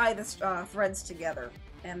have to tie the threads together,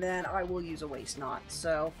 and then I will use a waist knot.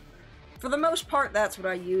 So for the most part, that's what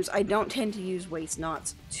I use. I don't tend to use waist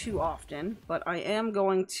knots too often, but I am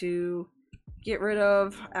going to get rid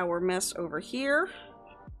of our mess over here.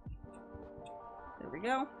 There we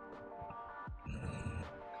go.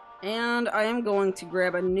 And I am going to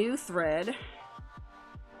grab a new thread.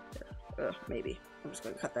 Maybe. I'm just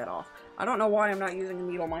going to cut that off. I don't know why I'm not using a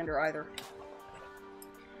needle minder either.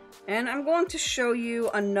 And I'm going to show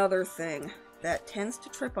you another thing that tends to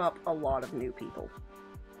trip up a lot of new people.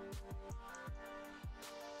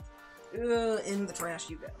 In the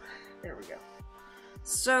trash you go. There we go.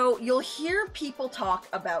 So you'll hear people talk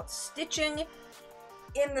about stitching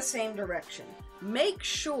in the same direction. Make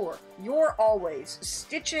sure you're always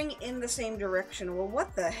stitching in the same direction. Well,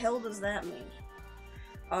 what the hell does that mean?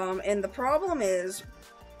 And the problem is,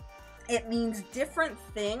 it means different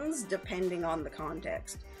things depending on the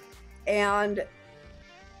context. And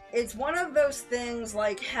it's one of those things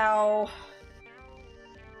like how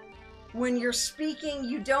when you're speaking,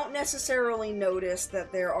 you don't necessarily notice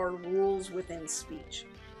that there are rules within speech.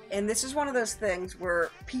 And this is one of those things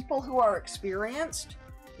where people who are experienced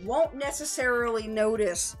won't necessarily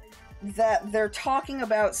notice that they're talking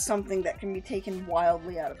about something that can be taken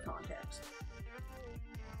wildly out of context.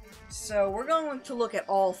 So we're going to look at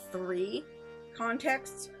all 3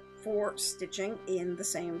 contexts for stitching in the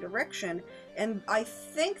same direction. And I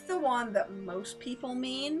think the one that most people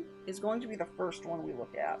mean is going to be the first one we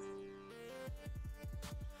look at.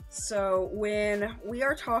 So when we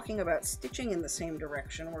are talking about stitching in the same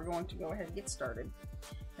direction, we're going to go ahead and get started.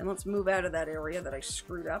 And let's move out of that area that I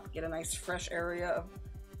screwed up, get a nice fresh area of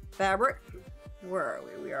fabric. Where are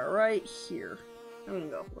we? We are right here. I'm going to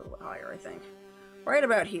go a little bit higher, I think. Right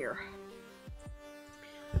about here.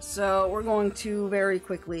 So we're going to very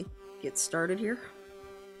quickly get started here.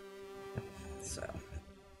 So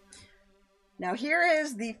now here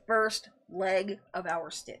is the first leg of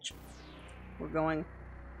our stitch. We're going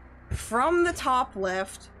from the top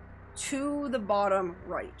left to the bottom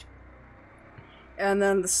right. And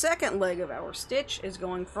then the second leg of our stitch is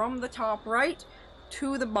going from the top right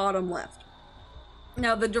to the bottom left.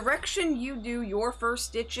 Now the direction you do your first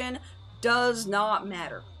stitch in does not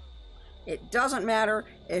matter. It doesn't matter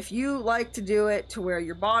if you like to do it to where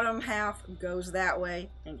your bottom half goes that way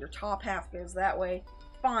and your top half goes that way.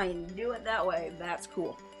 Fine, do it that way. That's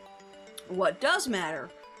cool. What does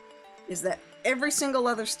matter is that every single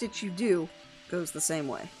other stitch you do goes the same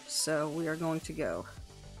way. So we are going to go,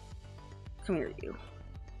 come here you,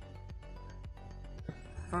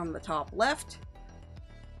 from the top left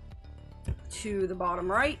to the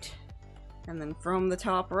bottom right, and then from the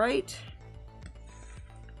top right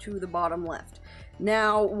to the bottom left.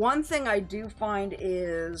 Now, one thing I do find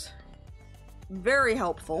is very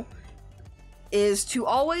helpful is to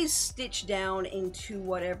always stitch down into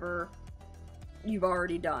whatever you've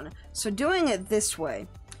already done. So doing it this way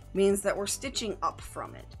means that we're stitching up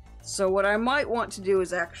from it. So what I might want to do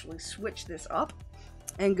is actually switch this up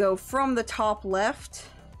and go from the top left,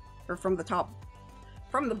 or from the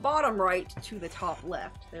bottom right to the top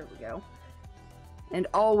left. There we go. And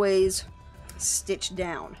always stitch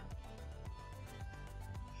down.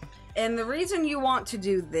 And the reason you want to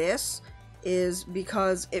do this is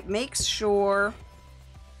because it makes sure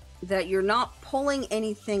that you're not pulling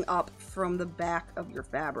anything up from the back of your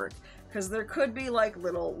fabric, because there could be like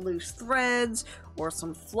little loose threads or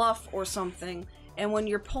some fluff or something, and when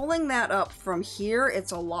you're pulling that up from here,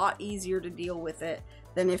 it's a lot easier to deal with it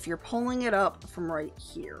than if you're pulling it up from right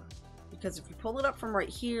here. because if you pull it up from right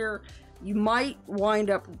here, you might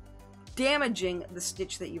wind up damaging the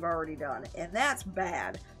stitch that you've already done, and that's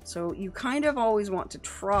bad. So you kind of always want to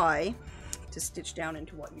try to stitch down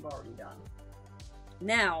into what you've already done.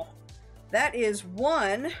 Now, that is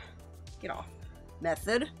one,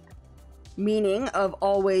 method, meaning of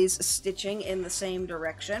always stitching in the same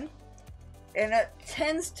direction. And it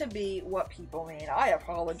tends to be what people mean. I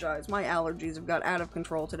apologize, my allergies have got out of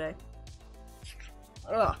control today.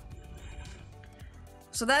 Ugh.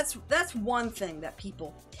 So that's one thing that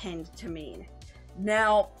people tend to mean.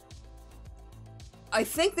 Now, I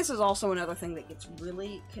think this is also another thing that gets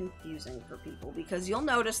really confusing for people, because you'll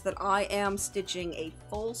notice that I am stitching a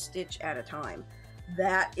full stitch at a time.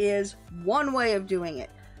 That is one way of doing it.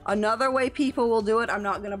 Another way people will do it, I'm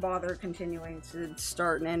not going to bother continuing to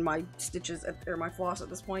start and end my stitches or my floss at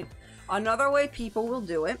this point. Another way people will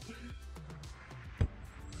do it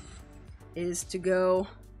is to go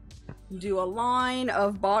do a line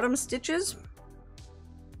of bottom stitches,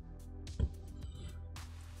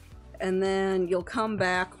 and then you'll come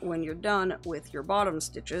back when you're done with your bottom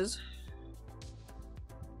stitches,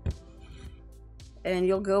 and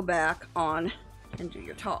you'll go back on and do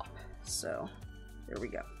your top. So there we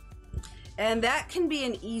go. And that can be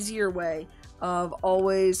an easier way of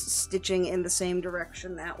always stitching in the same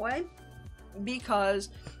direction that way, because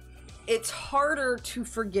it's harder to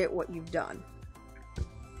forget what you've done.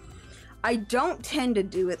 I don't tend to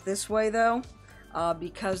do it this way though,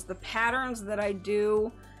 because the patterns that I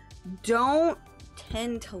do don't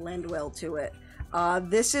tend to lend well to it.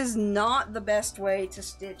 This is not the best way to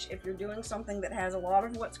stitch if you're doing something that has a lot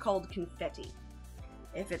of what's called confetti.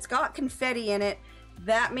 If it's got confetti in it,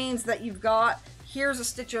 that means that you've got, here's a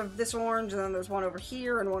stitch of this orange, and then there's one over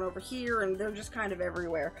here, and one over here, and they're just kind of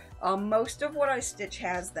everywhere. Most of what I stitch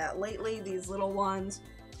has that. Lately, these little ones,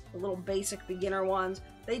 the little basic beginner ones,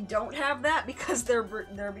 they don't have that because they're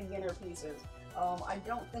beginner pieces. I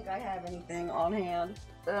don't think I have anything on hand.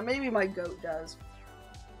 Maybe my goat does.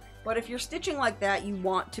 But if you're stitching like that, you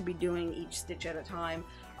want to be doing each stitch at a time.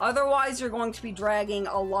 Otherwise, you're going to be dragging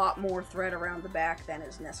a lot more thread around the back than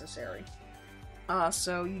is necessary.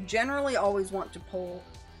 So you generally always want to pull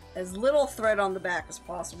as little thread on the back as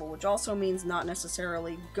possible, which also means not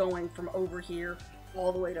necessarily going from over here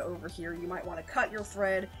all the way to over here. You might want to cut your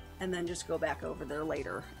thread and then just go back over there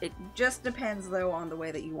later. It just depends, though, on the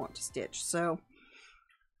way that you want to stitch. So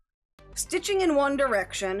stitching in one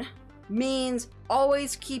direction means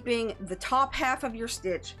always keeping the top half of your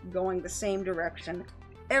stitch going the same direction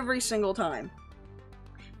every single time.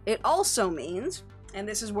 It also means, and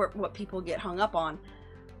this is what people get hung up on,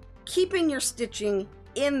 keeping your stitching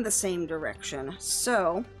in the same direction.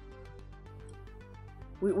 So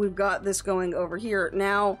we've got this going over here.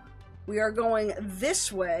 Now we are going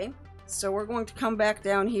this way, so we're going to come back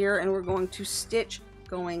down here and we're going to stitch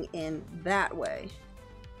going in that way.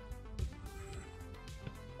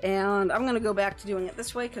 And I'm going to go back to doing it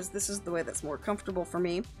this way because this is the way that's more comfortable for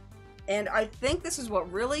me. And I think this is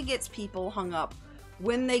what really gets people hung up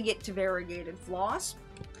when they get to variegated floss.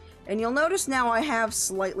 And you'll notice now I have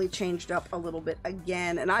slightly changed up a little bit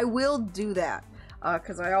again, and I will do that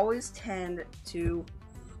because I always tend to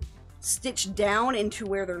stitch down into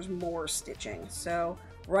where there's more stitching. So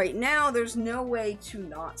right now there's no way to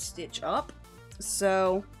not stitch up,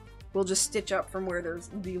 so we'll just stitch up from where there's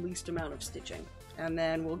the least amount of stitching, and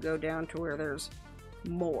then we'll go down to where there's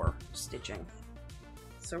more stitching.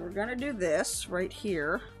 So we're gonna do this right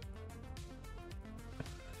here.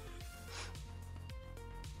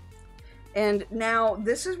 And now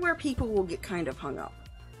this is where people will get kind of hung up,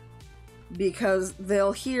 because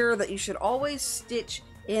they'll hear that you should always stitch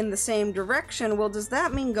in the same direction. Well, does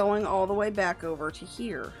that mean going all the way back over to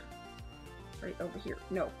here? Right over here?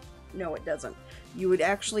 No, it doesn't. You would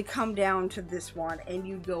actually come down to this one and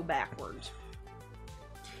you'd go backwards.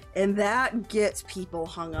 And that gets people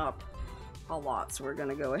hung up a lot. So we're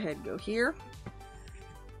gonna go ahead and go here.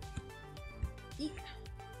 Eek.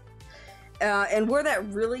 And where that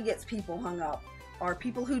really gets people hung up are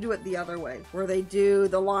people who do it the other way, where they do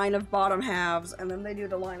the line of bottom halves, and then they do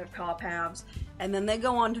the line of top halves, and then they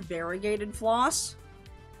go on to variegated floss,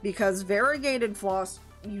 because variegated floss,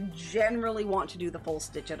 you generally want to do the full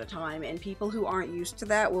stitch at a time, and people who aren't used to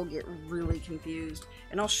that will get really confused.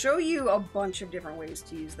 And I'll show you a bunch of different ways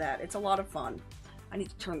to use that. It's a lot of fun. I need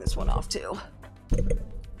to turn this one off too.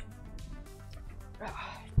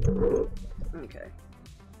 Okay.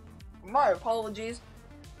 My apologies.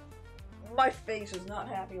 My face is not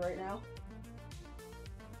happy right now.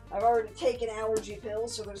 I've already taken allergy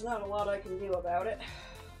pills, so there's not a lot I can do about it.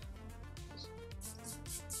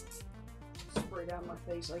 Spray down my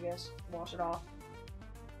face, I guess. Wash it off.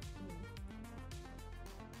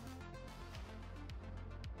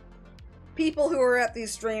 People who are at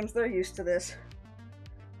these streams, they're used to this.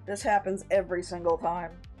 This happens every single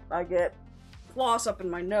time. I get floss up in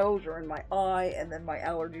my nose or in my eye, and then my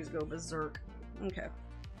allergies go berserk. Okay.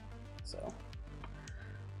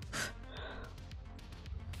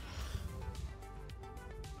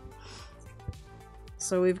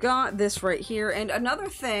 So we've got this right here, and another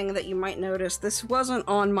thing that you might notice, this wasn't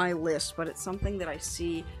on my list, but it's something that I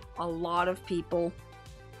see a lot of people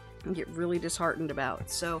get really disheartened about.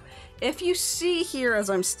 So if you see here as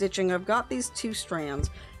I'm stitching, I've got these two strands.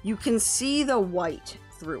 You can see the white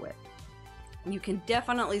through it. You can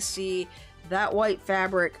definitely see that white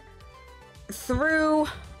fabric through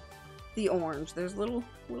the orange. There's little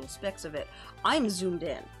specks of it. I'm zoomed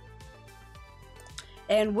in.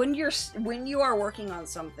 And when you are working on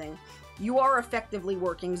something, you are effectively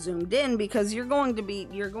working zoomed in because you're going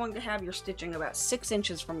to have your stitching about 6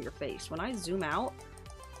 inches from your face. When I zoom out,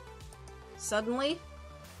 suddenly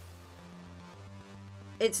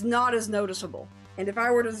it's not as noticeable. And if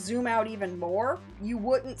I were to zoom out even more, you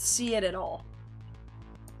wouldn't see it at all.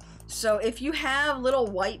 So if you have little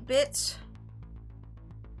white bits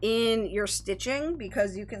in your stitching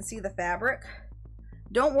because you can see the fabric,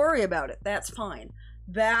 don't worry about it. That's fine.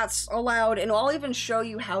 That's allowed, and I'll even show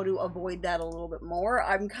you how to avoid that a little bit more.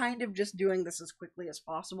 I'm kind of just doing this as quickly as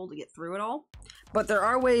possible to get through it all, but there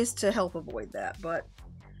are ways to help avoid that. But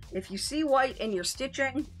if you see white in your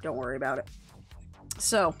stitching, don't worry about it.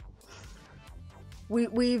 So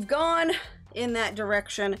we've gone in that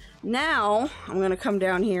direction. Now I'm going to come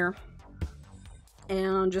down here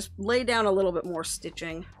and just lay down a little bit more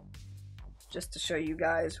stitching just to show you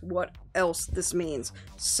guys what else this means.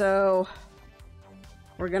 So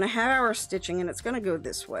we're going to have our stitching, and it's going to go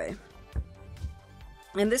this way.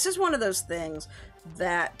 And this is one of those things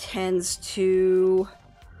that tends to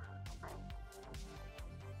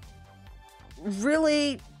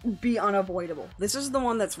really be unavoidable. This is the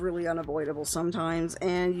one that's really unavoidable sometimes,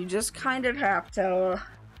 and you just kind of have to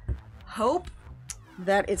hope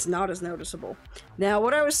that it's not as noticeable. Now,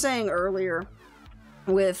 what I was saying earlier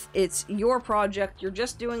with it's your project, you're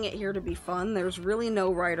just doing it here to be fun. There's really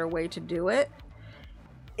no right or way to do it.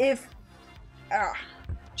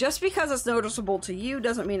 Just because it's noticeable to you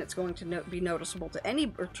doesn't mean it's going to be noticeable to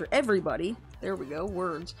everybody. There we go,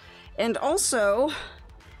 words. And also,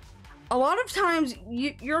 a lot of times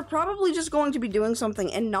you're probably just going to be doing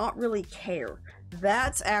something and not really care.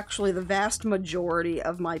 That's actually the vast majority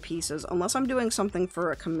of my pieces. Unless I'm doing something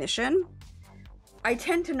for a commission, I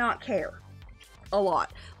tend to not care a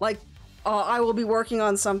lot. Like, I will be working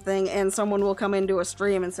on something and someone will come into a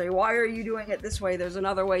stream and say, why are you doing it this way? There's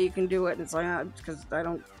another way you can do it. And it's like, because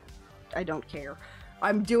I don't care.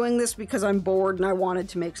 I'm doing this because I'm bored and I wanted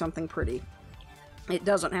to make something pretty. It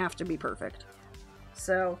doesn't have to be perfect.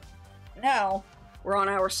 So now we're on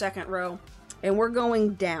our second row and we're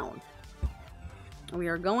going down. We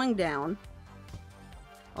are going down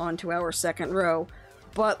onto our second row.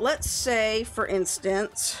 But let's say, for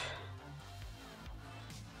instance,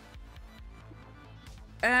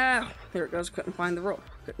 there it goes. Couldn't find the row.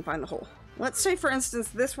 Couldn't find the hole. Let's say, for instance,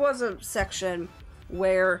 this was a section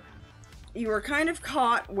where you were kind of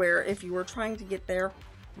caught where if you were trying to get there,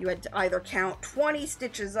 you had to either count 20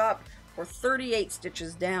 stitches up or 38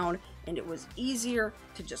 stitches down, and it was easier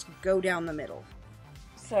to just go down the middle.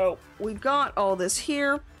 So we've got all this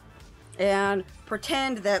here, and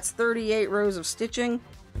pretend that's 38 rows of stitching.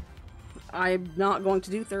 I'm not going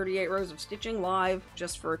to do 38 rows of stitching live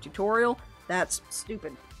just for a tutorial. That's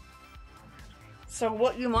stupid. So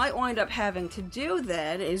what you might wind up having to do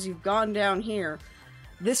then is you've gone down here.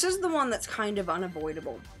 This is the one that's kind of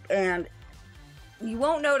unavoidable, and you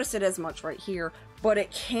won't notice it as much right here, but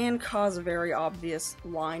it can cause a very obvious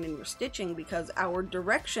line in your stitching because our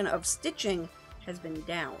direction of stitching has been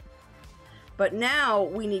down. But now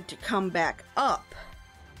we need to come back up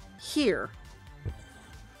here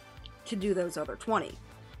to do those other 20.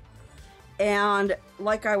 And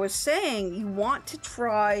like I was saying, you want to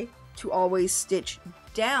try to always stitch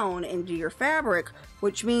down into your fabric,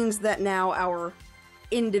 which means that now our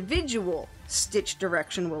individual stitch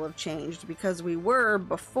direction will have changed because we were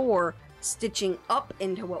before stitching up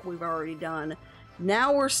into what we've already done.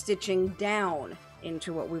 Now we're stitching down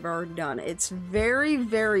into what we've already done. It's very,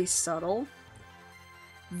 very subtle.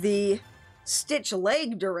 The stitch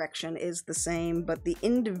leg direction is the same, but the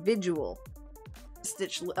individual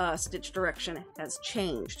stitch direction has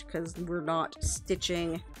changed because we're not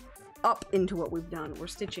stitching up into what we've done. We're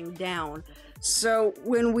stitching down. So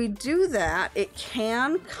when we do that, it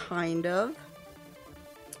can kind of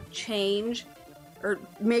change or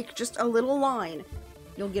make just a little line.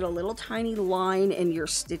 You'll get a little tiny line in your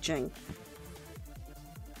stitching.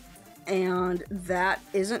 And that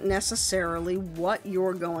isn't necessarily what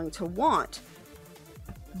you're going to want.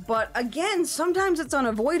 But again, sometimes it's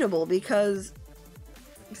unavoidable because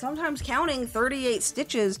sometimes counting 38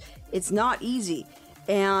 stitches, it's not easy.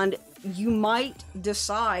 And you might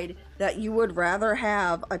decide that you would rather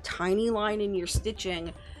have a tiny line in your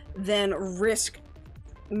stitching than risk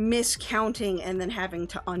miscounting and then having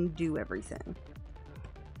to undo everything.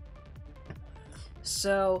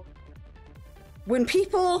 So when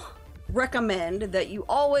people recommend that you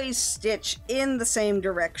always stitch in the same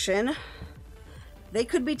direction, they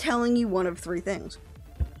could be telling you one of three things.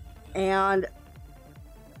 And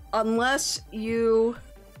unless you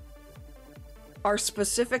are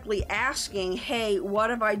specifically asking, hey, what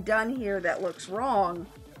have I done here that looks wrong?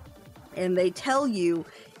 And they tell you,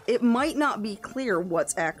 it might not be clear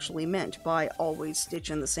what's actually meant by always stitch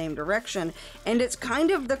in the same direction. And it's kind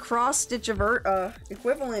of the cross-stitch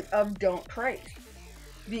equivalent of don't trace.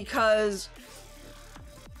 Because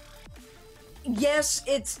yes,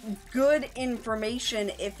 it's good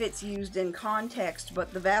information if it's used in context,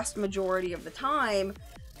 but the vast majority of the time,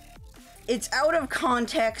 it's out of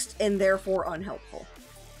context and therefore unhelpful.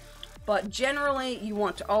 But generally, you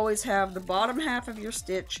want to always have the bottom half of your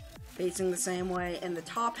stitch facing the same way and the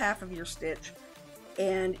top half of your stitch.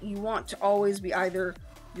 And you want to always be either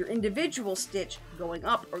your individual stitch going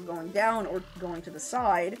up or going down or going to the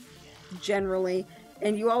side, generally.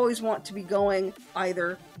 And you always want to be going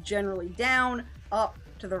either generally down, up,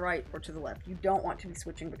 to the right, or to the left. You don't want to be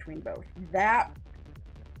switching between both.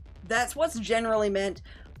 That's what's generally meant,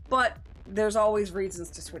 but there's always reasons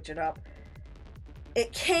to switch it up.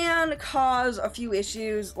 It can cause a few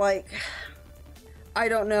issues, like, I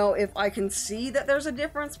don't know if I can see that there's a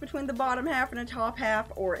difference between the bottom half and the top half,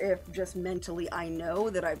 or if just mentally I know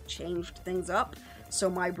that I've changed things up, so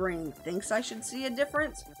my brain thinks I should see a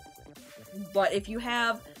difference. But if you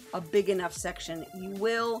have a big enough section, you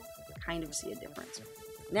will kind of see a difference.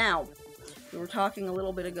 Now, we were talking a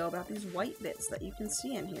little bit ago about these white bits that you can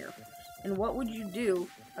see in here. And what would you do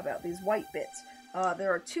about these white bits? There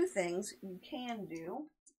are two things you can do.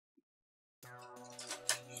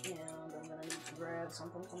 And I'm going to need to grab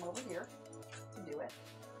something from over here to do it.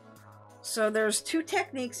 So there's two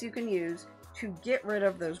techniques you can use to get rid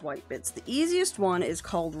of those white bits. The easiest one is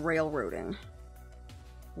called railroading,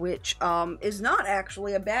 which is not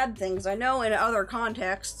actually a bad thing, because I know in other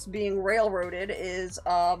contexts being railroaded is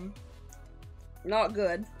not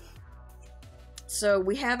good. So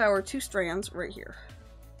we have our two strands right here.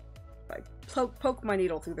 If I poke my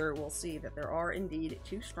needle through there, we'll see that there are indeed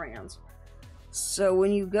two strands. So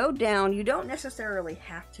when you go down, you don't necessarily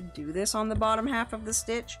have to do this on the bottom half of the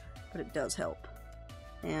stitch, but it does help.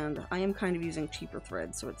 And I am kind of using cheaper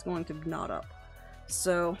thread, so it's going to knot up.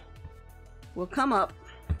 So we'll come up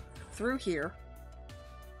through here,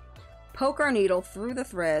 poke our needle through the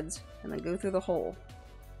threads, and then go through the hole.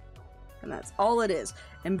 And that's all it is.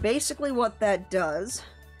 And basically what that does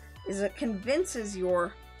is it convinces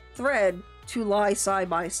your thread to lie side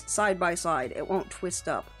by side. It won't twist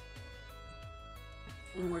up.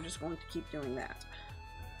 And we're just going to keep doing that.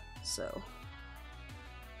 So,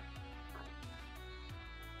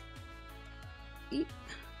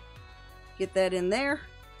 get that in there.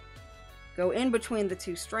 Go in between the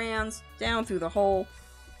two strands, down through the hole.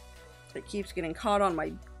 It keeps getting caught on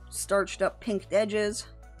my starched up pinked edges.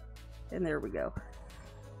 And there we go.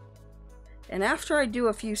 And after I do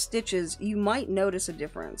a few stitches, you might notice a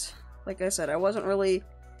difference. Like I said, I wasn't really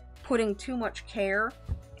putting too much care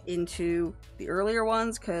into the earlier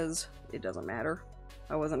ones because it doesn't matter.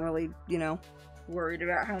 I wasn't really, you know, worried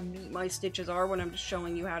about how neat my stitches are when I'm just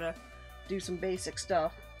showing you how to do some basic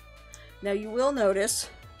stuff. Now you will notice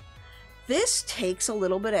this takes a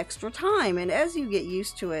little bit extra time, and as you get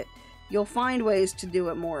used to it, you'll find ways to do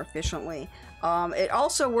it more efficiently. It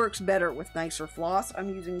also works better with nicer floss. I'm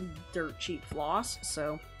using dirt cheap floss,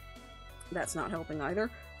 so that's not helping either.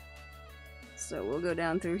 So we'll go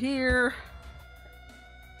down through here.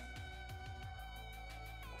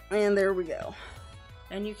 And there we go.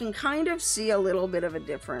 And you can kind of see a little bit of a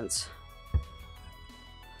difference.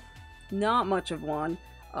 Not much of one,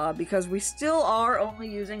 because we still are only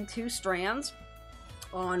using 2 strands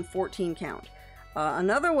on 14 count.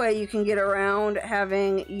 Another way you can get around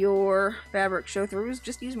having your fabric show through is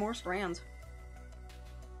just use more strands.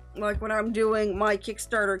 Like when I'm doing my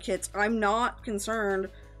Kickstarter kits, I'm not concerned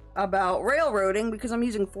about railroading because I'm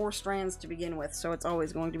using 4 strands to begin with, so it's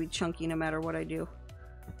always going to be chunky no matter what I do.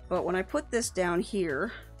 But when I put this down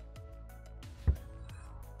here,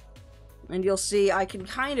 and you'll see I can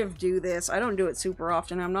kind of do this. I don't do it super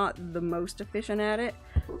often. I'm not the most efficient at it,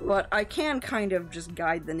 but I can kind of just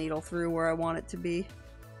guide the needle through where I want it to be.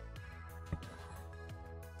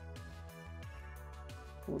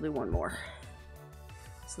 We'll do one more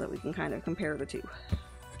so that we can kind of compare the two.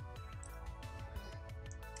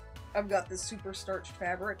 I've got this super starched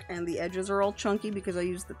fabric and the edges are all chunky because I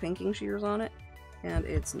used the pinking shears on it and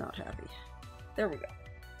it's not happy. There we go.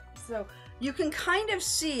 So you can kind of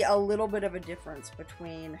see a little bit of a difference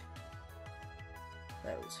between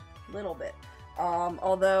those, little bit.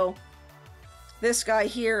 Although this guy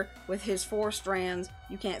here with his 4 strands,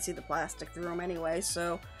 you can't see the plastic through them anyway,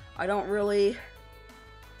 so I don't really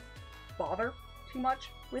bother too much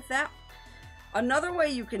with that. Another way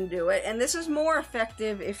you can do it, and this is more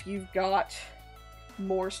effective if you've got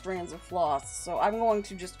more strands of floss, so I'm going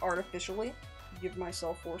to just artificially give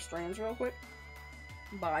myself 4 strands real quick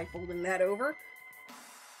by folding that over.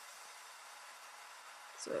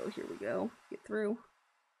 So here we go, get through.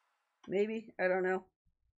 Maybe, I don't know.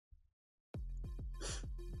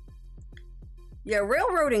 Yeah,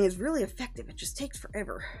 railroading is really effective, it just takes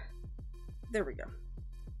forever. There we go.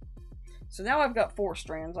 So now I've got 4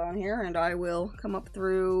 strands on here, and I will come up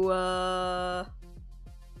through, right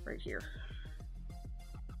here.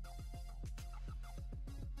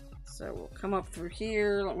 So we'll come up through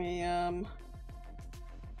here, let me,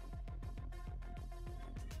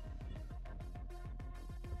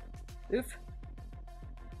 oof.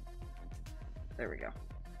 There we go.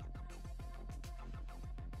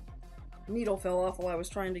 Needle fell off while I was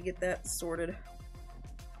trying to get that sorted.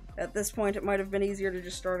 At this point, it might have been easier to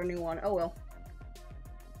just start a new one. Oh well.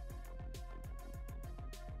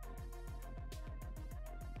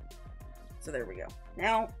 So there we go.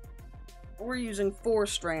 Now, we're using 4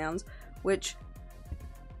 strands, which,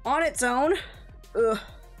 on its own,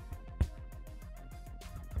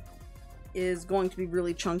 is going to be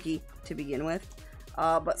really chunky to begin with.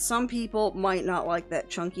 But some people might not like that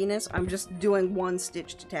chunkiness. I'm just doing 1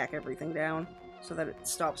 stitch to tack everything down so that it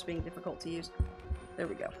stops being difficult to use. There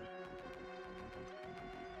we go.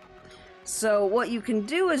 So what you can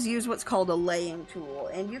do is use what's called a laying tool,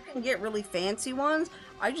 and you can get really fancy ones.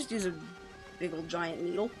 I just use a big old giant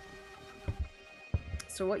needle.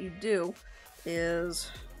 So what you do is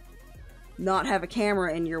not have a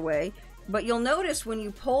camera in your way, but you'll notice when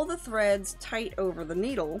you pull the threads tight over the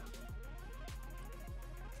needle,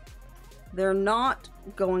 they're not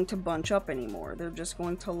going to bunch up anymore. They're just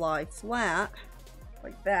going to lie flat,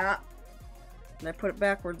 like that. And I put it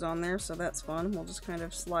backwards on there, so that's fun. We'll just kind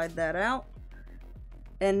of slide that out.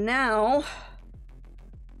 And now,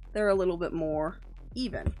 they're a little bit more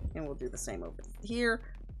even. And we'll do the same over here.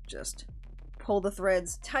 Just pull the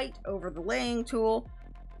threads tight over the laying tool.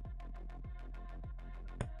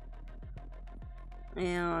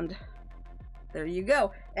 And there you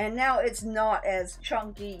go. And now it's not as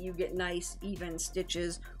chunky. You get nice, even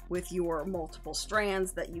stitches with your multiple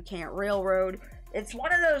strands that you can't railroad. It's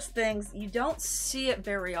one of those things, you don't see it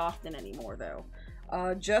very often anymore, though.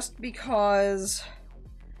 Just because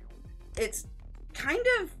it's kind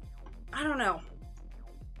of, I don't know,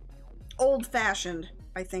 old-fashioned,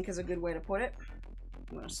 I think is a good way to put it.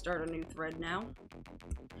 I'm going to start a new thread now.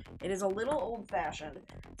 It is a little old-fashioned,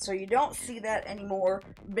 so you don't see that anymore,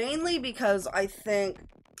 mainly because I think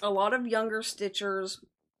a lot of younger stitchers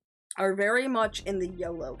are very much in the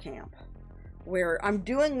YOLO camp, where I'm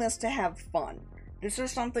doing this to have fun. This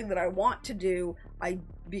is something that I want to do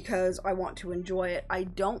because I want to enjoy it. I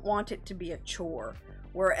don't want it to be a chore.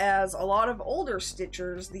 Whereas a lot of older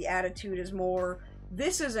stitchers, the attitude is more,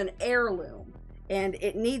 this is an heirloom, and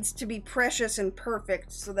it needs to be precious and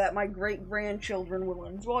perfect so that my great-grandchildren will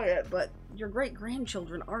enjoy it. But your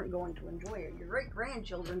great-grandchildren aren't going to enjoy it. Your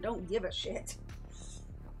great-grandchildren don't give a shit.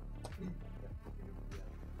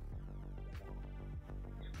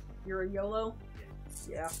 You're a YOLO?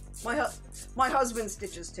 Yeah. My husband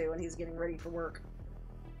stitches too, and he's getting ready for work.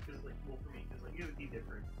 Because, like, well, for me, because, like, it would be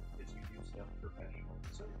different because you do stuff professional,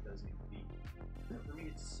 so it does need to be. For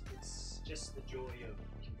me, it's just the joy of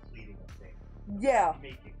completing a thing. Yeah.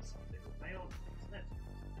 Making something with my own hands.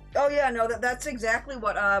 Oh yeah, no, that's exactly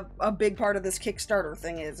what a big part of this Kickstarter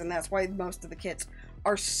thing is, and that's why most of the kits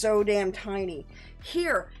are so damn tiny.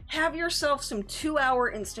 Here, have yourself some 2-hour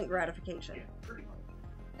instant gratification. Yeah, pretty much.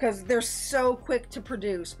 Because they're so quick to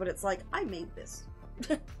produce, but it's like, I made this.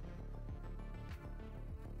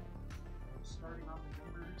 Starting on the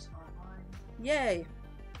numbers online. Yay.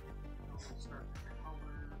 Also start the colors.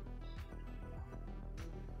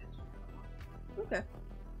 Okay.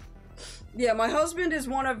 Yeah, my husband is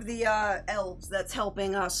one of the elves that's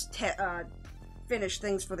helping us finish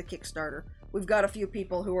things for the Kickstarter. We've got a few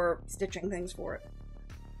people who are stitching things for it.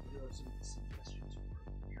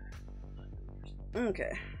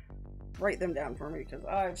 Okay. Write them down for me, because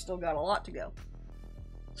I've still got a lot to go.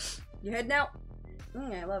 You heading out?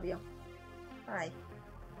 I love you. Bye.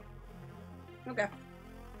 Okay.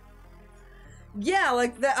 Yeah,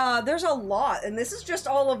 like, there's a lot, and this is just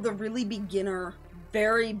all of the really beginner,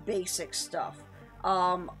 very basic stuff.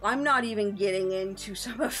 I'm not even getting into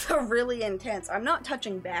some of the really intense. I'm not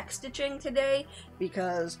touching backstitching today,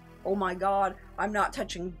 because, oh my god, I'm not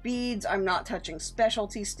touching beads, I'm not touching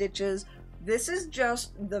specialty stitches. This is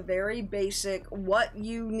just the very basic, what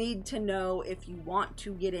you need to know if you want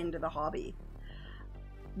to get into the hobby.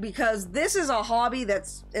 Because this is a hobby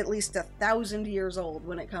that's at least 1,000 years old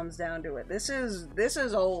when it comes down to it. This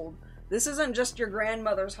is old. This isn't just your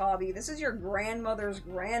grandmother's hobby. This is your grandmother's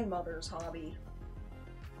grandmother's hobby.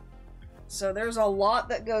 So there's a lot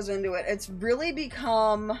that goes into it. It's really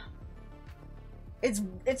become...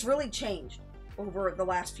 It's really changed over the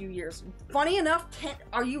last few years. Funny enough,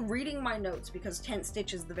 are you reading my notes? Because tent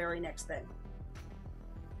stitch is the very next thing.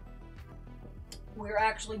 We're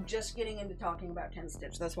actually just getting into talking about tent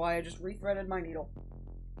stitch. That's why I just rethreaded my needle.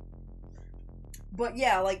 But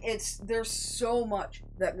yeah, like, there's so much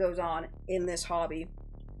that goes on in this hobby.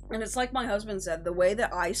 And it's like my husband said, the way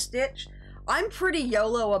that I stitch, I'm pretty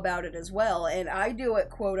YOLO about it as well, and I do it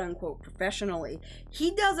quote-unquote professionally.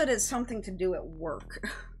 He does it as something to do at work.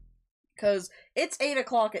 Because it's 8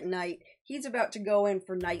 o'clock at night, he's about to go in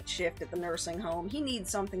for night shift at the nursing home. He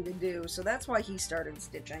needs something to do, so that's why he started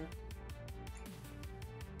stitching.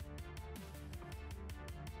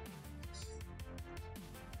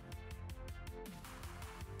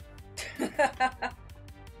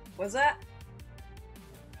 What's that?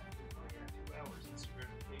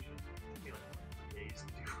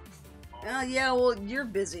 Yeah, well, you're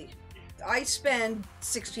busy. I spend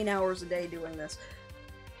 16 hours a day doing this.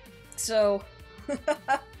 So...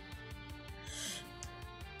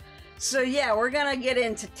 So yeah, we're gonna get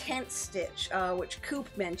into tent stitch, which Coop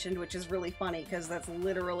mentioned, which is really funny, because that's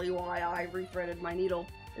literally why I rethreaded my needle,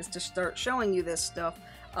 is to start showing you this stuff.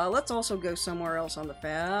 Let's also go somewhere else on the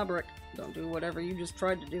fabric. Don't do whatever you just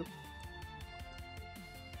tried to do.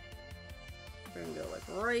 We're gonna go like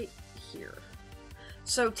right here.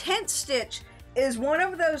 So tent stitch is one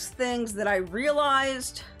of those things that I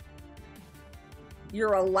realized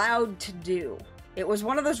you're allowed to do. It was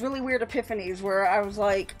one of those really weird epiphanies where I was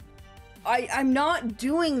like, I'm not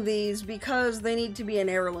doing these because they need to be an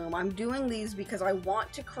heirloom. I'm doing these because I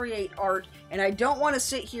want to create art, and I don't want to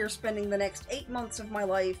sit here spending the next 8 months of my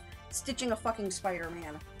life stitching a fucking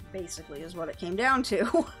Spider-Man, basically, is what it came down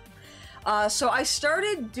to. So I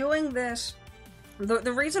started doing this.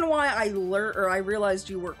 The reason why I realized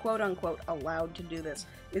you were quote-unquote allowed to do this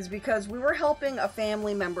is because we were helping a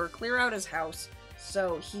family member clear out his house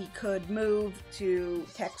so he could move to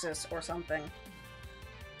Texas or something.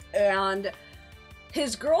 And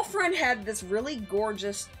his girlfriend had this really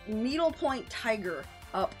gorgeous needlepoint tiger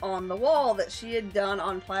up on the wall that she had done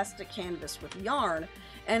on plastic canvas with yarn.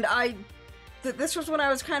 And this was when I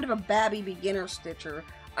was kind of a babby beginner stitcher.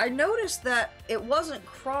 I noticed that it wasn't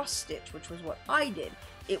cross stitch, which was what I did.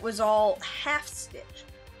 It was all half stitch.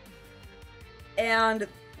 And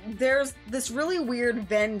there's this really weird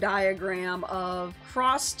Venn diagram of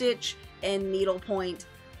cross stitch and needlepoint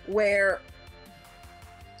where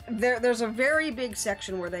there's a very big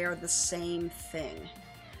section where they are the same thing.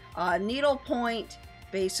 Needlepoint,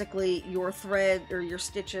 basically your thread or your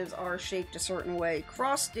stitches are shaped a certain way.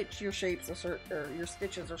 Cross stitch, your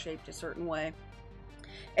stitches are shaped a certain way.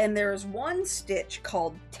 And there's one stitch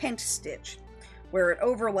called tent stitch where it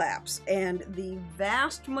overlaps, and the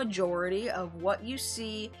vast majority of what you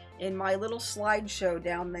see in my little slideshow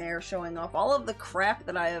down there showing off all of the crap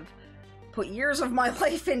that I have put years of my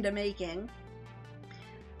life into making,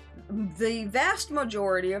 the vast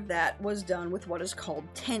majority of that was done with what is called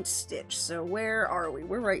tent stitch. So where are we?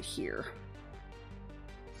 We're right here.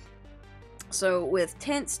 So with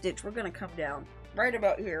tent stitch, we're going to come down right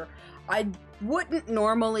about here. I wouldn't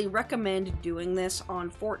normally recommend doing this on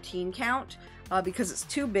 14 count because it's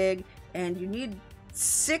too big and you need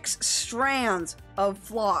 6 strands of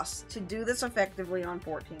floss to do this effectively on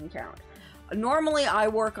 14 count. Normally I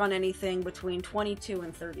work on anything between 22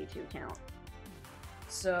 and 32 count.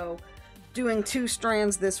 So doing 2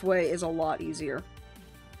 strands this way is a lot easier.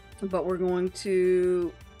 But we're going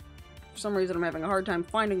to, for some reason I'm having a hard time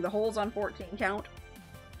finding the holes on 14 count.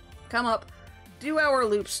 Come up, do our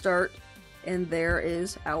loop start, and there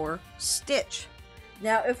is our stitch.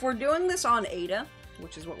 Now if we're doing this on Ada,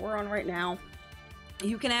 which is what we're on right now,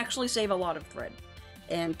 you can actually save a lot of thread.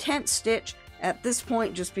 And tent stitch at this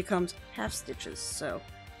point just becomes half stitches. So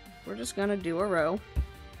we're just gonna do a row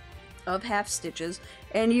of half stitches,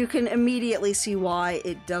 and you can immediately see why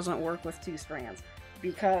it doesn't work with 2 strands,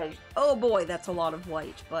 because oh boy, that's a lot of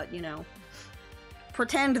white. But you know,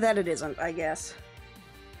 pretend that it isn't, I guess.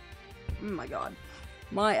 my god.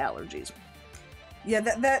 My allergies. Yeah,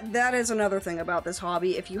 that is another thing about this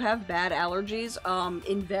hobby. If you have bad allergies,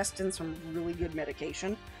 invest in some really good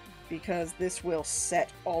medication, because this will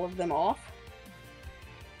set all of them off.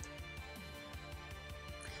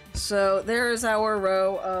 So there is our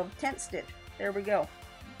row of tent stitch. There we go.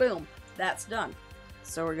 Boom. That's done.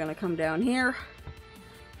 So we're going to come down here,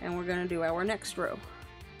 and we're going to do our next row.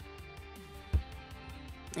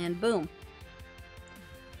 And boom.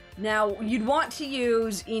 Now, you'd want to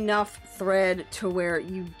use enough thread to where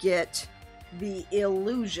you get the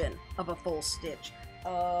illusion of a full stitch.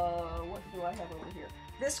 What do I have over here?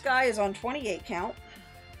 This guy is on 28 count.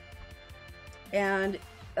 And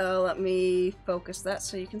let me focus that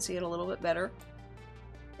so you can see it a little bit better.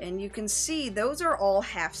 And you can see those are all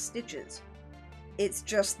half stitches. It's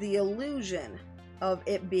just the illusion of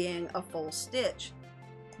it being a full stitch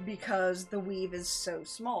because the weave is so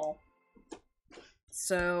small.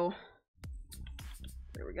 So,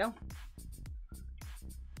 there we go.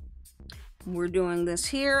 We're doing this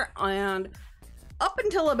here, and up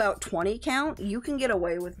until about 20 count, you can get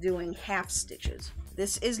away with doing half stitches.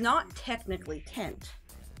 This is not technically tent,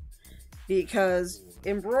 because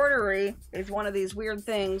embroidery is one of these weird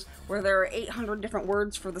things where there are 800 different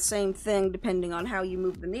words for the same thing depending on how you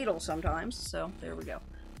move the needle sometimes. So, there we go.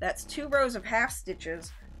 That's 2 rows of half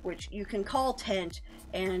stitches, which you can call tent,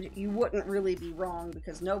 and you wouldn't really be wrong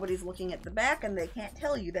because nobody's looking at the back and they can't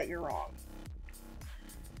tell you that you're wrong.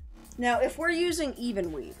 Now, if we're using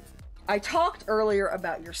even weave, I talked earlier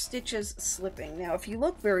about your stitches slipping. Now, if you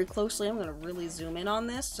look very closely, I'm going to really zoom in on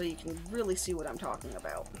this so you can really see what I'm talking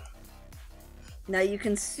about. Now, you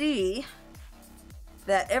can see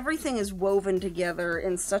that everything is woven together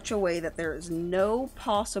in such a way that there is no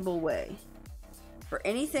possible way for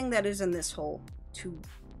anything that is in this hole to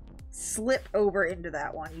slip over into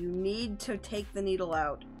that one. You need to take the needle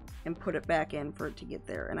out and put it back in for it to get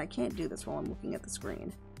there. And I can't do this while I'm looking at the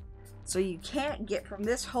screen. So you can't get from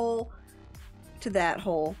this hole to that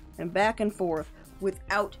hole and back and forth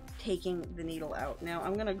without taking the needle out. Now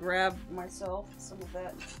I'm gonna grab myself some of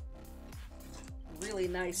that really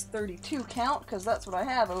nice 32 count because that's what I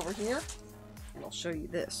have over here. And I'll show you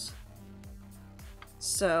this.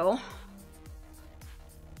 So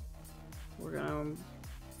we're gonna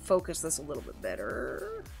focus this a little bit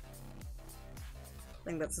better. I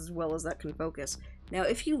think that's as well as that can focus. Now,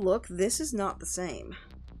 if you look, this is not the same.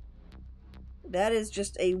 That is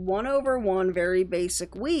just a 1/1 very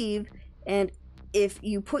basic weave, and if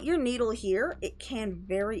you put your needle here, it can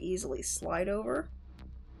very easily slide over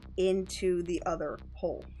into the other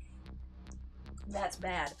hole. That's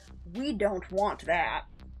bad. We don't want that.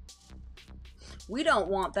 We don't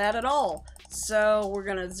want that at all. So we're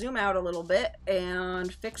going to zoom out a little bit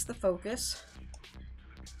and fix the focus.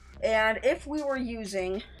 And if we were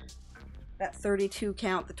using that 32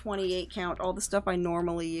 count, the 28 count, all the stuff I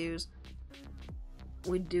normally use,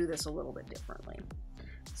 we'd do this a little bit differently.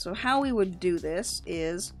 So how we would do this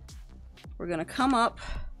is we're going to come up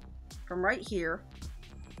from right here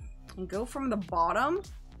and go from the bottom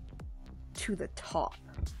to the top.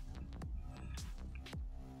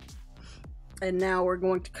 And now we're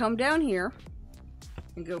going to come down here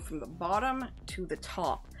and go from the bottom to the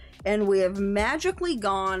top. And we have magically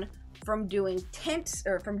gone from doing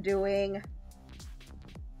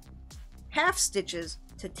half stitches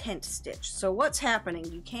to tent stitch. So what's happening,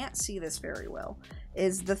 you can't see this very well,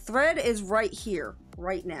 is the thread is right here,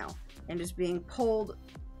 right now, and is being pulled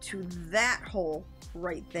to that hole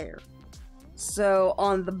right there. So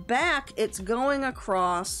on the back, it's going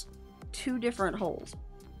across 2 different holes.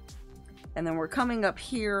 And then we're coming up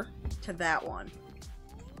here to that one.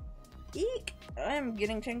 Eek! I'm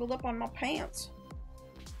getting tangled up on my pants.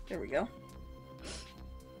 There we go.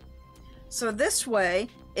 So this way,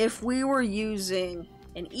 if we were using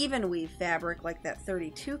an even weave fabric like that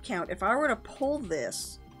 32 count, if I were to pull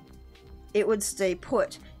this, it would stay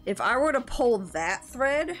put. If I were to pull that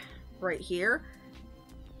thread right here,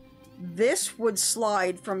 this would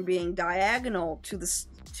slide from being diagonal to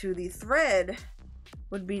the thread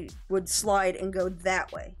would slide and go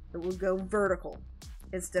that way. It would go vertical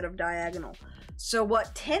instead of diagonal. So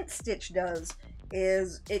what tent stitch does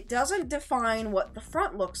is it doesn't define what the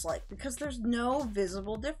front looks like because there's no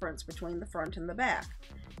visible difference between the front and the back.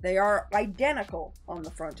 They are identical on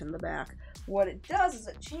the front and the back. What it does is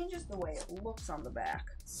it changes the way it looks on the back.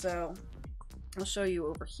 So I'll show you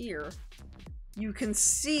over here. You can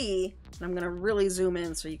see, and I'm going to really zoom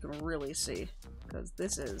in so you can really see because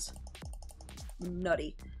this is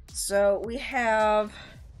nutty. So we have,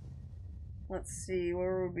 let's see,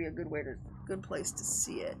 where would be a good place to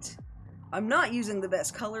see it? I'm not using the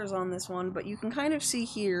best colors on this one, but you can kind of see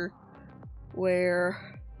here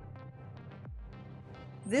where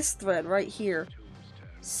this thread right here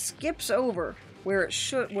skips over where it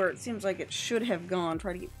seems like it should have gone.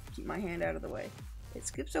 Try to keep my hand out of the way. It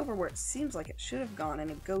skips over where it seems like it should have gone, and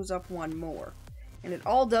it goes up one more. And it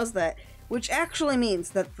all does that, which actually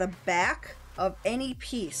means that the back of any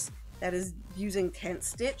piece that is using tent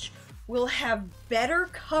stitch will have better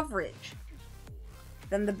coverage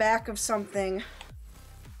than the back of something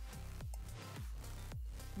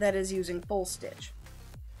that is using full stitch.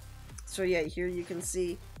 So yeah, here you can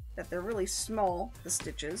see that they're really small, the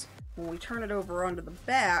stitches. When we turn it over onto the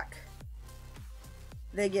back,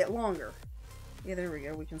 they get longer. Yeah, there we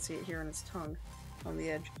go. We can see it here in its tongue on the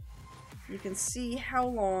edge. You can see how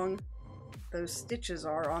long those stitches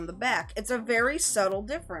are on the back. It's a very subtle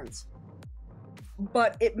difference,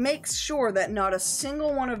 but it makes sure that not a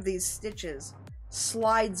single one of these stitches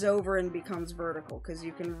slides over and becomes vertical, because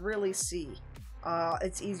you can really see,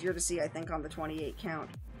 it's easier to see, I think, on the 28 count,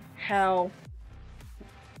 how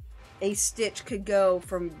a stitch could go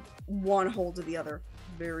from one hole to the other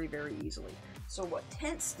very, very easily. So what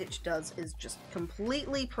tent stitch does is just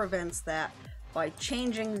completely prevents that by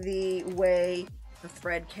changing the way the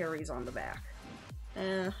thread carries on the back.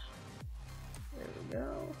 There we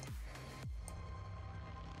go.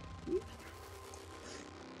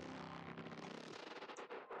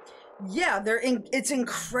 Yeah, it's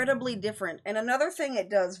incredibly different. And another thing it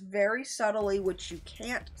does very subtly, which you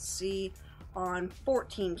can't see on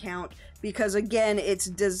 14 count, because again, it's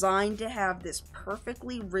designed to have this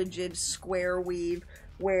perfectly rigid square weave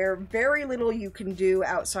where very little you can do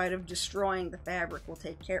outside of destroying the fabric will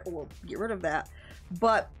get rid of that.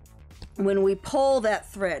 But when we pull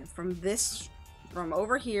that thread from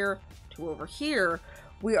over here to over here,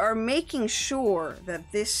 we are making sure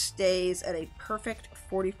that this stays at a perfect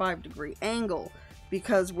 45-degree angle,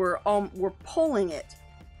 because we're pulling it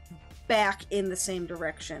back in the same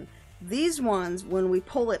direction. These ones, when we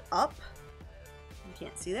pull it up, you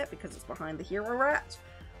can't see that because it's behind the hero rats.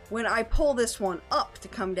 When I pull this one up to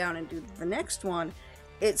come down and do the next one,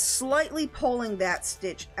 it's slightly pulling that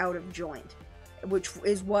stitch out of joint, which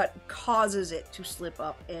is what causes it to slip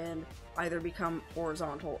up and either become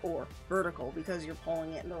horizontal or vertical, because you're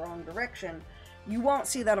pulling it in the wrong direction. You won't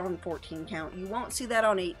see that on 14 count, you won't see that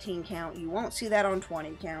on 18 count, you won't see that on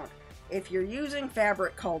 20 count. If you're using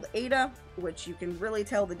fabric called Ada, which you can really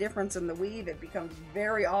tell the difference in the weave, it becomes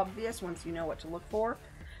very obvious once you know what to look for.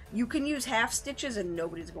 You can use half stitches and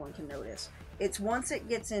nobody's going to notice. It's once it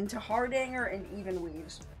gets into hardanger and even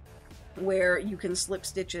weaves where you can slip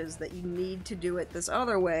stitches that you need to do it this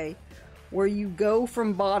other way, where you go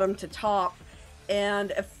from bottom to top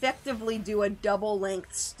and effectively do a double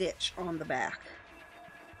length stitch on the back,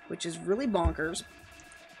 which is really bonkers.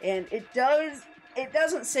 And it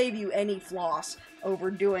doesn't save you any floss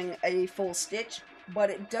over doing a full stitch, but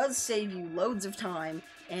it does save you loads of time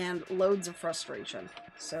and loads of frustration.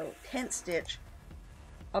 So tent stitch,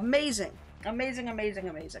 amazing, amazing, amazing,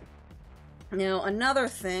 amazing. Now another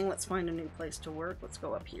thing, let's find a new place to work. Let's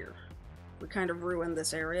go up here. We kind of ruined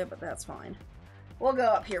this area, but that's fine. We'll go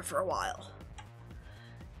up here for a while.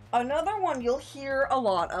 Another one you'll hear a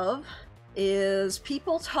lot of is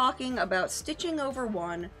people talking about stitching over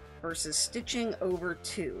 1 versus stitching over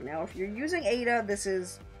 2. Now, if you're using Ada, this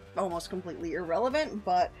is almost completely irrelevant,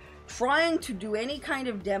 but trying to do any kind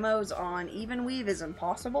of demos on even weave is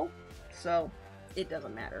impossible, so it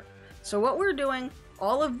doesn't matter. So what we're doing,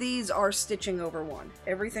 all of these are stitching over 1.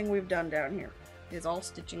 Everything we've done down here is all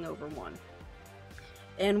stitching over 1.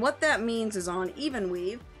 And what that means is on even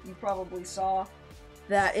weave, you probably saw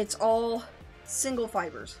that it's all single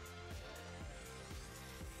fibers.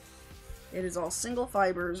 It is all single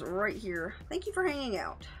fibers right here. Thank you for hanging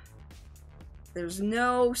out. There's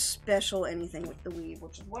no special anything with the weave,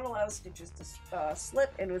 which is what allows stitches to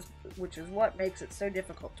slip, and which is what makes it so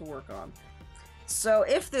difficult to work on. So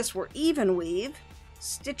if this were even weave,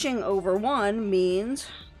 stitching over 1 means,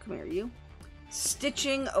 come here you,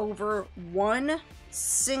 stitching over 1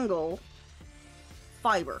 single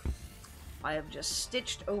fiber. I have just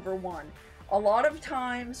stitched over 1. A lot of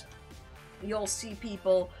times you'll see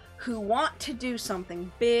people who want to do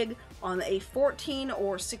something big on a 14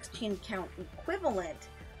 or 16 count equivalent,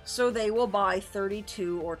 so they will buy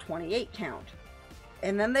 32 or 28 count.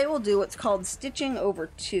 And then they will do what's called stitching over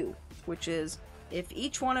 2, which is if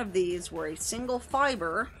each one of these were a single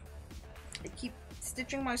fiber, I keep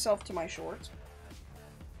stitching myself to my shorts.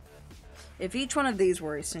 If each one of these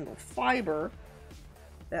were a single fiber,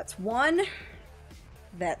 that's 1,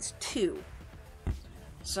 that's 2.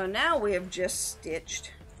 So now we have just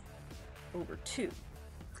stitched over 2.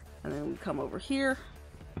 And then we come over here,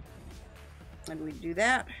 and we do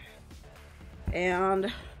that.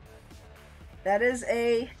 And that is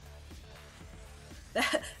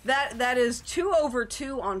that is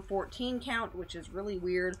 2/2 on 14 count, which is really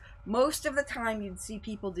weird. Most of the time you'd see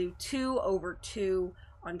people do 2/2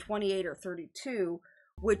 on 28 or 32,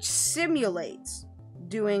 which simulates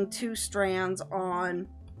doing 2 strands on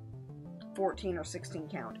 14 or 16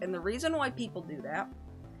 count. And the reason why people do that,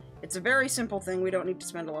 it's a very simple thing, we don't need to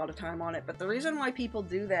spend a lot of time on it, but the reason why people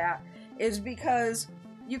do that is because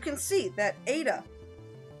you can see that Ada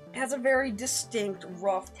has a very distinct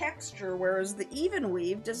rough texture, whereas the even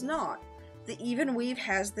weave does not. The even weave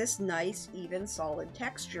has this nice, even, solid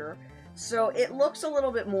texture, so it looks a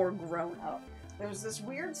little bit more grown up. There's this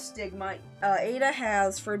weird stigma Ada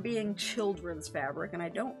has for being children's fabric, and I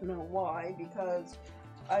don't know why, because,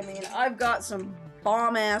 I mean, I've got some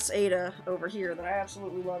bomb-ass Ada over here that I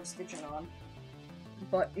absolutely love stitching on.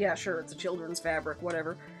 But, yeah, sure, it's a children's fabric,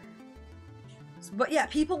 whatever. But yeah,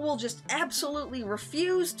 people will just absolutely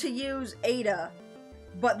refuse to use Ada,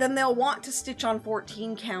 but then they'll want to stitch on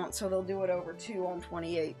 14 count, so they'll do it over 2 on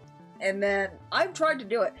 28. And then, I've tried to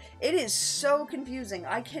do it. It is so confusing.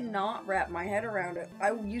 I cannot wrap my head around it.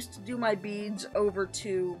 I used to do my beads over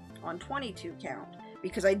 2 on 22 count,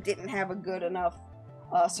 because I didn't have a good enough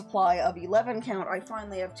supply of 11 count. I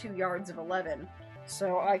finally have 2 yards of 11.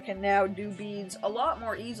 So I can now do beads a lot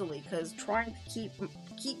more easily, because trying to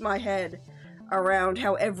keep my head around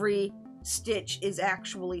how every stitch is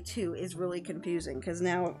actually 2 is really confusing, because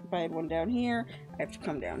now if I had one down here, I have to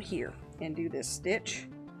come down here and do this stitch.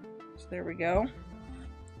 So there we go.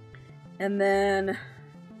 And then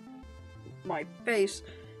my face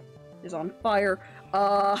is on fire.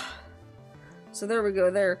 So there we go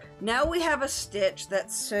there. Now we have a stitch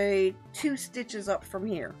that's, say, 2 stitches up from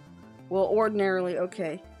here. Well, ordinarily,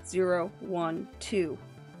 okay, 0, 1, 2.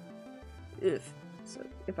 So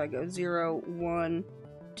if I go 0, 1,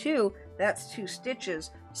 2, that's 2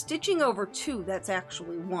 stitches. Stitching over 2, that's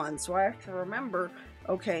actually 1. So I have to remember,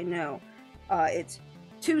 okay, no, it's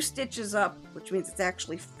 2 stitches up, which means it's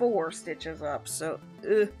actually 4 stitches up. So,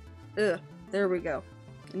 there we go.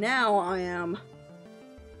 Now I am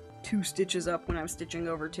 2 stitches up when I'm stitching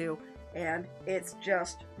over 2, and it's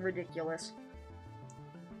just ridiculous.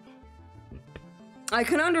 I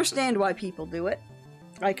can understand why people do it.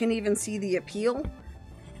 I can even see the appeal,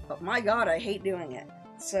 but my god, I hate doing it.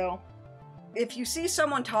 So, if you see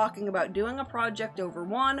someone talking about doing a project over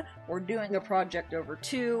 1, or doing a project over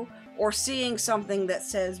 2, or seeing something that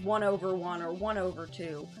says 1/1 or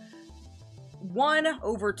 1/2,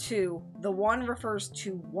 1/2, the 1 refers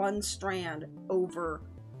to 1 strand over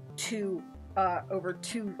 2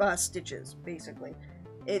 stitches, basically.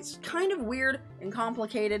 It's kind of weird and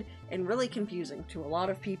complicated and really confusing to a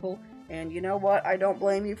lot of people, and you know what? I don't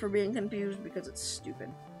blame you for being confused, because it's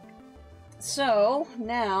stupid. So,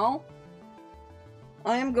 now,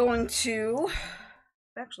 I am going to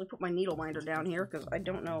actually put my needle minder down here, because I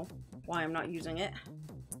don't know why I'm not using it.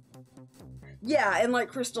 Yeah, and like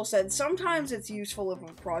Crystal said, sometimes it's useful if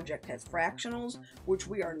a project has fractionals, which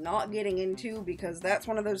we are not getting into, because that's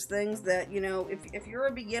one of those things that, you know, if you're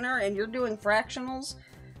a beginner and you're doing fractionals,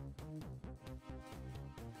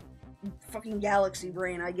 fucking galaxy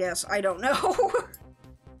brain, I guess, I don't know.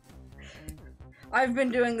 I've been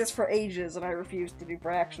doing this for ages, and I refuse to do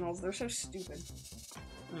fractionals. They're so stupid.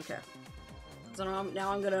 Okay. So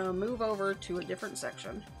now I'm gonna move over to a different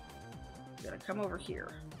section. I'm gonna come over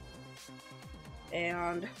here.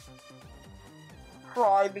 And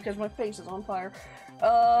cry because my face is on fire.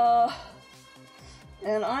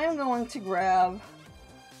 And I am going to grab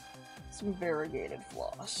some variegated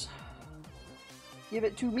floss. Give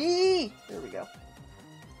it to me! There we go.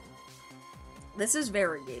 This is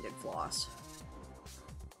variegated floss.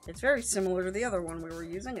 It's very similar to the other one we were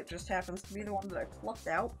using, it just happens to be the one that I plucked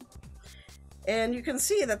out. And you can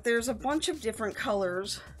see that there's a bunch of different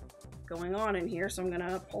colors going on in here, so I'm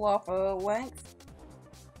gonna pull off a length.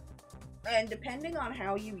 And depending on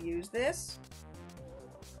how you use this,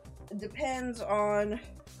 depending on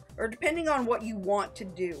what you want to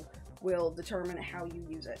do, will determine how you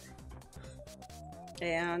use it.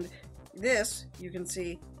 And this, you can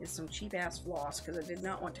see, is some cheap-ass floss, because I did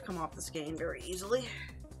not want to come off the skein very easily.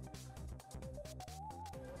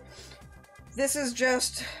 This is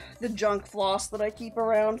just the junk floss that I keep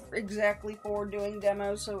around exactly for doing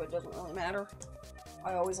demos, so it doesn't really matter.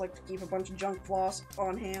 I always like to keep a bunch of junk floss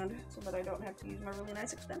on hand, so that I don't have to use my really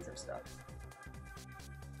nice expensive stuff.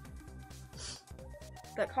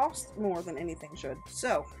 That costs more than anything should.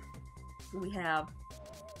 So, we have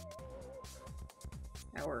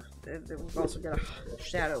our, we've also got a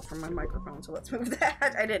shadow from my microphone, so let's move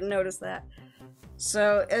that. I didn't notice that.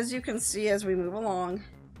 So, as you can see as we move along,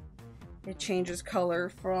 it changes color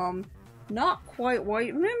from not quite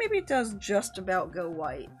white, maybe it does just about go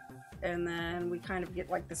white. And then we kind of get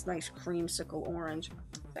like this nice creamsicle orange.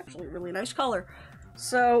 It's actually a really nice color.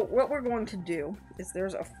 So what we're going to do is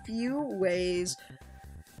there's a few ways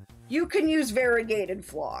you can use variegated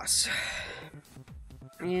floss.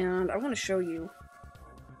 And I want to show you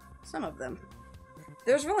some of them.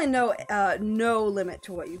 There's really no limit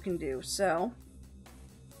to what you can do. So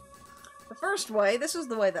the first way, this is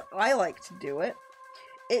the way that I like to do it.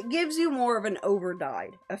 It gives you more of an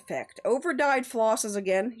over-dyed effect. Over-dyed flosses,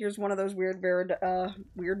 again, here's one of those weird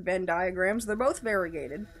Venn diagrams. They're both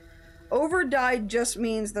variegated. Over-dyed just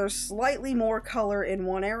means there's slightly more color in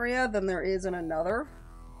one area than there is in another.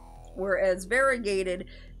 Whereas variegated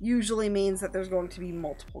usually means that there's going to be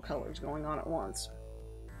multiple colors going on at once.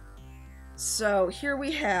 So here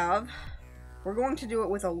we have, we're going to do it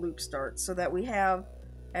with a loop start so that we have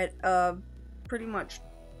at pretty much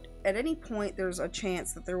at any point there's a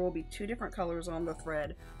chance that there will be two different colors on the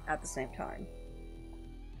thread at the same time.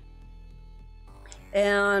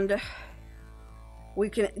 And we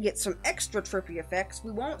can get some extra trippy effects.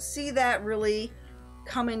 We won't see that really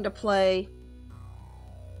come into play.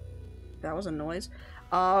 That was a noise.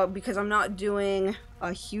 Because I'm not doing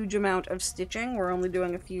a huge amount of stitching. We're only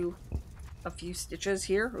doing a few stitches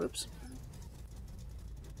here. Oops.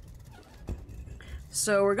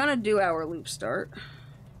 So we're gonna do our loop start.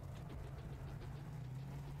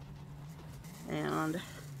 And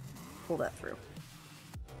pull that through.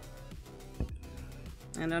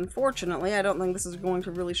 And unfortunately, I don't think this is going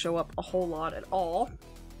to really show up a whole lot at all.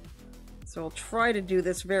 So I'll try to do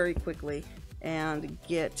this very quickly and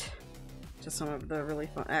get to some of the really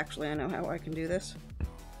fun... Actually, I know how I can do this.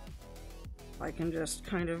 I can just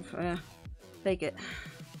kind of fake it.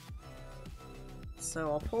 So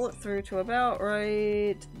I'll pull it through to about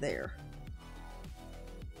right there.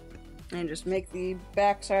 And just make the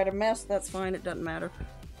backside a mess. That's fine, it doesn't matter.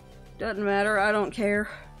 Doesn't matter, I don't care.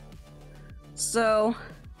 So,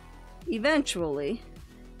 eventually,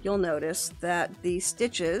 you'll notice that the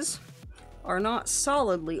stitches are not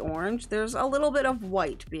solidly orange. There's a little bit of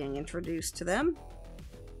white being introduced to them.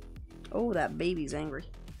 Oh, that baby's angry.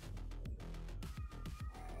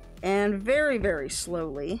 And very, very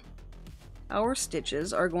slowly, our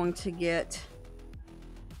stitches are going to get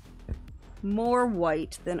more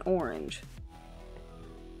white than orange.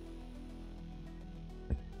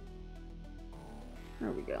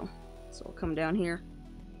 There we go. So we'll come down here,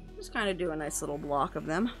 just kind of do a nice little block of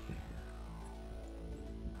them.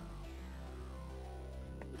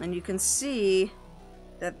 And you can see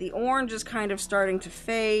that the orange is kind of starting to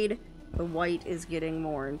fade, the white is getting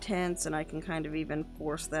more intense, and I can kind of even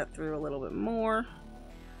force that through a little bit more,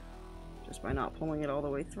 just by not pulling it all the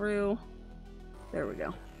way through. There we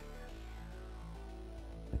go.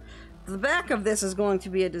 The back of this is going to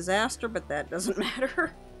be a disaster, but that doesn't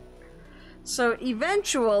matter. So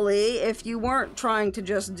eventually, if you weren't trying to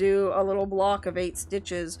just do a little block of 8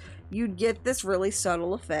 stitches, you'd get this really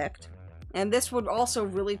subtle effect. And this would also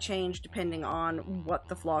really change depending on what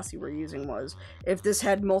the floss you were using was. If this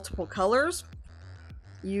had multiple colors,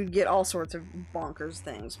 you'd get all sorts of bonkers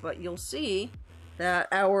things. But you'll see that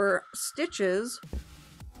our stitches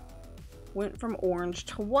went from orange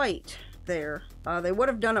to white there. They would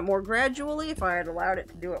have done it more gradually if I had allowed it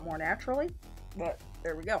to do it more naturally. But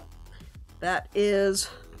there we go. That is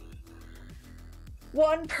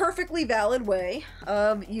one perfectly valid way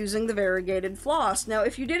of using the variegated floss. Now,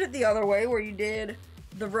 if you did it the other way, where you did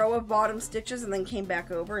the row of bottom stitches and then came back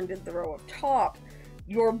over and did the row of top,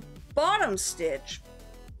 your bottom stitch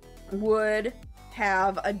would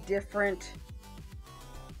have a different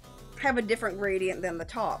gradient than the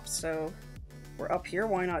top. So we're up here,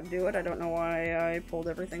 why not do it? I don't know why I pulled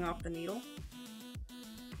everything off the needle.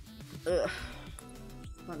 Ugh.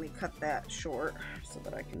 Let me cut that short so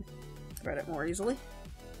that I can thread it more easily.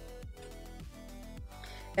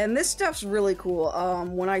 And this stuff's really cool.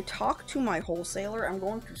 When I talk to my wholesaler, I'm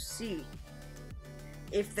going to see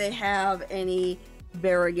if they have any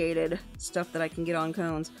variegated stuff that I can get on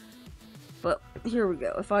cones. But here we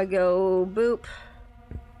go. If I go boop,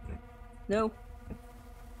 no,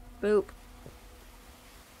 boop,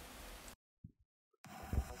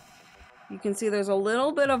 you can see there's a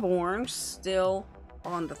little bit of orange still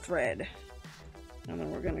on the thread. And then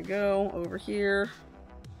we're gonna go over here.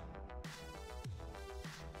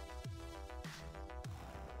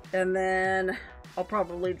 And then I'll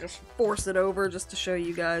probably just force it over just to show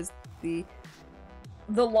you guys the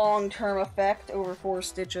long-term effect over 4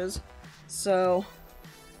 stitches. So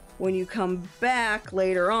when you come back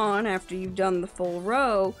later on, after you've done the full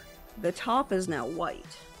row, the top is now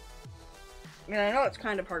white. And I know it's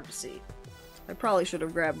kind of hard to see. I probably should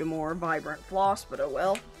have grabbed a more vibrant floss, but oh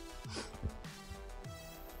well.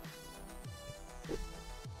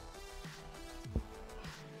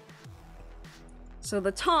 So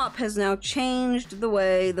the top has now changed the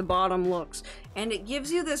way the bottom looks, and it gives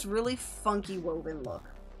you this really funky woven look.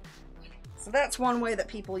 So that's one way that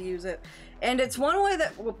people use it. And it's one way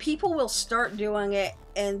that people will start doing it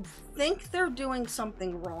and think they're doing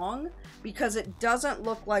something wrong because it doesn't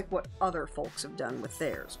look like what other folks have done with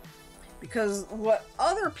theirs. Because what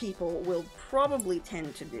other people will probably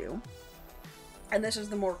tend to do, and this is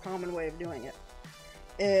the more common way of doing it,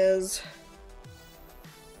 is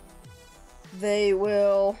they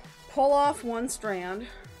will pull off one strand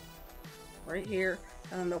right here,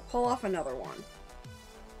 and then they'll pull off another one.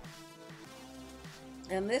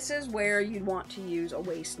 And this is where you'd want to use a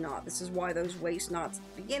waist knot. This is why those waist knots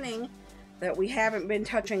at the beginning that we haven't been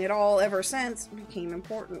touching at all ever since became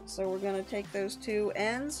important. So we're going to take those two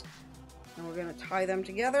ends and we're going to tie them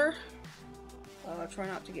together. Try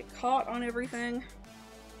not to get caught on everything.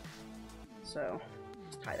 So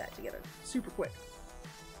just tie that together super quick.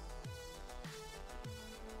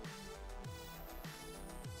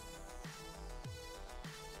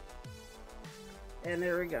 And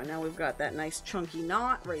there we go. Now we've got that nice chunky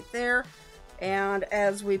knot right there. And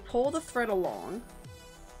as we pull the thread along,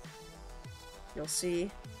 you'll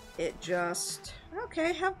see it just...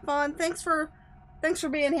 Okay, have fun. Thanks for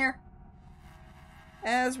being here.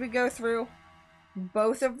 As we go through,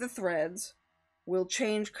 both of the threads will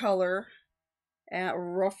change color at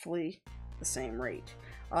roughly the same rate.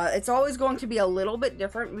 It's always going to be a little bit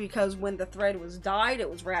different because when the thread was dyed, it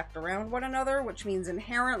was wrapped around one another, which means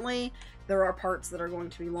inherently there are parts that are going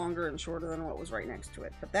to be longer and shorter than what was right next to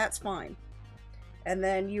it, but that's fine. And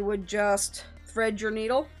then you would just thread your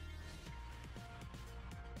needle.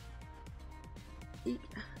 Eek.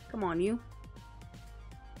 Come on, you.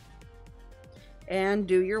 And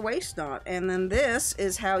do your waist knot. And then this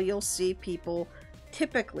is how you'll see people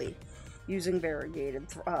typically using variegated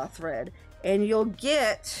thread. And you'll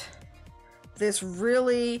get this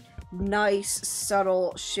really nice,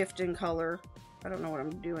 subtle shift in color. I don't know what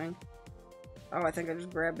I'm doing. Oh, I think I just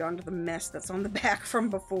grabbed onto the mess that's on the back from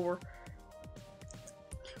before.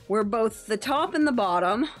 Where both the top and the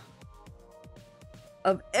bottom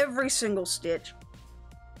of every single stitch,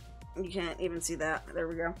 you can't even see that, there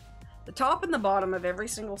we go. The top and the bottom of every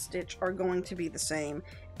single stitch are going to be the same.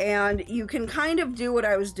 And you can kind of do what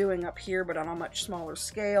I was doing up here, but on a much smaller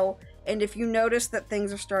scale. And if you notice that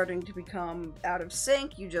things are starting to become out of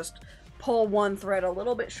sync, you just pull one thread a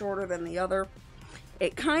little bit shorter than the other.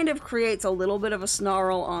 It kind of creates a little bit of a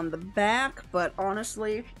snarl on the back, but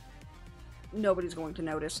honestly, nobody's going to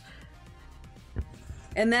notice.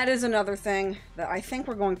 And that is another thing that I think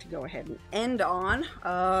we're going to go ahead and end on.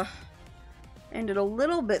 Ended a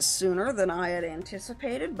little bit sooner than I had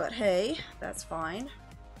anticipated, but hey, that's fine.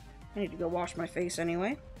 I need to go wash my face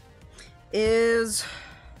anyway.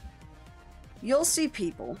 You'll see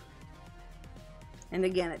people, and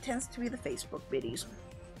again, it tends to be the Facebook biddies,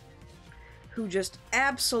 who just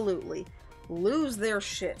absolutely lose their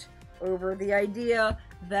shit over the idea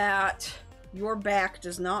that your back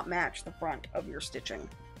does not match the front of your stitching.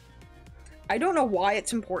 I don't know why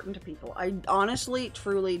it's important to people. I honestly,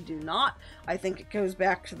 truly do not. I think it goes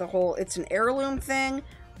back to the whole, it's an heirloom thing,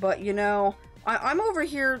 but you know, I'm over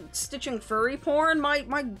here stitching furry porn.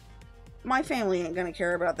 My family ain't gonna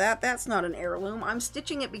care about that. That's not an heirloom. I'm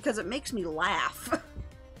stitching it because it makes me laugh.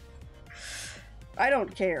 I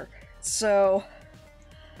don't care. So,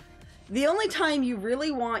 the only time you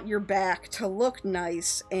really want your back to look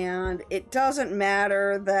nice, and it doesn't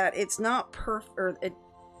matter that it's not perfect, or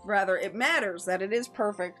it matters that it is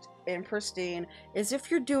perfect and pristine, is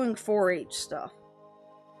if you're doing 4-H stuff.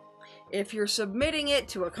 If you're submitting it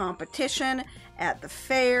to a competition at the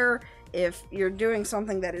fair, if you're doing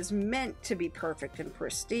something that is meant to be perfect and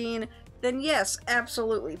pristine, then yes,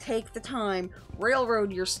 absolutely, take the time,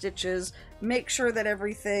 railroad your stitches, make sure that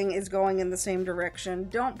everything is going in the same direction,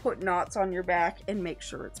 don't put knots on your back, and make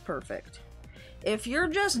sure it's perfect. If you're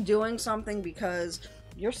just doing something because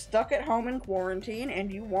you're stuck at home in quarantine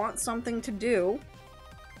and you want something to do,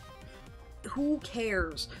 who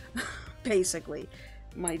cares? Basically.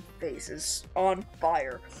 My face is on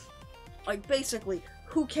fire. Like, basically,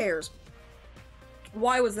 who cares?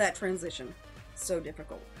 Why was that transition so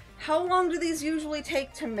difficult? How long do these usually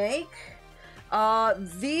take to make?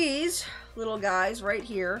 These little guys right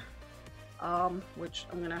here, which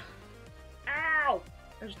I'm gonna... Ow!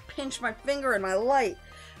 I just pinched my finger in my light.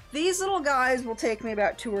 These little guys will take me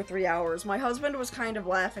about 2 or 3 hours. My husband was kind of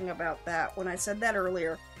laughing about that when I said that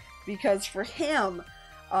earlier, because for him,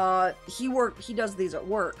 He does these at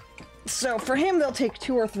work. So for him, they'll take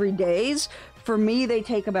 2 or 3 days. For me, they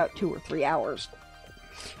take about 2 or 3 hours.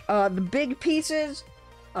 The big pieces,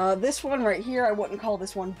 this one right here, I wouldn't call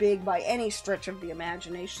this one big by any stretch of the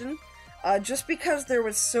imagination. Just because there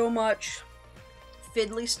was so much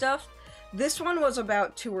fiddly stuff. This one was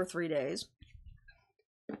about 2 or 3 days.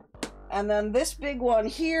 And then this big one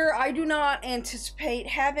here, I do not anticipate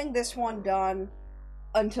having this one done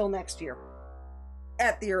until next year.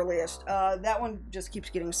 At the earliest. That one just keeps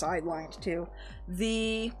getting sidelined too.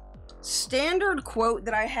 The standard quote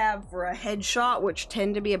that I have for a headshot, which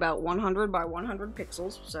tend to be about 100 by 100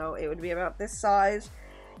 pixels, so it would be about this size,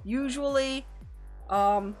 usually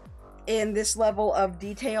in this level of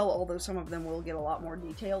detail, although some of them will get a lot more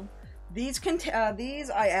detailed. These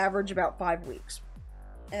I average about 5 weeks.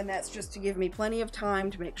 And that's just to give me plenty of time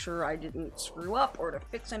to make sure I didn't screw up or to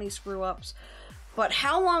fix any screw-ups. But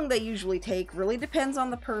how long they usually take really depends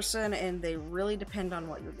on the person, and they really depend on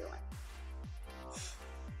what you're doing.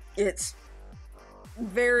 It's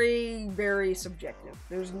very, very subjective.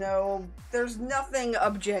 There's nothing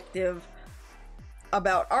objective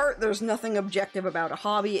about art. There's nothing objective about a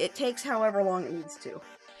hobby. It takes however long it needs to.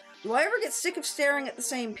 Do I ever get sick of staring at the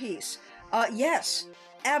same piece? Yes.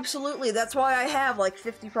 Absolutely. That's why I have like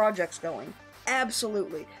 50 projects going.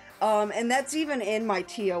 Absolutely. And that's even in my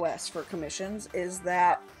TOS for commissions, is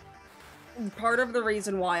that part of the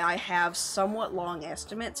reason why I have somewhat long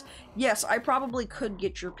estimates. Yes, I probably could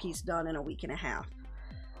get your piece done in a week and a half.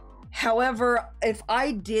 However, if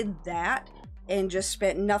I did that and just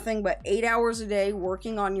spent nothing but 8 hours a day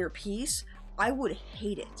working on your piece, I would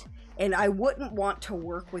hate it. And I wouldn't want to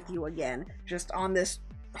work with you again, just on this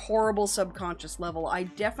horrible subconscious level. I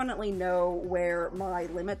definitely know where my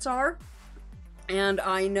limits are, and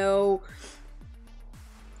I know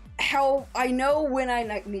when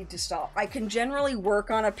I need to stop. I can generally work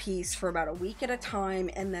on a piece for about a week at a time,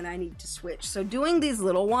 and then I need to switch. So doing these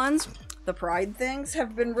little ones, the pride things,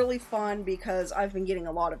 have been really fun because I've been getting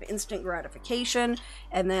a lot of instant gratification,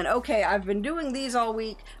 and then, okay, I've been doing these all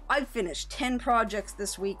week, I've finished 10 projects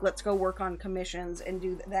this week, let's go work on commissions and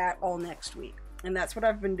do that all next week. And that's what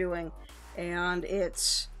I've been doing, and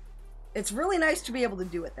it's really nice to be able to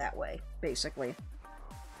do it that way, basically.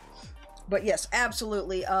 But yes,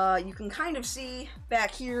 absolutely. You can kind of see back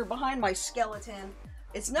here behind my skeleton.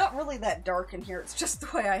 It's not really that dark in here, it's just the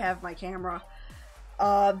way I have my camera.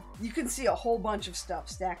 You can see a whole bunch of stuff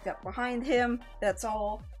stacked up behind him. That's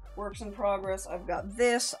all works in progress. I've got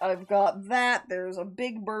this, I've got that, there's a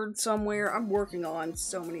big bird somewhere. I'm working on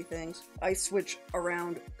so many things. I switch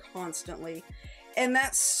around constantly. And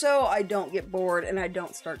that's so I don't get bored and I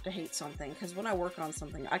don't start to hate something, because when I work on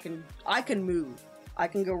something, I can move. I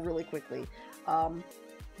can go really quickly.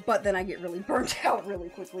 But then I get really burnt out really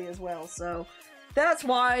quickly as well. So that's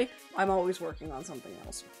why I'm always working on something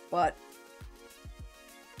else. But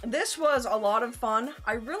this was a lot of fun.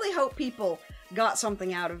 I really hope people got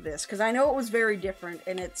something out of this, because I know it was very different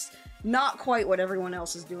and it's not quite what everyone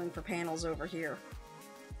else is doing for panels over here.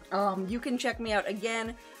 You can check me out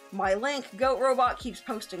again. My link, Goat Robot, keeps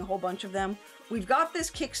posting a whole bunch of them. We've got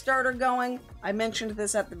this Kickstarter going. I mentioned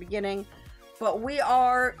this at the beginning, but we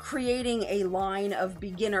are creating a line of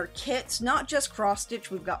beginner kits, not just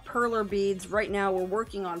cross-stitch. We've got perler beads. Right now we're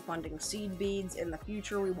working on funding seed beads. In the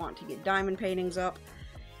future we want to get diamond paintings up.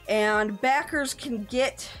 And backers can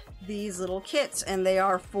get these little kits, and they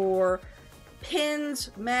are for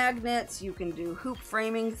pins, magnets, you can do hoop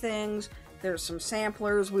framing things. There's some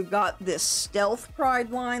samplers. We've got this Stealth Pride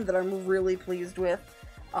line that I'm really pleased with,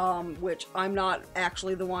 which I'm not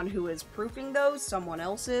actually the one who is proofing those, someone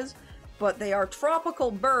else is, but they are tropical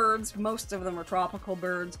birds, most of them are tropical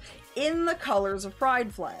birds, in the colors of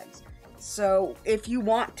pride flags. So if you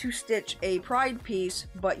want to stitch a pride piece,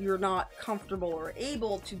 but you're not comfortable or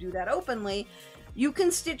able to do that openly, you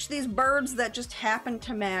can stitch these birds that just happen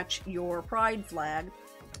to match your pride flag,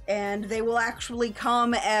 and they will actually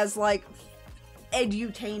come as like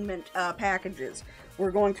edutainment packages.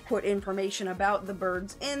 We're going to put information about the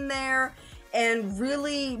birds in there and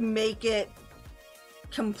really make it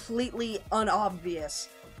completely unobvious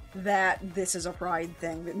that this is a pride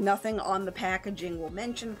thing, that nothing on the packaging will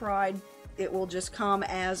mention pride. It will just come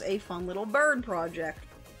as a fun little bird project.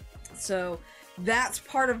 So that's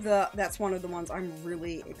one of the ones I'm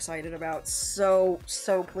really excited about. So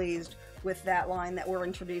pleased with that line that we're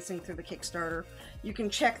introducing through the Kickstarter. You can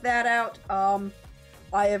check that out.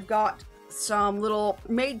 I have got some little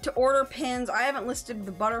made-to-order pins. I haven't listed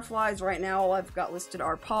the butterflies right now. All I've got listed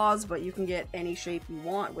are paws, but you can get any shape you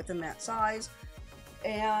want within that size,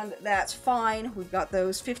 and that's fine. We've got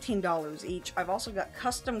those $15 each. I've also got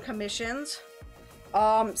custom commissions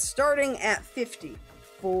Starting at 50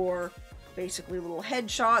 for basically little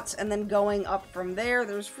headshots, and then going up from there.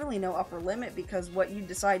 There's really no upper limit because what you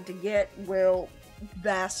decide to get will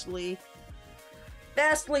vastly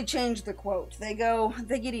change the quote. They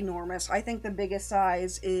get enormous. I think the biggest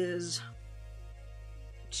size is...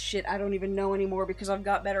 shit, I don't even know anymore because I've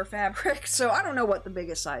got better fabric, so I don't know what the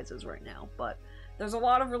biggest size is right now, but there's a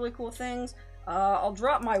lot of really cool things. I'll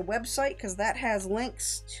drop my website because that has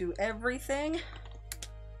links to everything,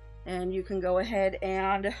 and you can go ahead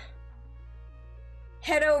and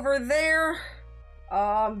head over there.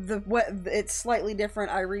 It's slightly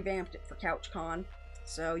different. I revamped it for CouchCon,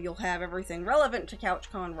 so you'll have everything relevant to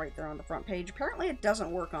CouchCon right there on the front page. Apparently it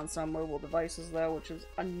doesn't work on some mobile devices though, which is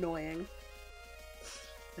annoying.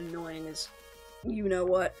 Annoying as you know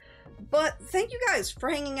what. But thank you guys for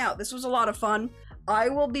hanging out. This was a lot of fun. I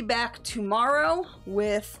will be back tomorrow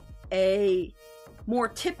with a more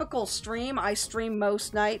typical stream. I stream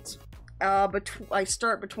most nights. I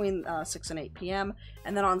start between 6 and 8 p.m.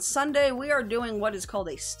 And then on Sunday, we are doing what is called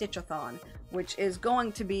a Stitch-a-thon, which is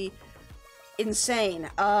going to be insane.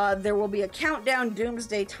 There will be a countdown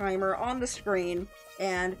doomsday timer on the screen,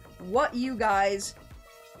 and what you guys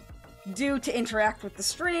do to interact with the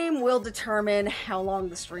stream will determine how long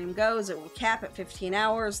the stream goes. It will cap at 15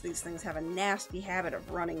 hours. These things have a nasty habit of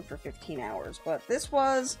running for 15 hours, but this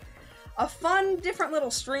was a fun, different little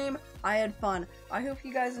stream. I had fun. I hope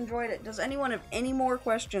you guys enjoyed it. Does anyone have any more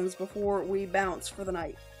questions before we bounce for the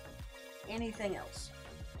night? Anything else?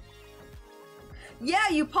 Yeah,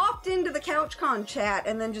 you popped into the CouchCon chat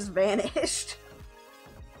and then just vanished.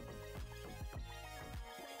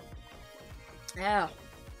 Yeah.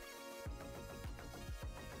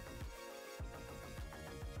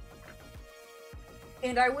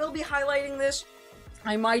 And I will be highlighting this.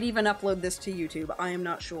 I might even upload this to YouTube. I am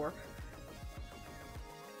not sure.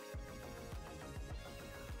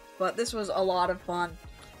 But this was a lot of fun.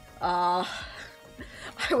 I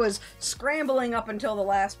was scrambling up until the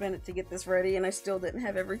last minute to get this ready, and I still didn't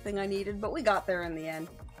have everything I needed, but we got there in the end.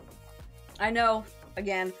 I know,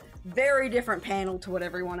 again, very different panel to what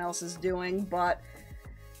everyone else is doing, but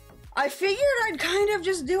I figured I'd kind of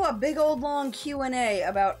just do a big old long Q&A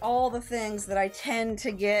about all the things that I tend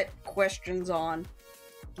to get questions on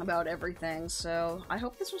about everything, so I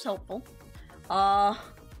hope this was helpful.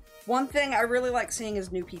 One thing I really like seeing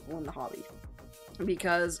is new people in the hobby,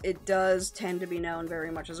 because it does tend to be known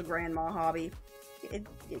very much as a grandma hobby. It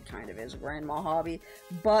kind of is a grandma hobby,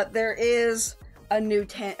 but there is a new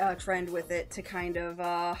trend with it to kind of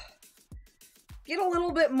get a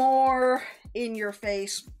little bit more in your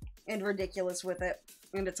face and ridiculous with it,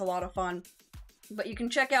 and it's a lot of fun. But you can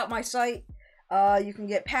check out my site. You can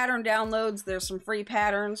get pattern downloads. There's some free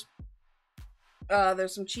patterns.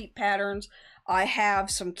 There's some cheap patterns. I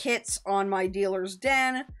have some kits on my dealer's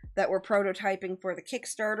den that we're prototyping for the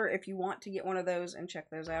Kickstarter if you want to get one of those and check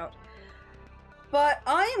those out. But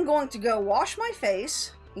I am going to go wash my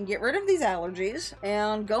face and get rid of these allergies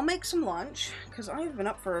and go make some lunch, because I've been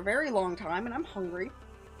up for a very long time and I'm hungry.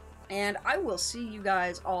 And I will see you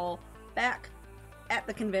guys all back at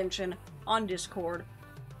the convention on Discord.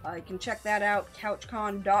 You can check that out,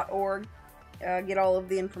 couchcon.org. Get all of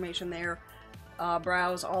the information there.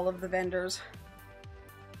 Browse all of the vendors.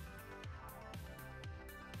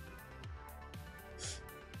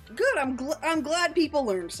 Good, I'm glad people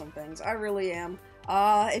learned some things. I really am.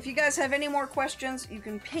 If you guys have any more questions, you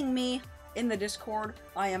can ping me in the Discord.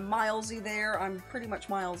 I am Milesy there. I'm pretty much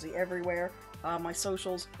Milesy everywhere. My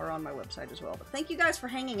socials are on my website as well. But thank you guys for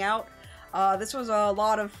hanging out. This was a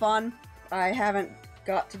lot of fun. I haven't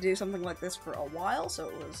got to do something like this for a while, so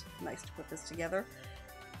it was nice to put this together.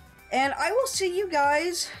 And I will see you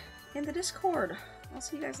guys in the Discord. I'll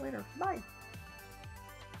see you guys later. Bye.